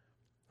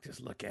 Just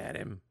look at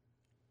him.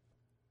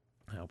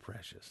 How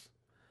precious.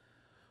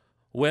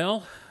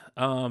 Well,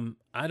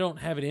 I don't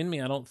have it in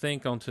me, I don't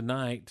think, on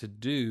tonight to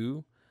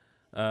do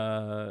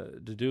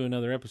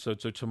another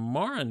episode. So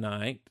tomorrow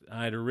night,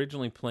 I had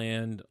originally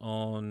planned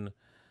on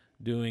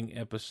doing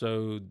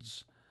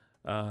episodes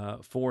 4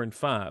 and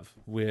 5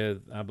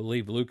 with, I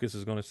believe Lucas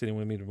is going to sit in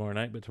with me tomorrow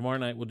night, but tomorrow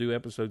night we'll do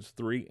episodes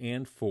 3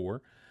 and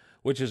 4,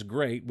 which is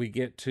great. We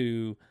get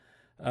to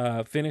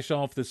finish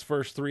off this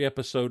first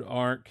 3-episode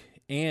arc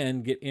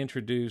and get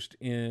introduced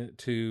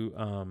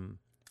to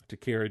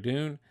Cara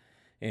Dune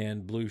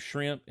and Blue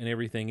Shrimp and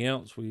everything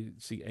else. We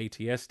see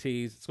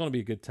ATSTs. It's going to be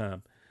a good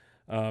time.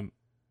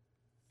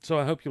 So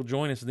I hope you'll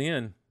join us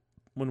then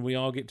when we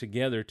all get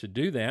together to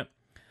do that,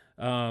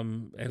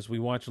 as we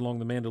watch along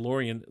The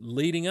Mandalorian,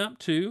 leading up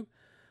to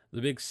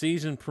the big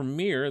season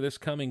premiere this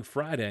coming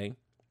Friday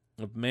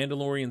of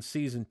Mandalorian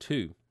Season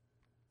 2.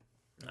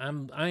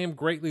 I am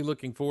greatly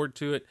looking forward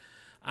to it.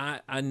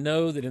 I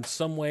know that in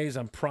some ways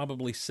I'm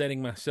probably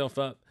setting myself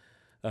up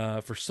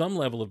for some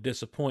level of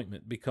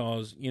disappointment,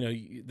 because,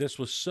 this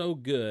was so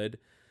good.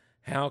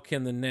 How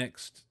can the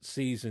next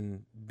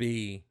season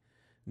be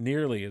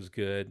nearly as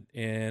good?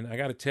 And I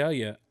got to tell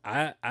you,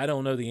 I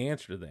don't know the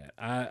answer to that.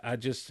 I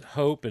just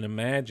hope and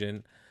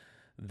imagine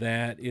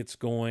that it's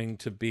going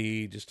to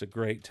be just a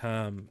great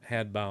time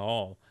had by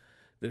all.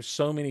 There's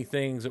so many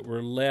things that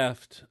were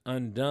left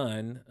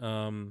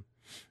undone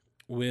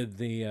with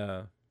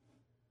the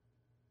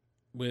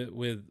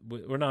with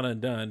we're not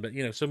undone, but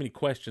so many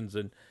questions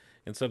and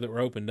stuff that were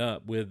opened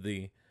up with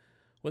the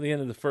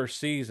end of the first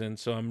season.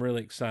 So I'm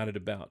really excited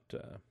about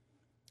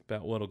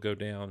what'll go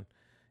down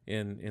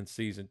in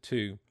season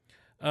 2.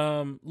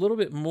 Little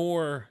bit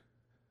more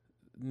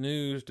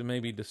news to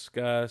maybe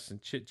discuss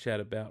and chit chat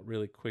about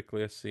really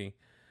quickly. Let's see.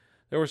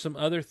 There were some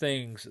other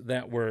things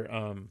that were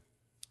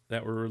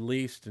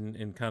released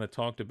and kind of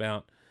talked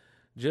about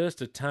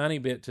just a tiny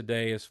bit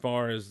today as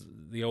far as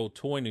the old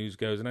toy news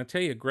goes. And I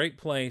tell you, a great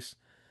place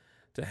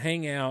to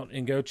hang out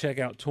and go check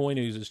out toy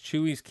news is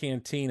Chewy's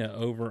Cantina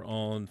over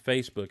on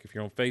Facebook. If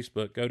you're on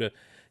Facebook,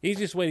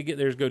 easiest way to get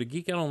there is go to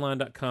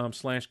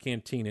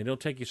geekoutonline.com/cantina. It'll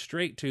take you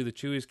straight to the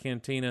Chewy's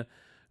Cantina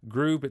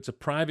group. It's a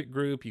private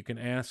group. You can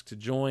ask to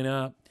join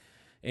up.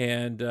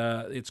 And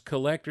it's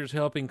collectors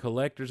helping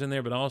collectors in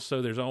there, but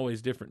also there's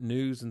always different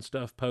news and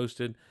stuff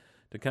posted.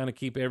 to kind of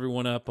keep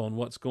everyone up on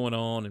what's going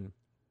on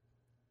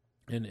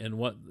and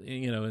what,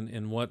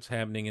 and what's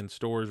happening in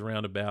stores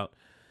roundabout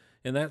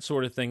and that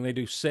sort of thing. They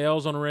do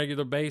sales on a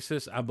regular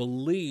basis. I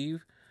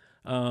believe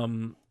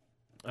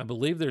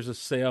there's a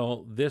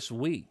sale this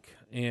week,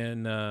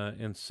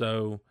 and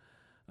so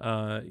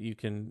you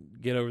can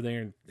get over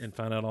there and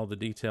find out all the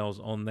details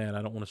on that.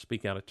 I don't want to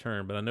speak out of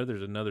turn, but I know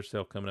there's another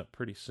sale coming up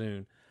pretty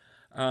soon.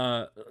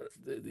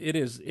 It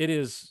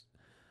is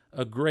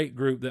a great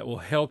group that will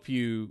help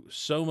you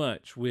so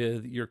much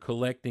with your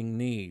collecting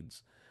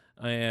needs,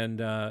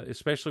 and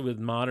especially with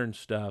modern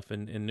stuff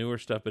and newer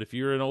stuff. But if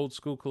you're an old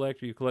school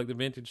collector, you collect the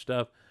vintage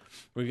stuff,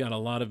 we've got a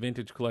lot of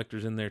vintage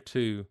collectors in there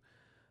too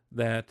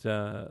that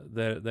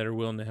are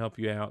willing to help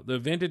you out. The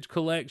vintage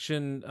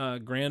collection,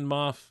 Grand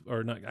Moff,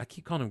 or not, I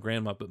keep calling him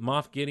Grand Moff, but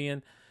Moff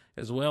Gideon,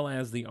 as well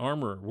as the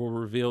armor, were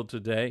revealed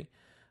today.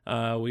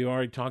 We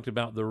already talked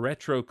about the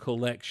retro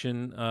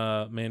collection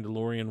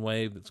Mandalorian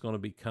wave that's going to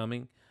be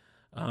coming.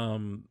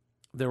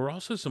 There were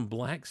also some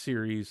Black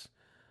Series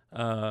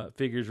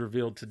figures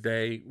revealed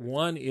today.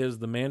 One is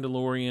the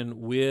Mandalorian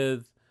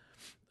with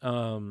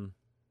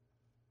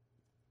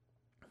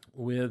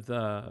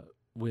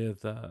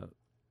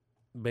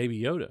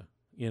Baby Yoda,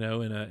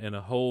 in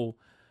a whole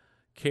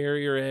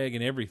carrier egg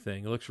and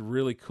everything. It looks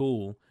really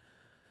cool.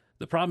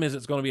 The problem is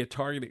it's going to be a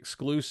Target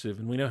exclusive,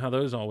 and we know how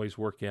those always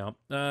work out.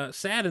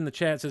 Sad in the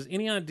chat says,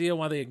 any idea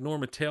why they ignore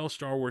Mattel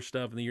Star Wars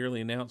stuff in the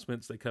yearly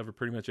announcements? They cover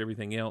pretty much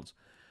everything else.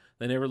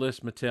 They never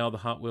list Mattel, the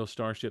Hot Wheels,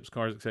 starships,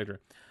 cars, etc.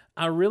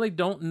 I really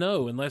don't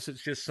know, unless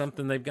it's just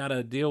something they've got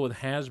to deal with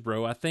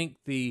Hasbro. I think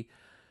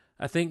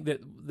that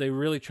they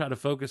really try to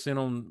focus in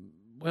on,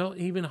 well,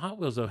 even Hot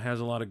Wheels, though, has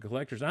a lot of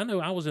collectors. I know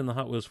I was in the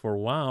Hot Wheels for a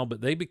while, but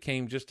they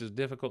became just as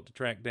difficult to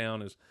track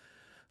down as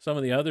some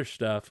of the other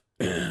stuff.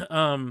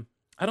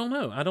 I don't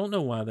know. I don't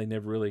know why they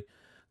never really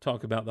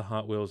talk about the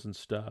Hot Wheels and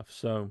stuff.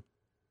 So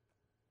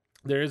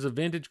there is a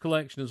vintage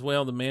collection as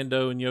well, the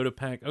Mando and Yoda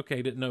pack.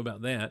 Okay, didn't know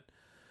about that.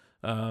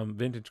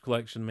 Vintage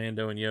collection,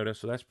 Mando and Yoda,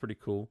 so that's pretty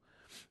cool.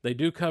 They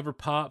do cover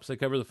Pops. They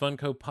cover the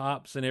Funko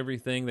Pops and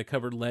everything. They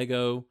covered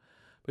Lego.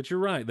 But you're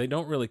right, they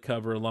don't really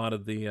cover a lot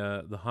of the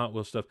Hot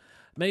Wheels stuff.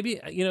 Maybe,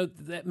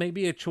 that may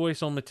be a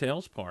choice on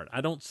Mattel's part.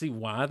 I don't see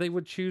why they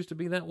would choose to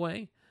be that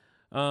way.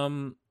 I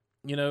know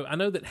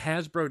that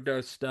Hasbro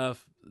does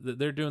stuff that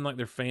they're doing, like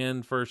their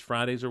Fan First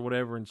Fridays or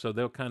whatever, and so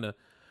they'll kind of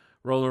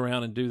roll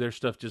around and do their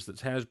stuff just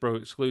that's Hasbro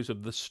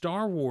exclusive. The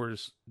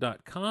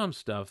StarWars.com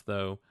stuff,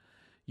 though,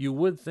 you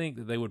would think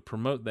that they would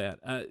promote that.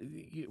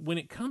 When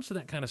it comes to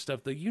that kind of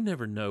stuff, though, you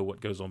never know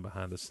what goes on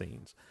behind the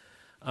scenes.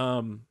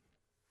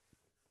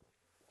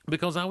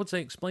 Because I would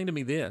say, explain to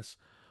me this.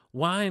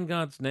 Why in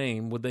God's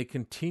name would they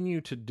continue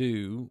to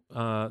do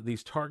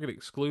these Target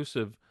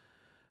exclusive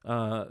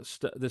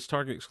this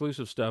Target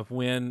exclusive stuff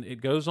when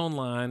it goes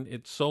online?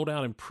 It's sold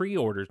out in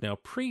pre-orders. Now,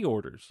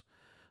 pre-orders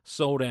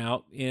sold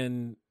out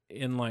in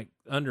like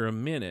under a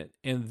minute,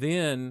 and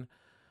then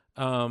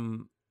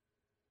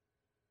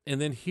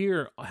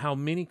hear how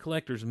many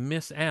collectors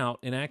miss out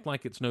and act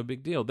like it's no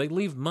big deal. They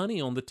leave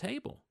money on the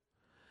table.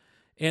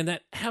 And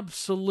that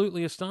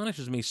absolutely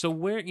astonishes me. So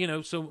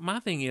so my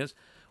thing is,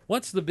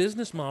 what's the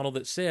business model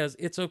that says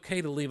it's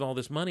okay to leave all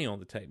this money on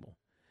the table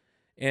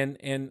and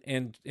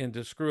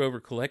to screw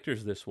over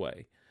collectors this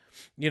way?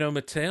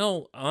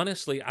 Mattel,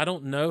 honestly, I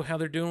don't know how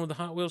they're doing with the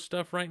Hot Wheels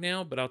stuff right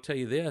now, but I'll tell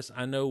you this.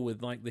 I know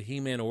with like the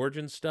He-Man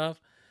Origins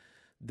stuff,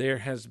 there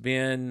has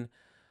been,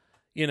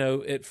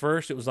 at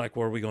first it was like,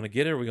 well, are we going to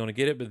get it? Are we going to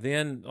get it? But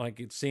then, like,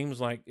 it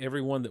seems like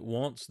everyone that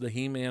wants the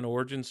He-Man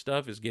Origin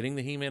stuff is getting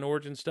the He-Man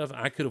Origin stuff.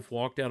 I could have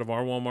walked out of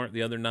our Walmart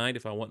the other night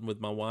if I wasn't with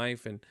my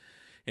wife and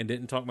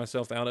didn't talk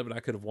myself out of it. I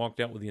could have walked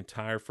out with the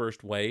entire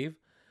first wave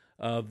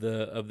of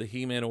the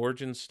He-Man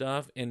Origin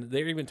stuff. And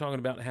they're even talking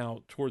about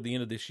how toward the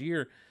end of this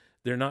year,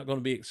 they're not going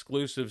to be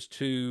exclusives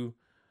to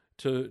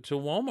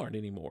Walmart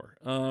anymore.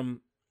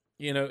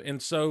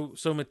 And so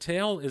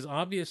Mattel is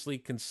obviously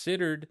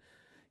considered,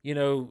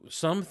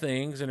 some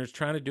things, and is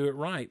trying to do it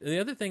right. The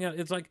other thing,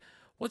 it's like,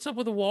 what's up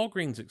with the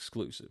Walgreens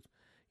exclusive?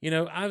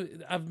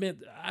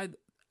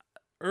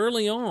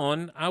 Early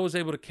on, I was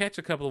able to catch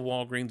a couple of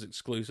Walgreens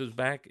exclusives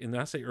back, and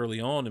I say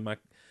early on in my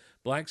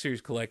Black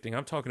Series collecting,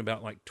 I'm talking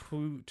about like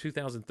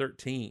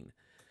 2013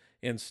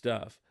 and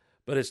stuff.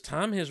 But as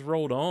time has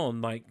rolled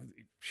on, like,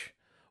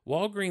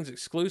 Walgreens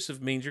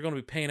exclusive means you're going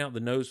to be paying out the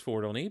nose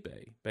for it on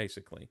eBay,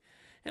 basically.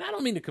 And I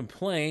don't mean to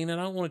complain, and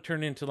I don't want to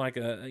turn into like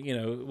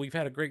we've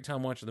had a great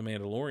time watching The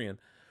Mandalorian.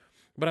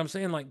 But I'm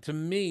saying, like, to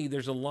me,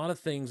 there's a lot of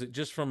things that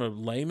just from a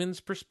layman's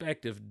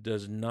perspective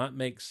does not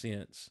make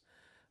sense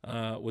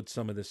with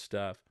some of this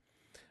stuff.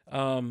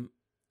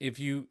 If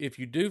you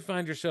do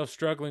find yourself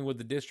struggling with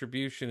the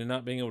distribution and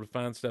not being able to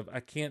find stuff, I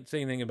can't say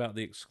anything about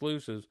the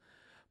exclusives,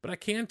 but I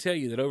can tell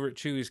you that over at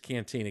Chewy's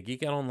Cantina,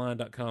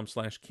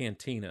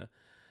 geekoutonline.com/cantina,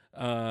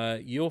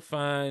 you'll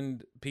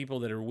find people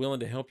that are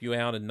willing to help you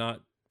out and not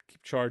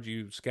charge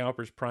you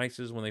scalpers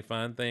prices when they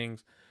find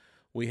things.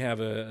 We have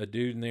a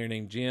dude in there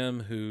named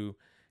Jim who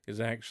is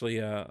actually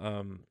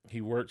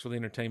he works with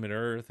Entertainment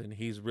Earth, and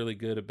he's really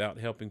good about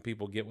helping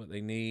people get what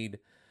they need.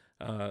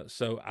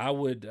 So I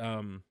would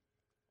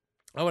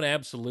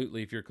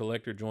absolutely, if you're a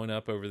collector, join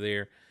up over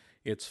there.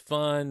 It's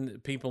fun.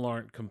 People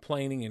aren't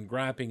complaining and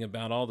griping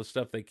about all the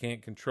stuff they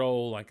can't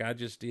control like I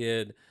just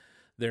did.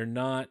 They're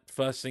not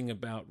fussing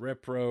about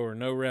repro or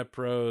no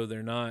repro.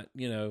 They're not,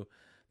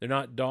 they're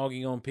not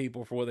dogging on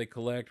people for what they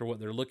collect or what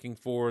they're looking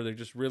for. They're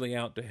just really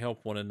out to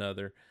help one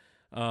another.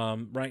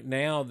 Right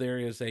now, there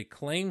is a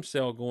claim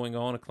sale going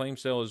on. A claim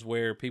sale is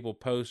where people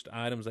post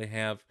items they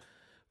have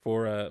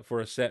for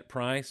a set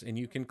price, and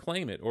you can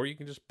claim it, or you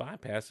can just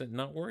bypass it and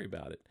not worry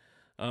about it.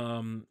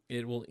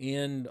 It will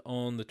end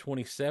on the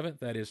 27th.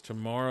 That is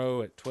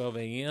tomorrow at 12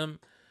 a.m.,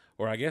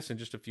 or I guess in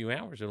just a few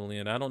hours it'll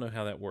end. I don't know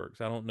how that works.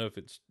 I don't know if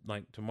it's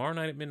like tomorrow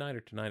night at midnight or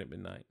tonight at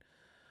midnight.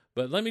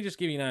 But let me just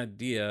give you an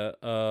idea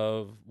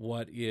of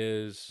what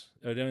is.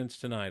 Oh, it's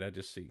tonight. I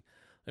just see.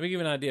 Let me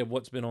give you an idea of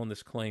what's been on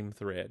this claim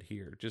thread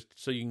here, just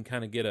so you can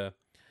kind of get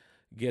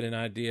an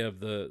idea of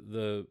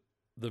the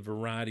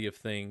variety of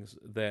things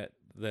that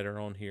are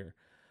on here.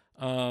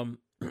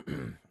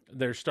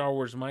 There's Star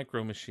Wars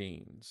Micro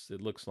Machines. It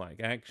looks like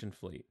Action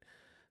Fleet.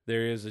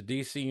 There is a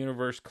DC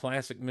Universe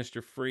Classic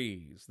Mr.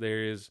 Freeze.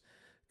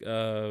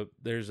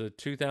 there's a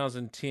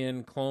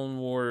 2010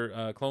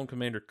 Clone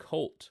Commander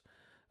Colt.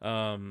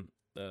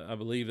 I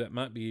believe that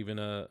might be even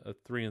a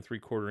 3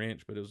 3/4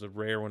 inch, but it was a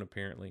rare one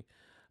apparently.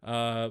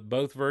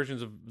 Both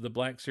versions of the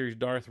Black Series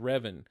Darth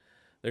Revan.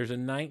 There's a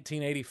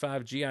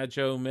 1985 G.I.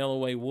 Joe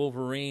Mail-Away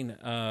Wolverine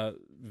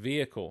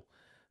vehicle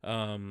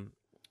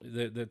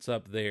that's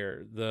up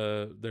there.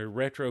 Their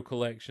retro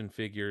collection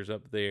figures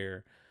up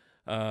there.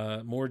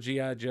 More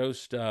G.I. Joe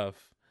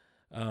stuff.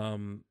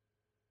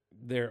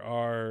 There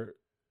are...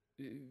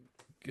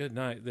 Good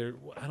night.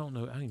 I don't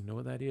know. I don't even know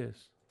what that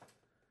is.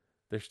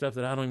 There's stuff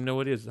that I don't even know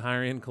what it is.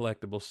 Higher end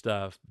collectible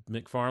stuff.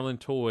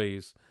 McFarlane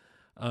toys.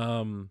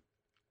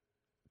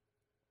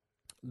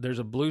 There's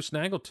a blue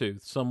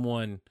snaggletooth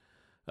someone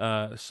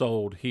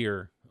sold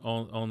here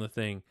on the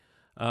thing.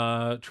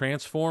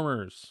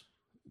 Transformers.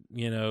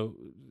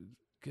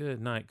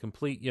 Good night.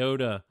 Complete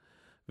Yoda.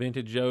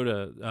 Vintage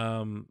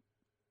Yoda.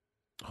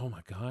 Oh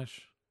my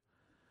gosh.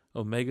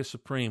 Omega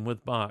Supreme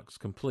with box.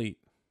 Complete.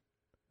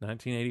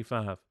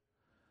 1985.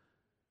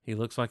 He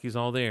looks like he's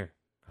all there.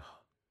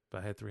 If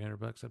I had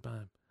 $300, I'd buy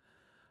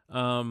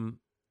him.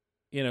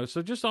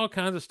 So just all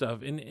kinds of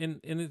stuff.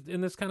 And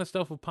this kind of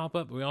stuff will pop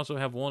up. We also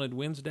have Wanted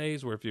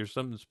Wednesdays, where if there's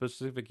something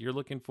specific you're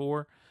looking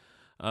for,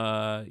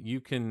 you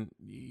can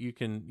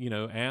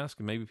ask,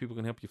 and maybe people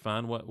can help you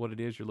find what it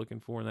is you're looking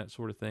for and that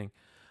sort of thing.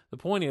 The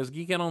point is,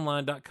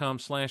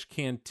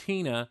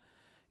 geekoutonline.com/cantina.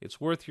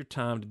 It's worth your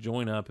time to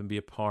join up and be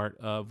a part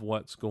of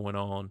what's going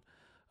on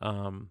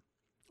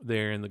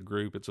there in the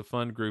group. It's a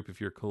fun group if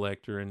you're a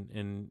collector,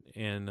 and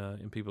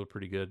people are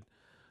pretty good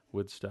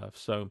with stuff.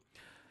 So,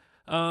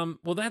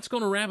 well, that's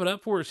going to wrap it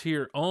up for us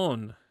here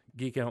on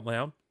Geek Out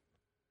Loud.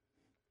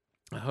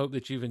 I hope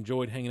that you've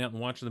enjoyed hanging out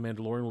and watching The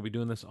Mandalorian. We'll be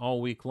doing this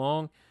all week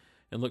long,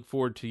 and look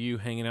forward to you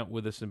hanging out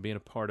with us and being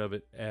a part of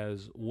it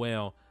as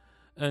well.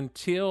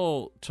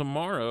 Until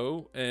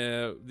tomorrow,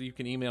 you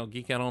can email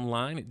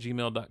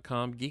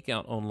geekoutonline@gmail.com,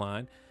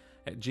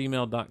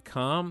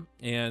 geekoutonline@gmail.com,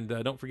 and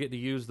don't forget to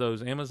use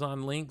those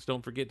Amazon links.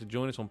 Don't forget to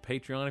join us on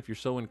Patreon if you're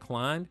so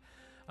inclined.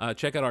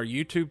 Check out our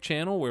YouTube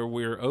channel, where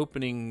we're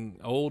opening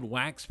old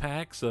wax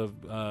packs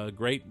of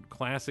great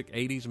classic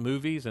 80s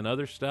movies and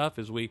other stuff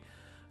as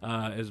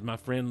my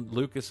friend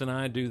Lucas and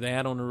I do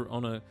that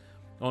on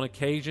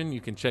occasion.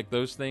 You can check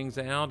those things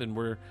out, and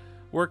we're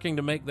working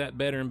to make that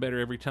better and better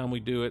every time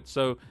we do it.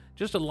 So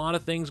just a lot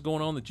of things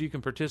going on that you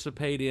can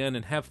participate in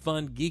and have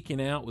fun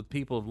geeking out with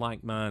people of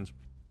like minds.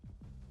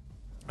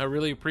 I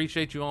really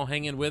appreciate you all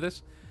hanging with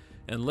us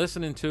and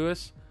listening to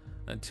us.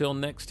 Until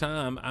next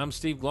time, I'm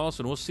Steve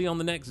Glosson. We'll see you on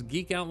the next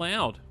Geek Out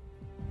Loud.